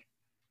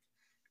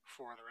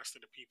for the rest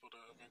of the people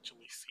to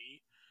eventually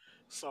see.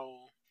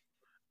 So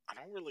I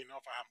don't really know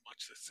if I have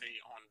much to say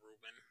on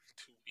Ruben,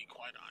 to be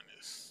quite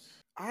honest.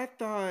 I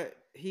thought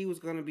he was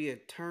gonna be a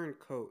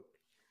turncoat.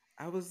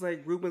 I was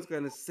like, Ruben's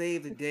gonna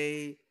save the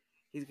day.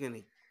 He's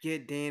gonna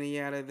get Danny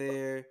out of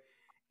there, and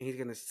he's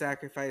gonna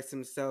sacrifice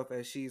himself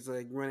as she's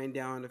like running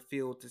down the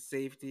field to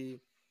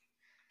safety.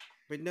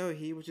 But no,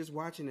 he was just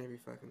watching every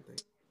fucking thing.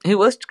 He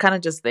was kind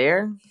of just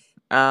there.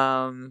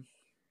 Um,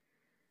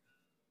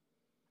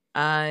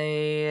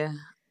 I,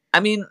 I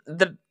mean,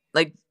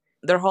 like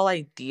their whole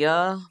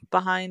idea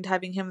behind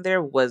having him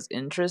there was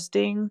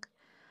interesting,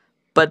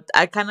 but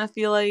I kind of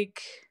feel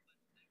like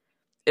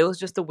it was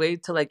just a way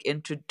to like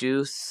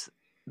introduce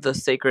the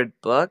sacred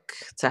book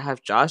to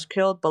have Josh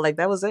killed, but like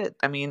that was it.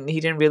 I mean, he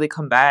didn't really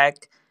come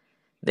back.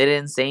 They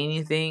didn't say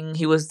anything.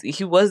 He was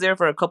there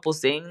for a couple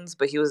scenes,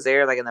 but he was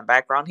there like in the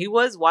background. He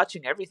was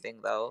watching everything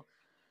though.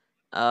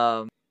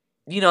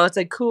 It's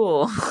like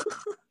cool.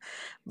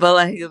 But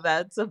like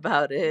that's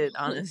about it,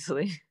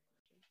 honestly.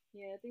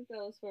 Yeah, I think that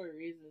was for a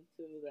reason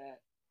too. That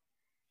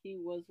he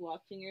was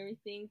watching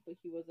everything, but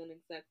he wasn't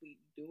exactly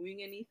doing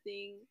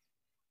anything.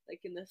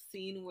 Like in the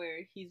scene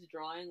where he's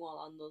drawing while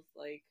on those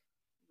like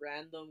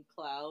random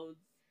clouds.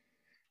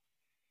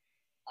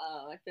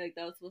 I feel like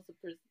that was supposed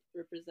to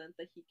represent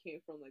that he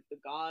came from like the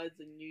gods,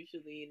 and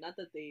usually not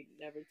that they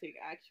never take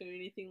action or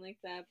anything like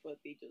that, but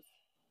they just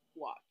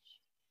watch.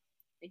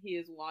 And he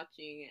is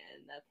watching,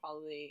 and that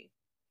probably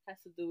has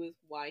to do with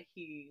why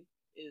he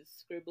is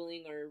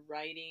scribbling or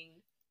writing,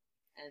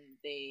 and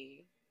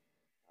they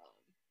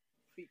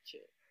preach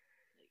it,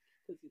 like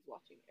because he's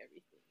watching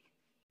everything.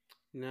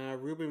 Nah,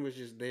 Ruben was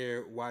just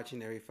there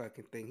watching every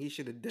fucking thing. He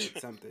should have did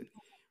something.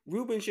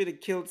 Ruben should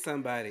have killed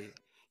somebody.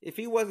 If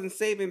he wasn't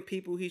saving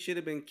people, he should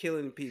have been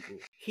killing people.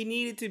 He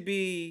needed to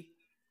be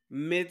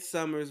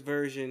Midsummer's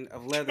version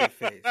of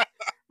Leatherface.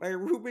 Like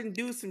Ruben,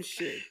 do some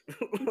shit.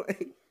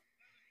 Like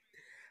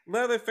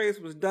Leatherface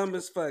was dumb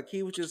as fuck.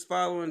 He was just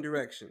following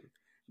direction.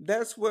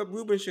 That's what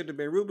Ruben should have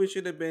been. Ruben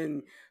should have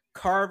been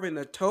carving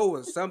a toe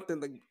or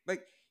something.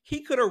 Like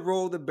he could have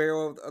rolled the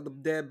barrel of the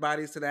dead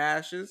bodies to the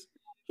ashes.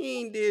 He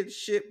ain't did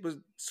shit. Was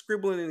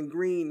scribbling in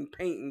green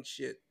paint and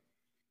shit.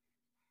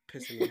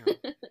 Pissing me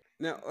off.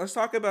 Now let's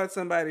talk about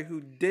somebody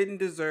who didn't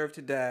deserve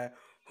to die.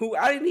 Who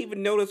I didn't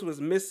even notice was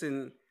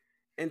missing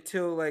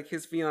until like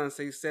his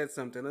fiance said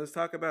something. Let's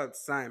talk about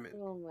Simon.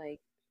 Oh my!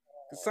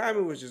 Cause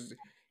Simon was just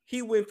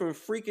he went from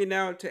freaking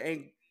out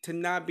to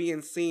not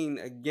being seen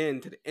again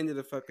to the end of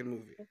the fucking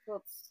movie. I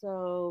felt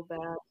so bad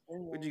for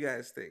What do him. you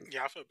guys think?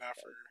 Yeah, I feel bad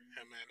for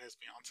him and his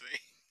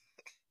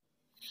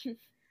fiance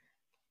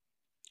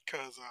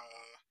because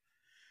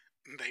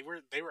they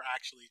were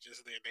actually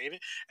just there. They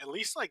didn't at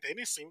least like they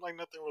didn't seem like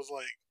nothing was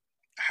like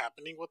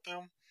happening with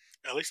them.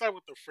 At least like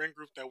with the friend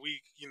group that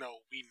we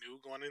knew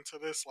going into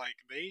this, like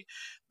they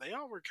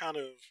all were kind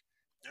of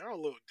they're a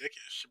little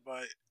dickish,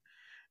 but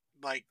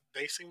like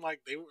they seemed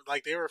like they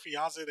were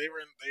fiance. They were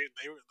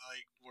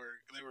like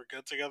they were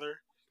good together.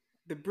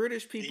 The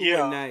British people were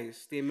Yeah,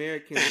 nice. The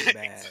Americans were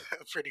bad.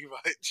 pretty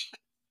much.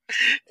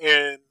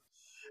 And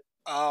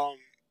um,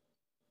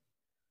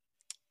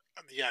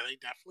 yeah, they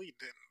definitely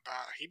didn't.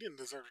 He didn't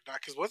deserve to die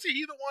because wasn't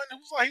he the one who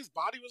was like his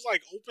body was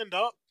like opened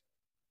up?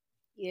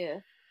 Yeah.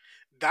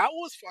 That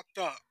was fucked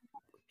up.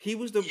 He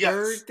was the Yes,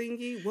 bird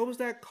thingy. What was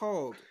that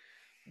called?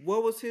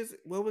 What was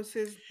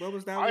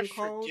that I one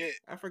called? forget,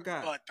 I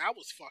forgot. but that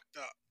was fucked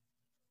up.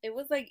 It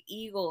was like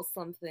eagle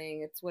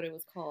something. It's what it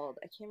was called.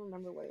 I can't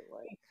remember what it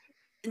was.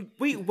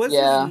 Wait, was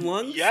his Yeah.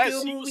 lungs Yes,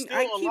 still he was moving?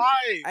 still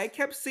alive. I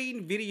kept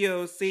seeing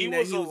videos He saying that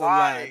was he was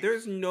alive. alive.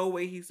 There's no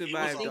way he He was I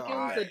survived think the it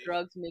was the alive.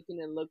 drugs making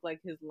it look like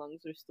his lungs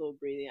were still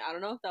breathing. I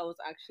don't know if that was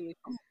actually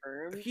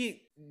confirmed.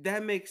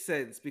 That makes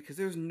sense because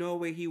there's no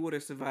way he would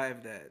have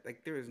survived that.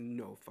 Like there is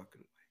no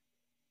fucking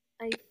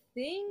way. I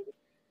think.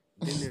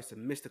 Then there's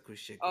some mystical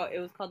shit. Oh, Going it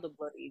was on. called the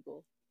Blood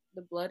Eagle.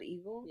 The Blood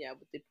Eagle? Yeah,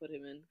 but they put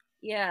him in.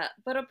 Yeah,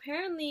 but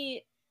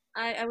apparently,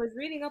 I was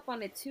reading up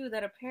on it too.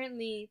 That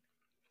apparently,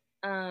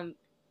 um,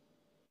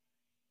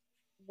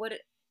 what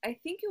it, I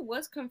think it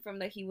was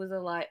confirmed that he was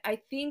alive. I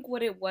think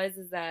what it was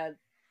is that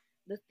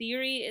the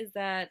theory is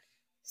that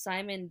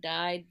Simon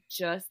died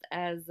just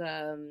as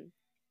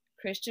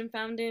Christian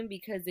found him,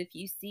 because if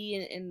you see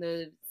in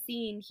the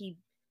scene, he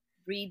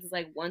breathes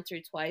like once or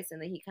twice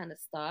and then he kind of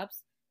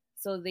stops.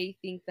 So they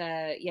think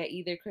that, yeah,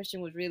 either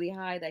Christian was really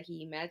high that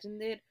he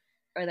imagined it,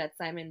 or that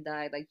Simon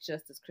died like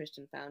just as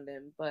Christian found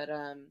him. But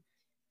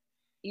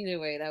either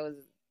way, that was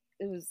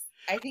it was.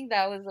 I think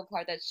that was the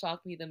part that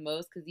shocked me the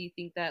most, because you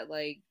think that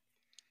like,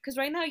 because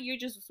right now you're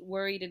just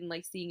worried and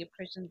like seeing if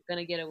Christian's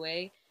gonna get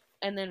away,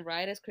 and then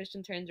right as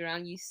Christian turns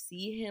around, you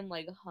see him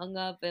like hung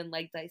up and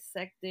like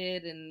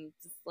dissected, and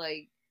just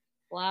like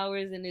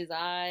flowers in his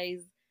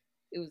eyes.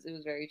 It was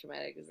very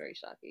traumatic. It was very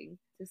shocking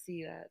to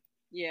see that.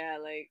 Yeah,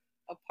 like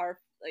apart,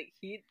 like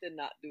he did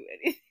not do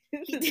anything.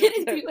 He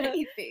didn't do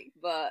anything.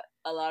 But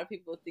a lot of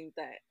people think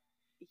that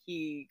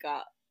he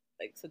got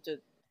like such a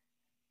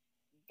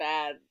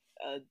bad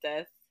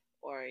death,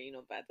 or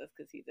bad death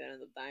because he did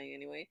end up dying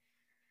anyway,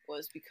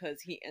 was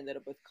because he ended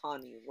up with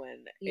Connie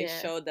when it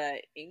showed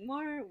that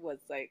Ingmar was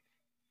like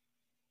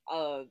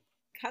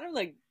kind of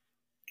like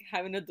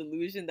having a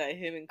delusion that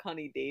him and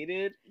Connie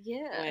dated.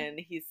 Yeah. When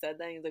he said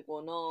that, he's like,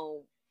 well,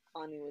 no.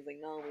 Connie was like,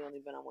 no, we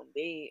only been on one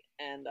date,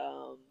 and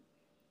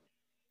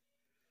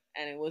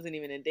it wasn't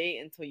even a date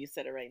until you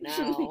said it right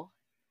now.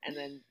 And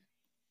then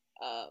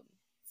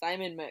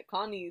Simon met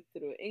Connie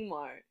through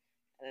Ingmar,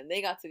 and then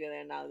they got together,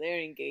 and now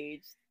they're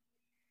engaged.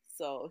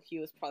 So he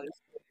was probably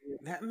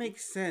That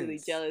makes sense.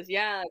 really jealous.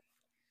 Yeah,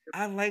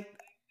 I like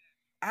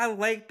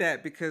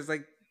that because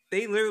like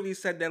they literally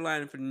said that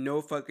line for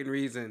no fucking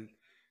reason.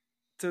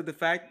 So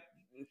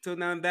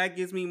now that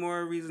gives me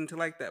more reason to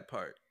like that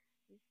part.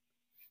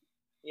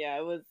 Yeah,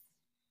 it was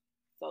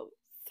so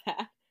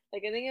sad.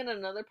 Like I think in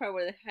another part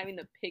where they're having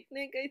a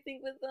picnic, I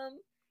think with them,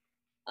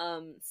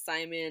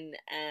 Simon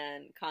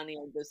and Connie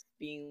are just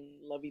being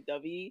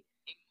lovey-dovey,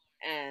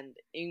 and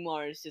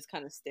Ingmar is just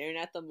kind of staring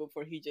at them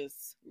before he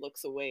just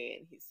looks away,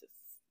 and he's just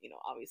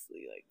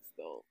obviously like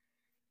still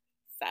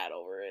sad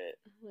over it.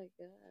 Oh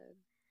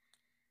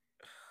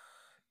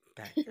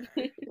my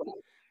god.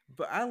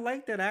 But I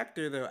like that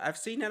actor though. I've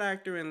seen that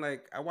actor in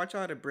like I watch a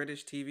lot of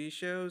British TV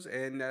shows,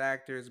 and that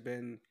actor has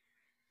been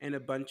in a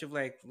bunch of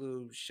like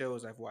little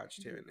shows I've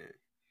watched here and there.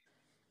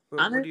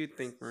 But what do you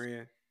think,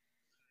 Maria?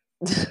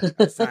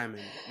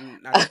 Simon,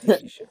 not the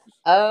TV shows.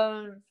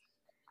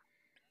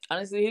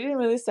 Honestly, he didn't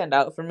really stand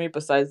out for me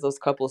besides those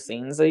couple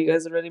scenes that you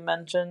guys already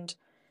mentioned.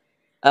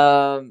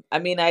 I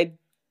mean, I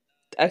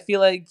feel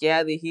like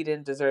that he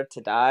didn't deserve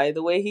to die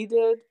the way he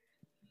did,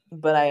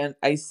 but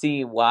I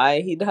see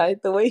why he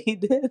died the way he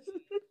did.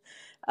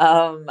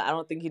 I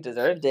don't think he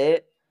deserved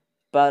it,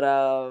 but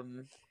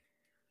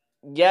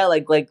yeah,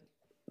 like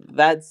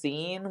that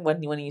scene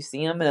when you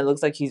see him and it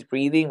looks like he's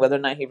breathing, whether or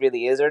not he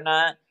really is or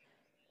not,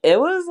 it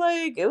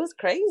was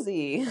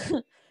crazy,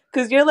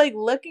 because you're like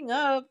looking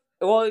up,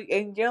 well,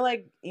 and you're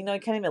like you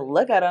can't even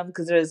look at him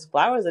because there's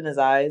flowers in his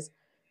eyes,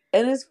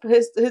 and his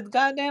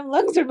goddamn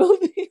lungs are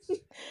moving,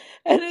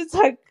 and it's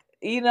like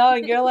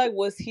and you're like,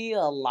 was he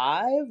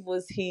alive?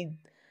 Was he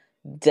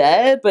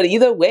dead? But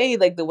either way,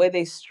 like the way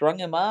they strung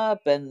him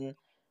up, and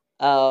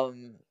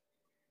um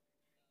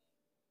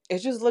it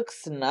just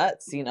looks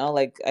nuts,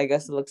 like I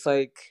guess it looks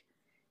like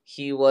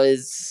he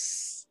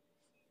was,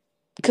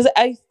 because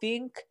I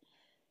think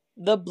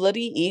the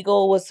bloody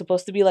eagle was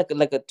supposed to be like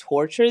a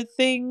torture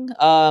thing.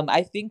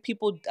 I think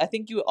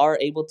you are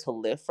able to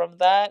live from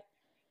that,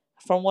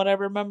 from what I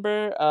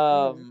remember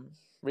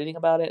reading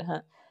about it,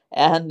 huh?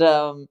 And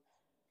but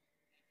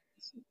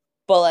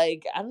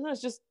like I don't know,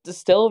 it's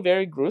still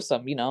very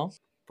gruesome.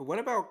 But what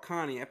about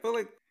Connie? I feel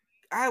like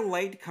I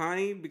liked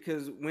Connie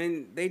because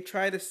when they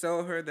tried to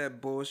sell her that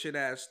bullshit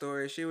ass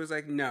story, she was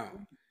like, "No,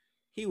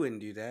 he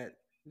wouldn't do that.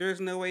 There's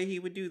no way he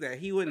would do that.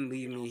 He wouldn't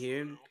leave me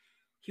here.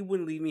 He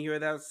wouldn't leave me here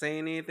without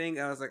saying anything."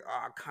 I was like,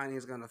 "Oh,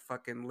 Connie's gonna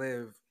fucking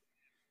live."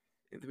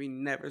 And we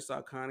never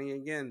saw Connie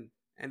again.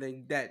 And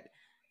then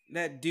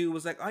that dude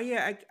was like, "Oh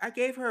yeah, I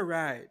gave her a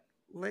ride."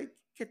 Like,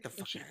 get the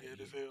fuck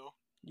out of here.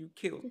 You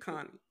killed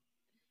Connie.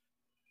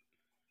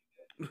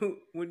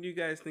 What do you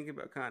guys think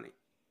about Connie?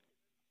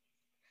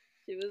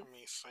 She was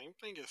same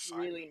thing as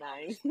Simon, really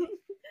nice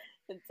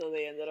until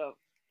they ended up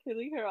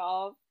killing her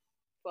off.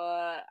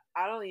 But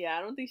I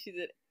don't think she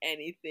did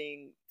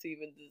anything to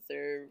even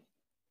deserve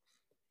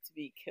to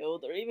be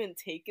killed or even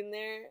taken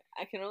there.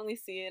 I can only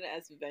see it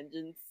as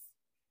vengeance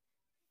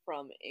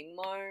from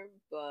Ingmar,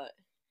 but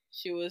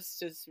she was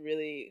just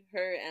really,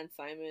 her and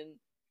Simon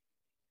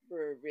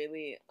were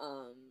really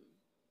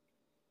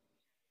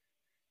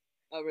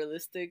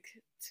realistic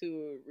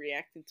to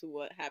reacting to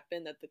what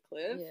happened at the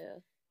cliff.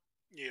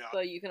 Yeah.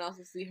 But you can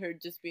also see her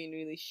just being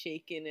really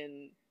shaken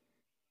and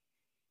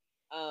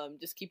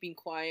just keeping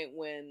quiet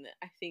when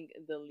I think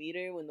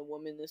when the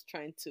woman is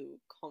trying to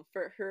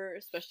comfort her,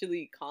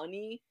 especially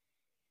Connie,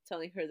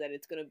 telling her that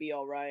it's gonna be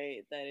all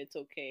right, that it's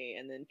okay,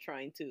 and then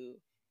trying to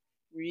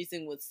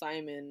reason with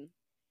Simon,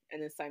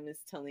 and then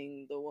Simon's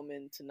telling the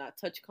woman to not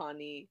touch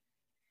Connie,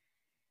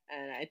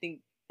 and I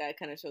think that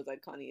kind of shows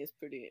that Connie is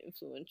pretty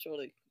influential,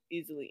 like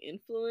easily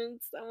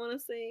influenced, I want to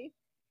say,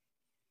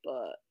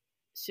 but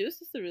she was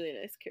just a really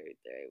nice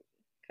character.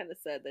 Kind of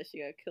sad that she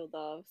got killed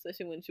off,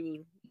 especially when she was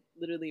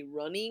literally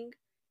running,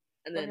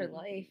 and for then her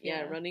life,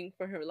 running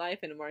for her life,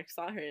 and Mark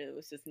saw her, and it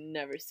was just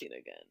never seen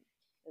again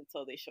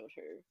until they showed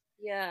her.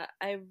 Yeah,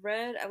 I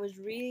was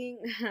reading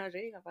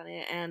up on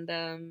it,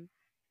 and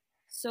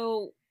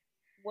so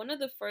one of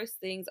the first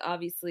things,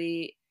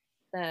 obviously,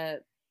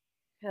 that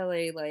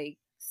Pele like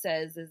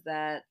says is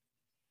that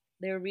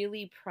they're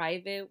really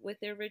private with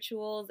their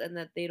rituals, and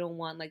that they don't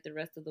want like the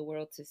rest of the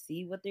world to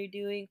see what they're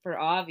doing for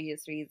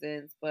obvious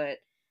reasons. But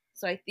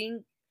so I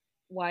think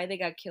why they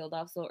got killed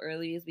off so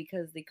early is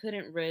because they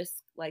couldn't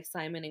risk like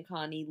Simon and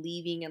Connie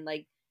leaving and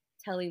like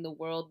telling the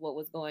world what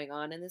was going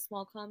on in this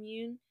small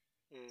commune.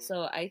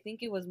 So I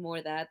think it was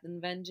more that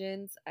than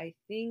vengeance. I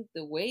think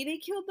the way they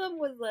killed them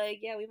was like,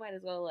 yeah, we might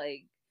as well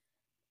like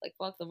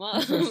fuck them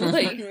up.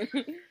 Like,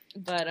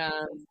 but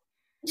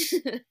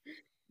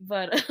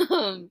but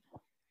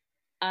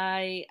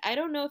I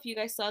don't know if you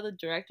guys saw the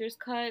director's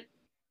cut,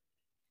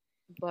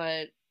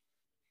 but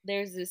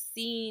there's this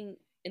scene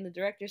in the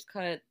director's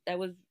cut that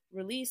was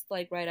released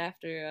like right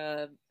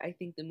after I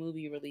think the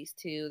movie released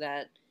too,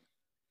 that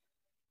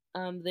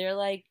they're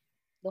like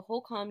the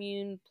whole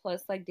commune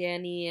plus like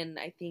Danny and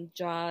I think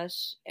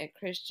Josh and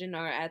Christian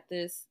are at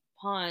this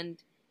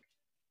pond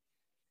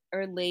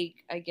or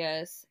lake, I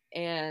guess,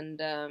 and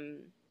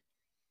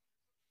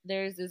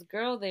there's this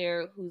girl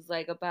there who's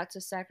like about to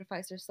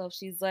sacrifice herself.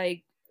 She's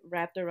like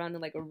wrapped around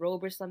in like a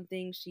robe or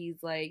something.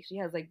 She's like she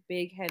has like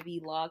big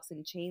heavy locks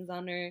and chains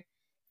on her,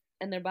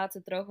 and they're about to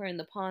throw her in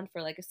the pond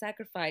for like a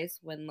sacrifice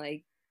when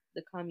like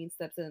the commune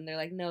steps in and they're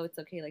like, no, it's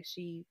okay. Like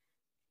she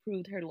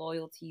proved her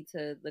loyalty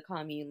to the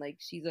commune. Like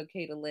she's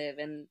okay to live.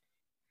 And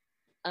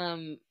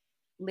um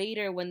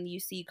later when you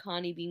see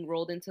Connie being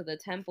rolled into the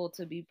temple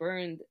to be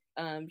burned,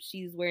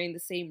 she's wearing the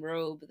same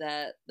robe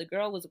that the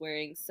girl was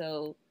wearing.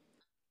 So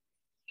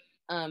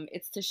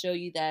it's to show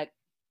you that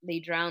they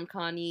drowned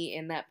Connie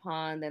in that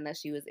pond and that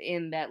she was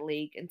in that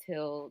lake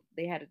until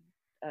they had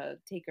to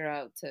take her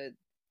out to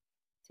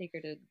take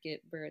her to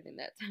get burned in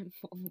that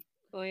temple.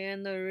 Oh yeah,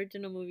 in the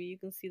original movie, you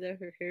can see that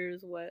her hair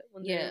is wet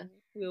when they're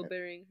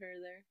wheelbarrowing her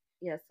there.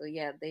 Yeah, so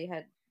yeah,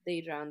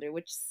 they drowned her,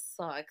 which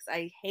sucks.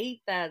 I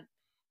hate that.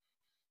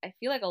 I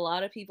feel like a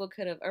lot of people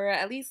could have, or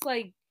at least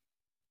like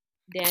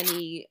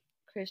Danny,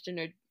 Christian,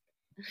 or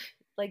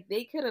like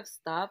they could have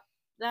stopped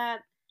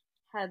that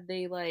had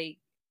they like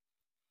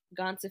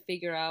gone to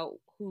figure out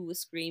who was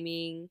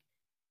screaming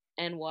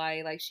and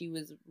why like she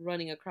was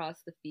running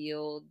across the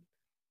field,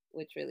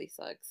 which really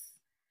sucks.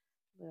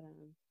 But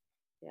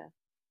yeah,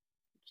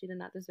 she did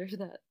not deserve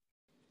that.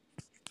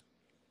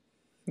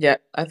 Yeah,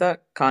 I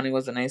thought Connie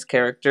was a nice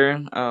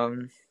character.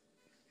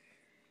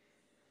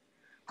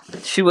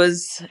 She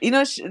was,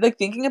 like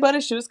thinking about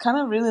it, she was kind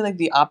of really like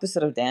the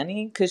opposite of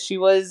Danny because she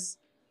was,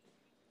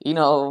 you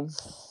know,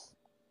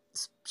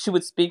 she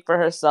would speak for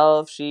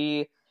herself.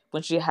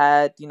 When she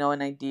had,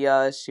 an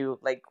idea, she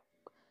like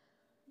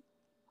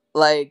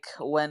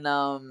when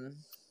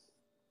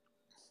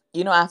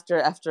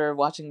after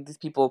watching these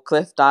people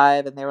cliff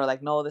dive and they were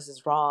like, no, this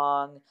is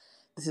wrong,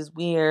 this is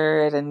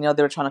weird, and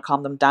they were trying to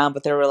calm them down,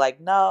 but they were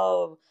like,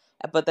 no.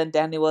 But then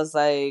Danny was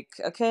like,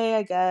 okay,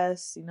 I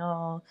guess,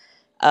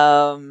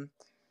 um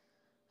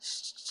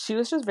she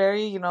was just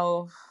very,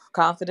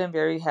 confident,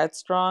 very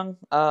headstrong.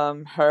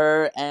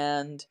 Her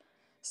and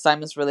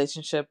Simon's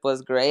relationship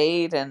was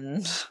great,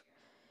 and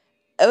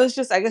it was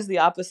just, I guess, the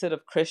opposite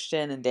of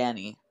Christian and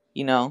Danny,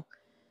 you know.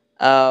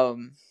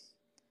 Um,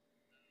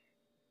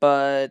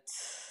 but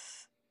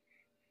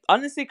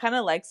honestly, kind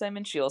of like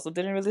Simon, she also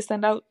didn't really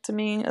stand out to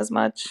me as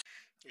much.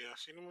 Yeah,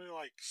 she didn't really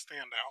like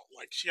stand out.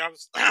 Like she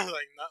obviously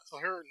like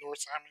not her nor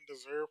Simon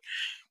deserve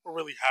what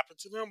really happened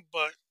to them,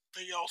 but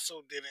they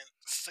also didn't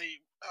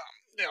say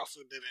they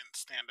also didn't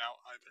stand out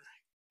either.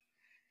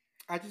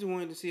 I just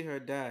wanted to see her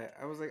die.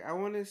 I was like, I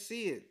want to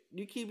see it.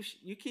 You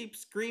keep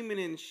screaming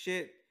and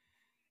shit.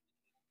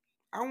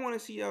 I want to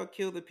see y'all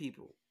kill the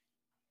people.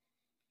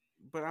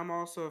 But I'm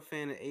also a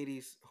fan of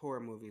 80s horror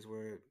movies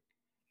where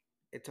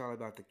it's all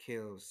about the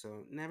kills.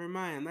 So never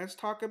mind. Let's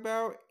talk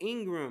about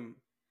Ingram,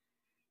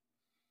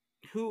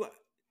 who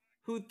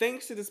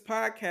thanks to this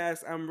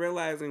podcast I'm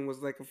realizing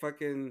was like a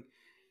fucking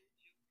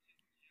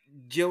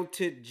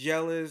jilted,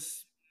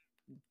 jealous,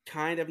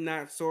 kind of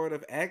not sort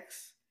of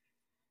ex.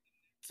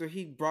 So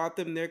he brought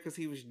them there because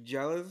he was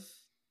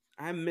jealous.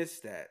 I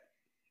missed that.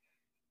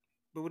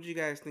 But what do you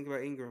guys think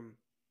about Ingram?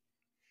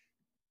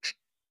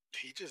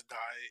 He just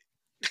died.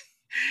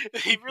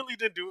 He really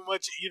didn't do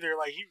much either.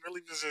 Like he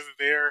really was just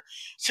there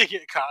to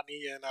get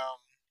Connie and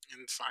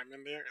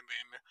Simon there, and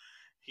then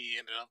he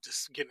ended up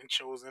just getting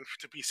chosen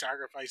to be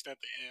sacrificed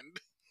at the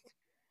end.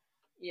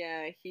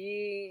 Yeah,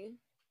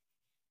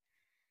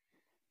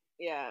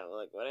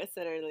 like what I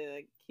said earlier,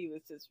 like he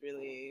was just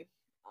really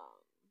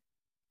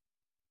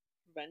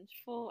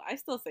vengeful. I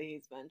still say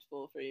he's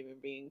vengeful for even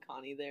bringing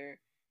Connie there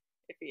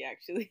if he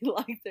actually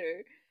liked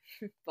her.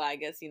 But I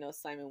guess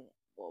Simon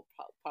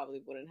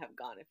probably wouldn't have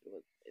gone if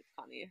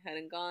Connie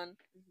hadn't gone.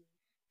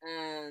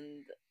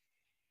 And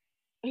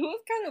it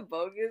was kind of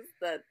bogus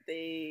that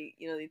they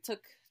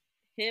took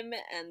him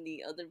and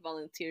the other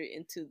volunteer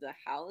into the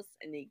house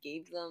and they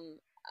gave them,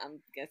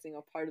 I'm guessing,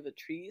 a part of a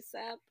tree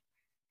sap.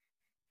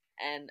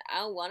 And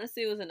I want to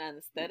say it was an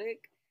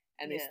anesthetic,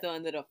 and they still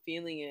ended up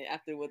feeling it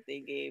after what they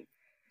gave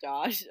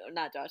Josh, or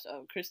not Josh,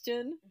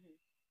 Christian.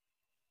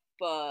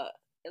 But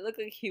it looked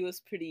like he was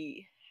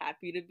pretty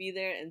happy to be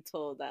there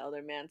until that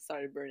other man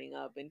started burning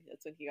up, and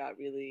that's when he got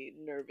really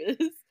nervous.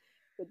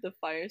 with the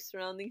fire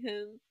surrounding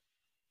him.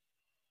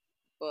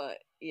 But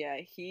yeah,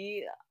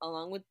 he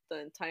along with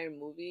the entire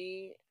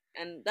movie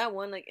and that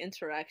one like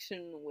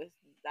interaction with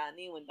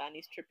Danny when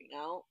Danny's tripping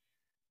out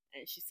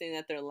and she's saying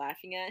that they're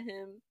laughing at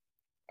him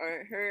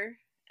or her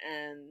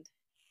and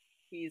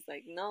he's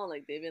like, no,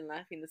 like they've been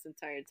laughing this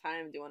entire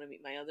time. Do you want to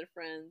meet my other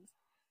friends?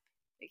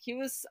 Like he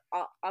was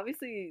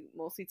obviously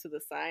mostly to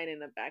the side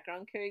and a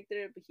background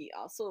character, but he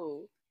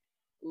also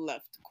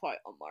left quite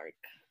a mark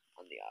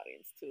on the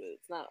audience too.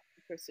 It's not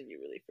a person you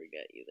really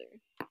forget either.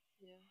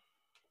 Yeah,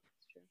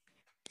 it's true.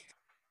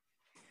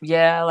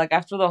 Yeah, like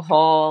after the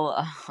whole,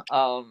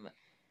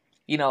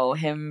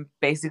 him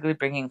basically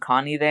bringing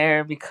Connie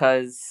there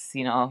because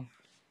he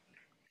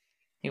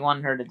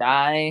wanted her to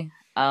die.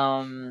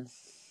 I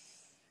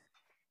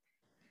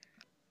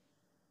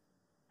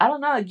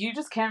don't know. Like you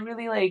just can't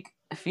really like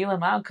feel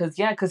him out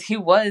because he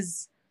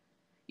was,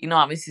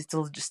 obviously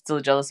still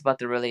jealous about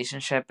the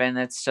relationship, and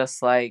it's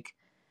just like,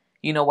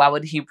 why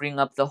would he bring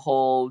up the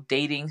whole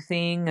dating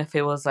thing if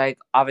it was like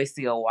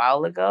obviously a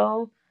while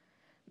ago,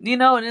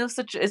 And it was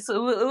such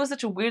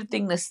a weird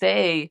thing to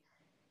say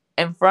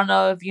in front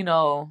of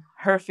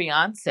her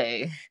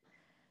fiance,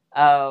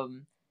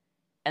 um,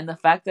 and the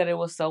fact that it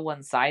was so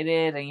one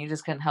sided, and you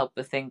just couldn't help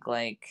but think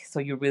like, so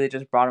you really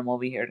just brought him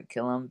over here to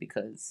kill him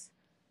because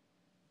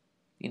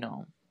you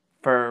know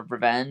for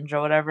revenge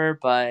or whatever,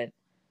 but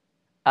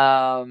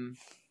um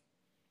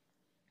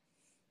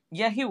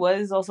yeah, he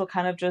was also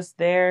kind of just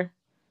there.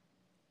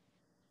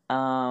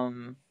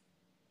 um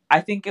I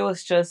think it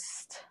was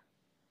just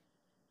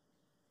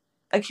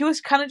like he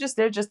was kind of just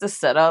there just to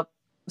set up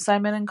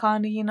Simon and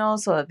Connie,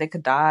 so that they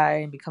could die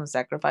and become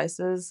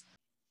sacrifices.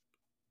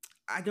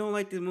 I don't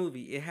like the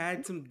movie. It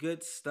had some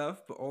good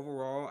stuff, but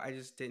overall, I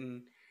just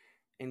didn't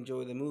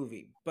enjoy the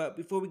movie. But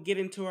before we get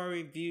into our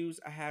reviews,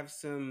 I have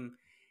some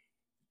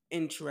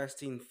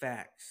interesting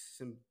facts,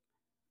 some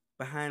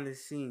behind the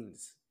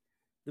scenes.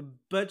 The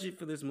budget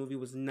for this movie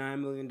was $9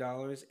 million,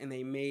 and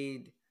they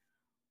made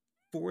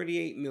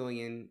 48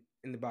 million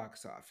in the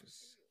box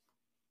office.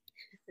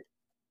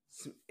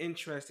 Some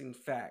interesting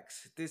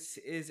facts. This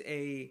is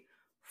a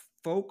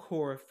folk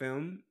horror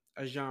film,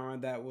 a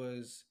subgenre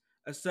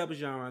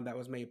that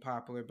was made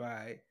popular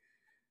by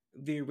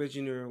the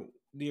original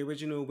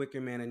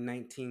Wicker Man in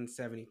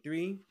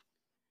 1973.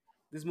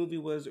 This movie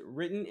was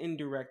written and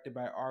directed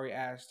by Ari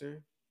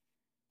Aster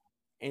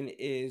and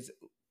is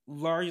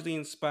largely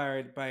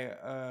inspired by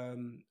a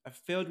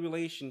failed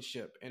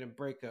relationship and a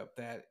breakup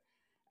that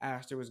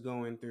Aster was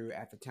going through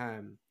at the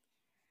time,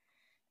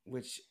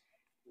 which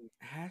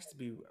has to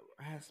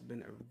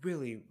been a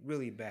really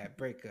really bad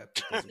breakup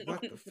because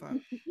what the fuck.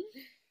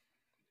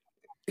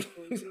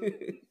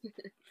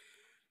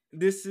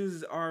 This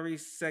is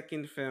Ari's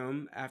second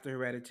film after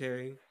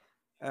Hereditary.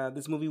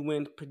 This movie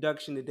went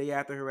production the day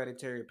after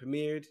Hereditary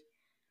premiered.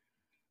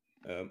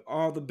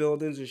 All the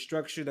buildings and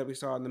structure that we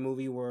saw in the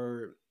movie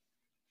were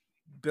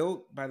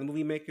built by the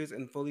movie makers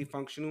and fully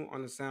functional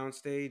on the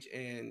soundstage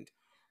and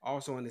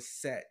also on the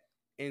set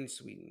in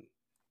Sweden.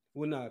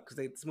 Well, no, because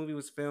this movie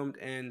was filmed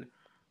in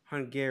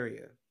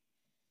Hungary.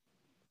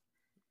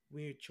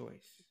 Weird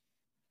choice.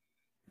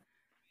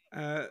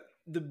 Uh,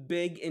 the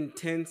big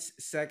intense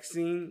sex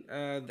scene.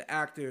 The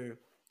actor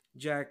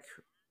Jack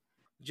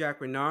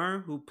Jack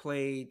Renard, who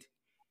played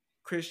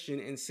Christian,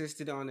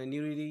 insisted on the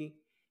nudity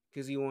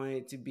because he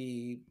wanted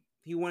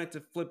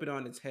to flip it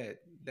on its head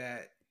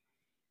that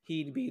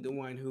he'd be the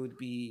one who'd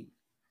be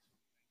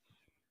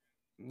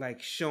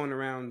like shown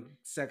around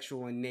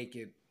sexual and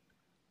naked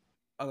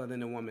other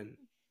than a woman.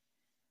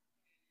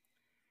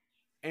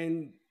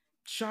 And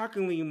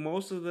shockingly,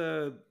 most of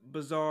the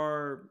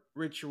bizarre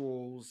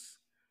rituals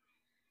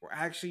were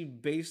actually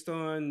based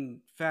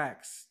on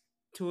facts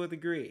to a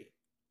degree.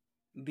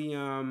 The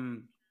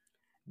um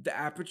the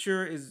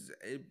aperture is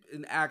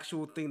an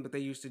actual thing that they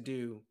used to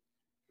do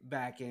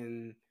back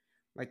in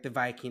like the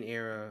Viking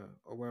era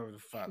or wherever the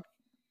fuck.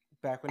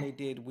 Back when they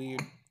did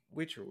weird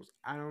rituals.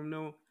 I don't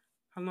know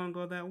how long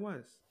ago that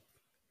was.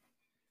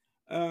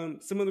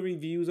 Some of the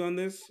reviews on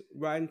this,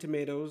 Rotten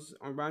Tomatoes,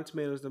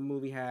 the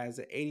movie has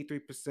an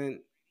 83%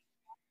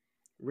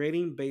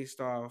 rating based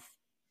off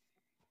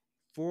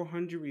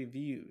 400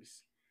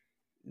 reviews.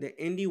 The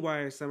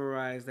IndieWire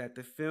summarized that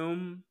the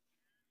film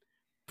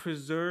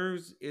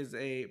preserves is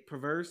a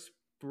perverse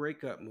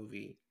breakup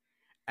movie,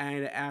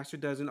 and Astor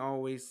doesn't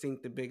always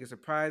sink the biggest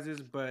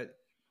surprises, but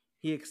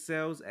he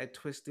excels at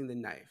twisting the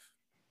knife.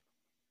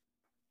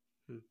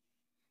 Hmm.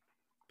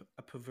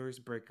 A perverse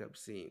breakup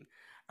scene.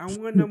 I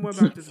want to know more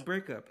about this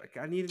breakup. Like,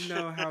 I need to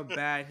know how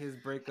bad his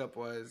breakup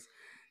was.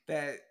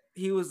 That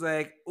he was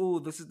like, "Oh,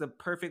 this is the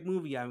perfect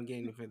movie I'm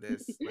getting for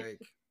this."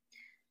 Like,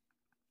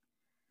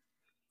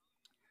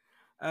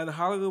 the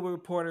Hollywood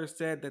Reporter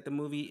said that the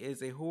movie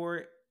is a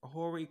horror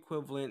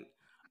equivalent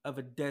of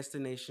a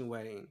destination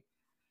wedding,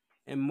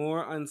 and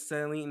more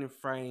unsettling and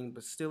frightening,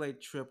 but still a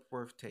trip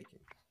worth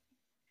taking.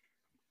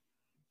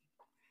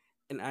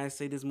 And I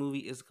say this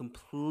movie is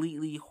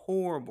completely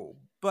horrible,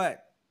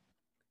 but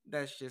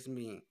that's just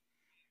me.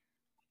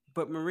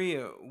 But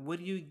Maria, what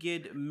do you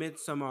get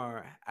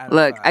Midsommar out of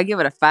Look, I five? give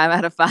it a 5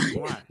 out of 5.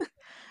 Why?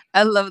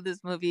 I love this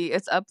movie.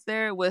 It's up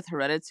there with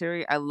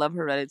Hereditary. I love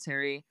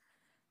Hereditary.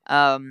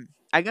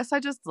 I guess I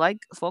just like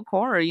folk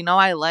horror.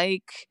 I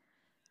like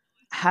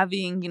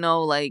having,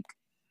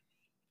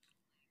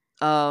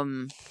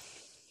 um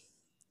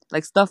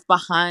like stuff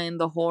behind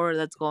the horror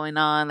that's going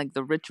on, like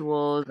the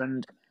rituals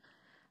and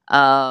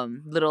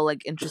little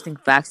like interesting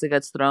facts that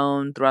gets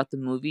thrown throughout the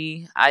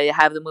movie. I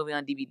have the movie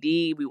on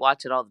DVD. We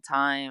watch it all the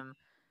time.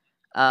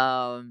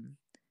 Um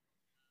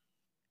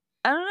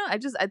I don't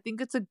know. I think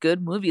it's a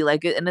good movie.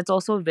 Like it, and it's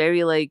also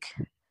very like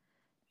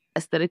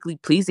aesthetically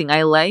pleasing.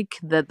 I like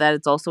that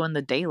it's also in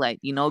the daylight,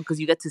 because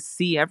you get to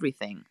see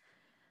everything.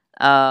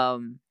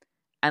 Um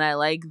and I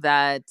like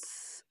that,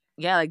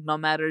 yeah, like no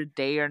matter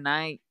day or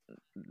night,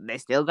 they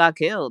still got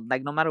killed,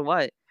 like no matter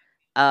what.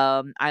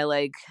 I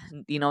like,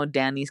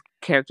 Danny's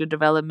character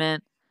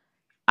development.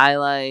 I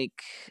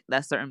like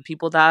that certain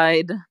people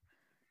died.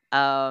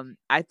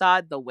 I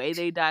thought the way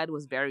they died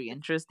was very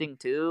interesting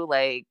too.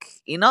 Like,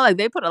 like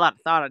they put a lot of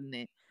thought in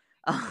it.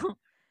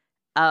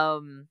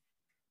 um,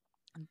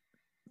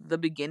 the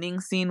beginning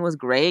scene was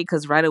great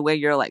because right away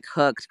you're like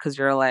hooked because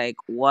you're like,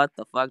 what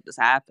the fuck just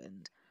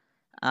happened?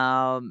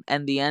 And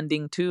the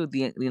ending too.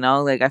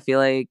 Like I feel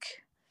like,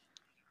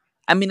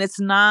 I mean, it's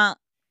not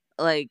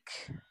like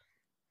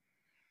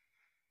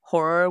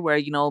horror where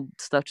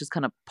stuff just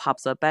kind of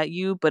pops up at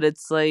you, but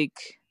it's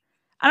like,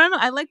 I don't know.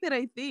 I like that.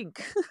 I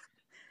think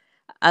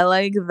I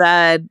like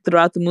that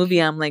throughout the movie.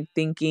 I'm like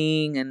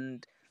thinking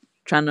and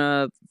trying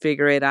to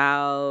figure it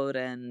out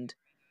and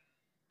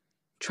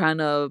trying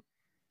to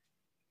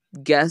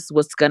guess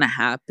what's gonna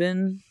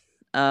happen.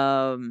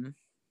 Um,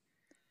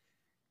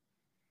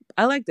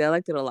 I liked it. I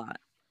liked it a lot.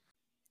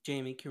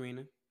 Jamie,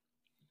 Karina.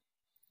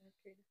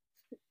 Okay.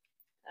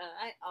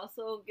 I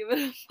also give it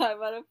a 5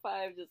 out of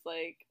 5. Just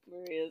like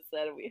Maria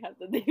said, we have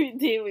the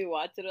DVD. We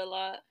watch it a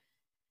lot.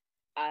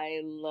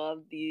 I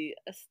love the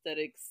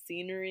aesthetic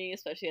scenery,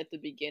 especially at the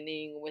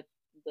beginning with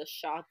the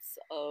shots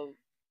of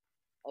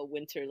a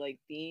winter like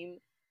theme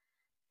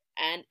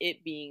and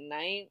it being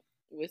night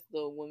with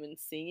the woman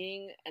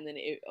singing, and then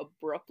it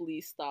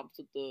abruptly stops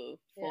with the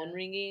phone Yeah.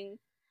 ringing,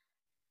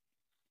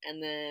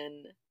 and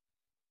then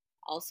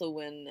also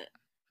when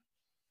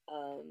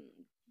um,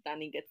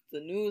 Danny gets the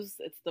news,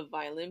 it's the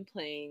violin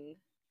playing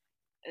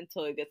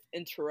until it gets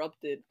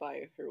interrupted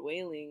by her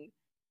wailing,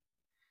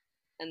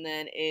 and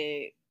then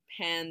it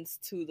pans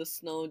to the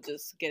snow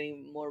just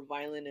getting more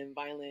violent and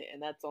violent,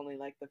 and that's only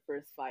like the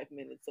first 5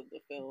 minutes of the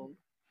film.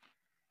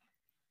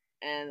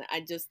 And I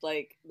just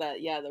like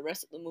that. Yeah, the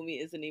rest of the movie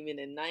isn't even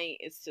at night;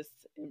 it's just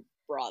in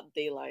broad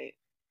daylight,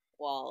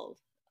 while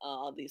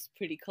all these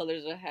pretty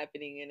colors are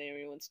happening, and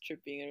everyone's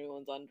tripping,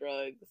 everyone's on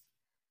drugs,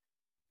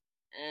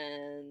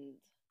 and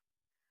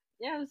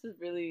yeah, this is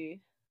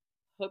really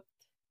hooked.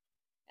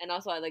 And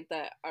also, I like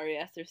that Ari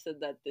Aster said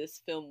that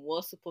this film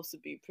was supposed to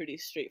be pretty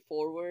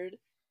straightforward.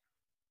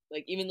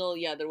 Like, even though,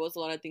 yeah, there was a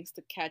lot of things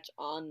to catch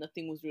on,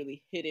 nothing was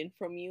really hidden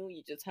from you.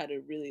 You just had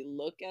to really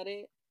look at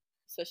it,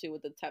 especially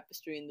with the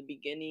tapestry in the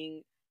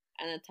beginning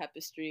and the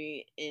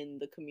tapestry in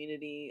the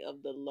community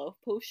of the love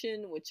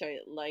potion, which I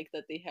like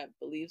that they have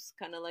beliefs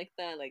kind of like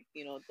that. Like,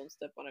 don't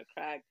step on a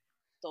crack,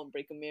 don't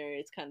break a mirror.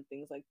 It's kind of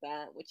things like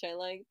that, which I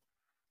liked.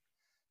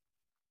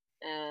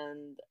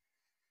 And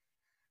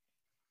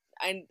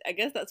I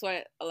guess that's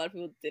why a lot of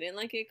people didn't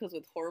like it, because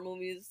with horror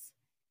movies,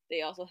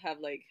 they also have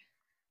like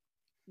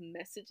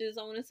messages,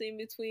 I want to say, in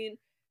between,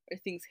 or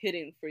things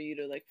hidden for you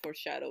to like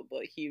foreshadow.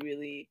 But he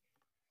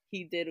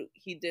did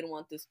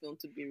want this film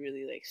to be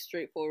really like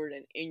straightforward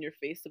and in your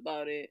face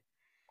about it,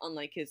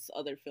 unlike his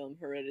other film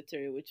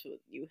Hereditary, which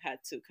you had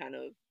to kind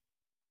of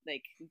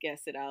like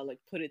guess it out, like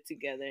put it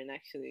together and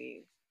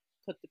actually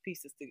put the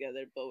pieces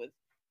together. But with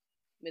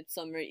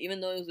Midsummer,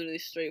 even though it was really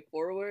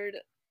straightforward,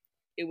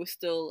 it was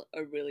still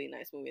a really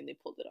nice movie, and they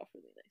pulled it off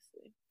really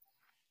nicely.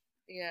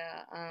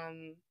 Yeah,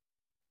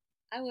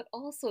 I would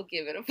also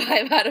give it a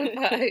 5 out of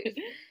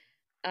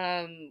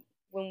 5.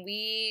 When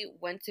we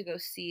went to go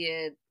see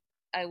it,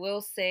 I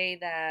will say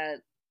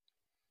that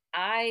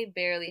I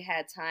barely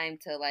had time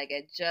to like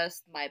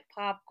adjust my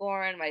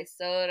popcorn, my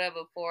soda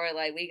before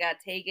like we got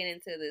taken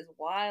into this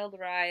wild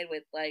ride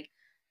with like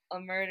a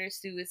murder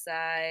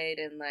suicide,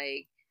 and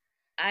like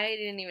I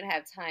didn't even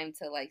have time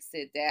to like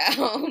sit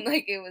down.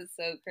 Like it was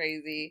so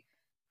crazy.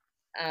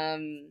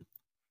 Um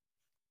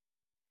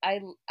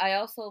I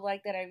also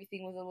like that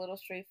everything was a little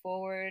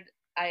straightforward.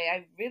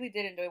 I really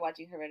did enjoy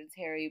watching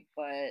Hereditary,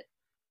 but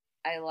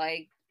I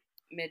like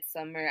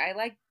Midsummer. I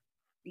like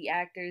the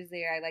actors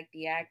there. I like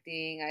the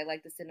acting. I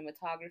like the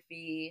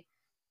cinematography.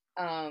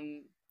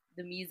 Um,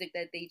 the music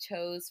that they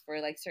chose for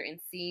like certain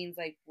scenes,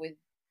 like with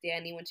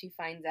Danny when she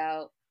finds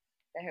out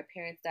that her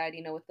parents died,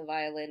 with the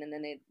violin, and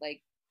then it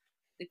like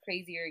the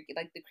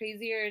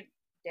crazier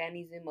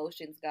Danny's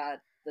emotions got,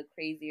 the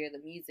crazier the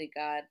music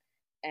got,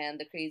 and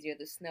the crazier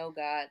the snow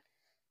got,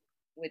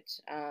 which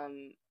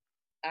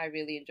I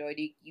really enjoyed.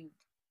 You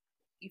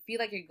feel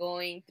like you're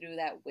going through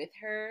that with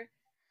her.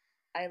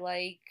 I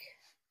like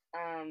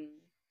um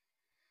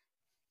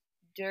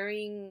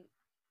during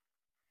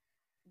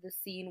the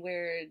scene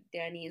where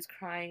Danny is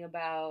crying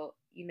about,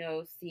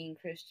 seeing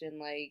Christian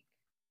like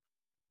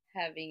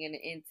having an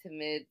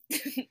intimate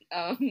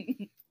um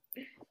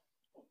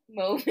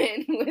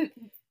moment with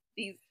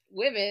these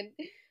women,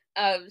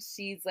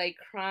 she's like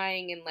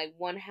crying in like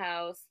one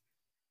house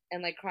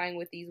and like crying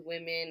with these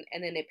women,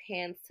 and then it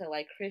pans to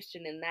like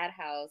Christian in that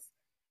house,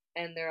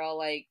 and they're all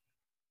like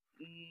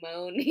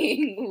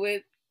moaning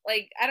with,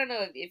 like, I don't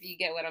know if you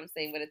get what I'm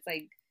saying, but it's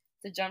like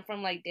to jump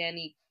from like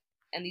Danny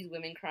and these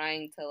women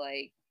crying to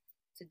like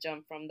to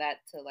jump from that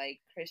to like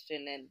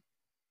Christian and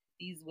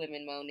these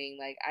women moaning.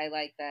 Like I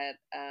like that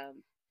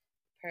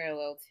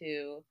parallel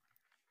too.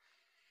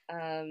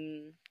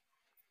 Um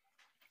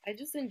I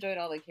just enjoyed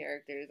all the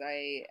characters.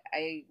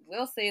 I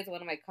will say it's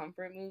one of my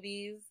comfort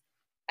movies.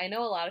 I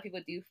know a lot of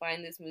people do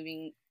find this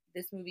movie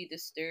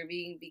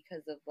disturbing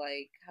because of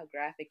like how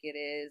graphic it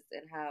is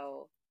and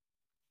how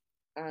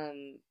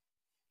um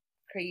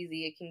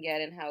crazy it can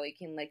get and how it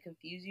can like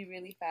confuse you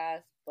really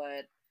fast.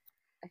 But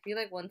I feel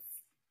like once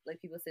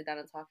like people sit down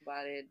and talk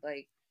about it,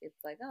 like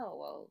it's like, oh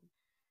well,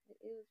 it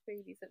was a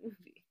pretty decent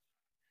movie.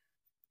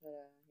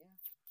 But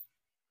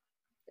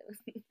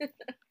yeah.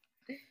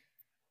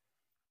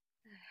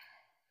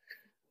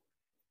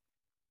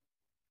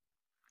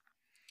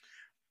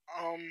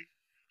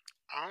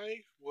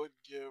 I would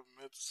give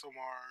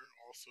Midsommar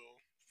also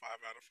 5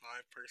 out of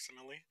 5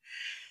 personally.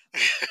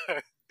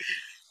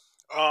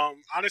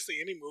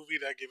 Honestly, any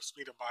movie that gives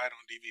me to buy it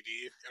on DVD,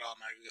 it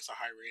automatically gets a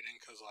high rating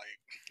because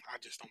like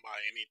I just don't buy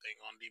anything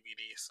on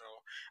DVD, so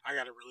I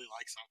gotta really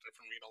like something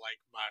for me to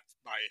like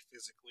buy it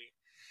physically.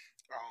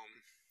 Um,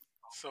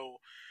 so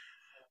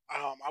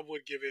I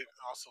would give it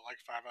also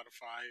like 5 out of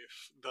 5.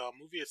 The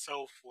movie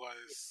itself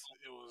was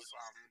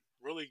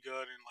really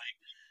good and like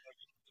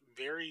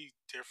very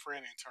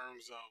different in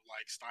terms of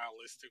like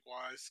stylistic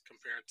wise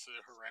compared to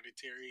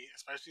Hereditary,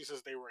 especially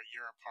since they were a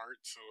year apart.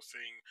 So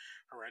seeing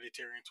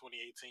Hereditary in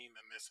 2018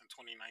 and this in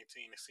 2019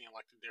 and seeing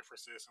like the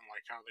differences and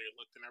like how they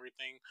looked and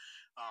everything,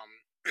 um,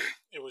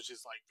 it was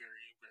just like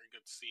very very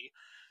good to see.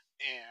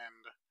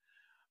 And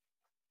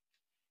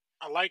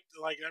I liked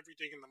like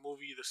everything in the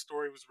movie. The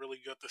story was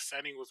really good. The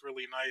setting was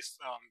really nice.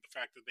 The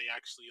fact that they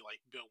actually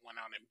like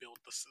went out and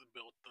built the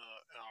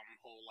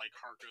whole like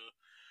Harka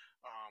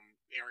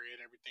area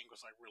and everything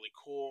was like really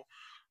cool.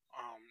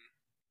 Um,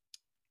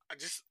 I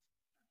just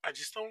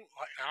don't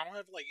like I don't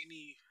have like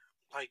any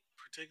like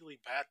particularly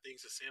bad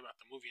things to say about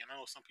the movie. And I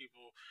know some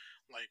people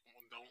like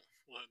don't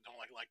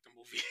like the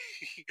movie,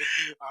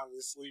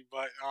 obviously,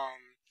 but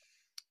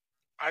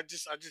I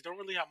just don't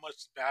really have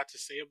much bad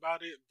to say about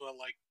it. But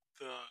like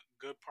the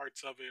good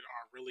parts of it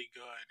are really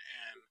good,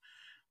 and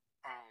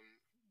um,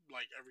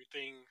 like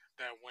everything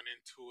that went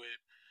into it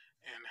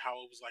and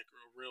how it was like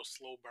a real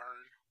slow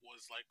burn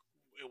was like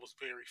it was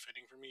very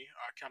fitting for me.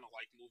 I kind of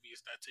like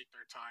movies that take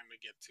their time to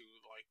get to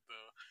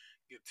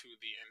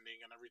the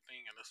ending and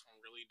everything, and this one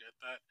really did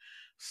that.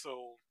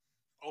 So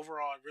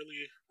overall, I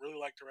really really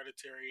liked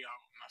Hereditary.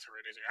 Not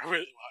Hereditary.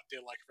 I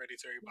did like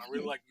Hereditary, but I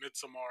really like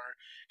Midsommar,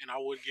 and I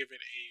would give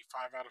it a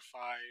 5 out of 5.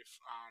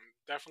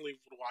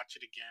 Definitely would watch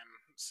it again.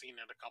 Seen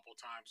it a couple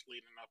times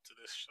leading up to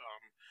this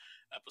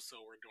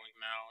episode we're doing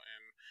now,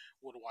 and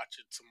would watch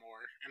it some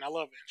more. And I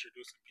love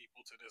introducing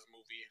people to this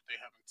movie if they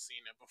haven't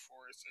seen it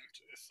before. It's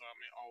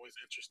always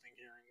interesting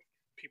hearing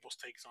people's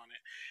takes on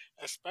it,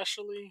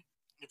 especially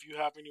if you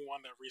have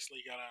anyone that recently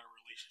got out of a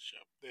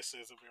relationship. This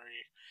is a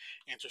very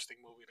interesting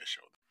movie to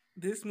show them.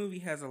 This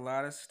movie has a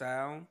lot of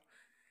style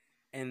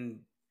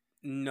and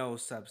no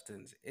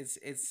substance. It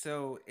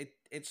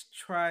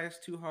tries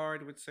too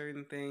hard with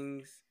certain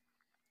things,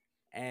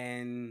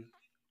 and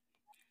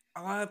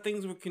a lot of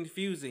things were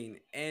confusing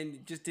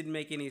and just didn't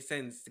make any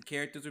sense. The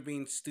characters were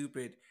being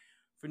stupid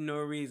for no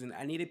reason.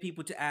 I needed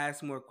people to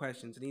ask more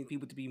questions. I needed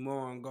people to be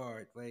more on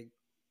guard. Like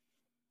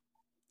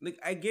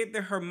I get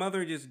that her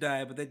mother just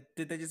died, but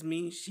did that just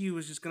mean she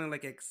was just gonna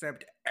like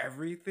accept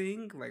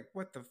everything? Like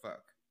what the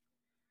fuck?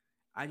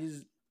 I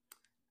just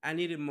I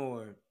needed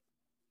more.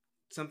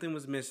 Something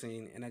was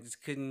missing, and I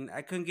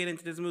couldn't get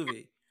into this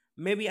movie.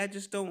 Maybe I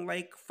just don't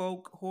like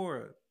folk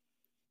horror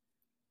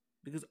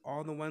because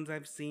all the ones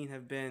I've seen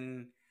have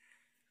been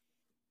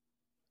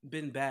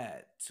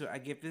bad. So I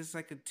give this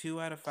like a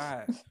 2 out of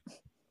 5.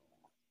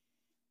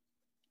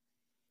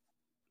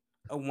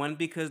 A 1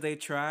 because they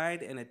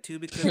tried, and a 2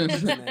 because it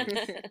was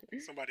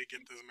nice. Somebody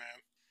get this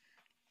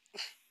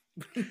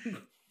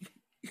man.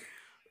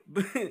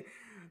 but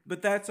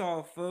but that's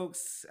all,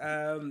 folks.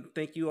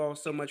 Thank you all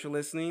so much for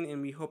listening,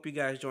 and we hope you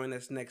guys join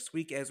us next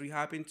week as we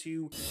hop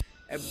into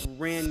a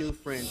brand new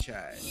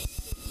franchise.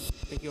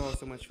 Thank you all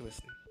so much for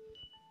listening.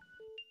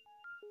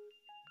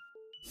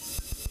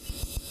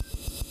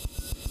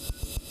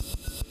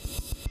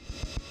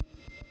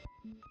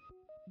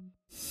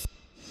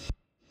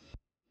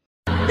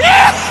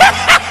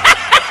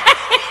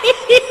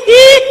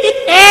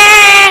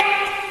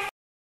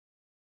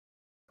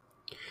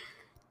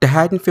 The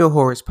Haddonfield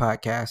Horrors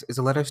podcast is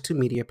a Letters to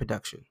Media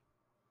production.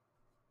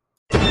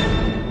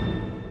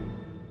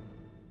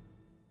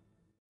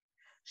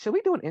 Should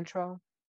we do an intro?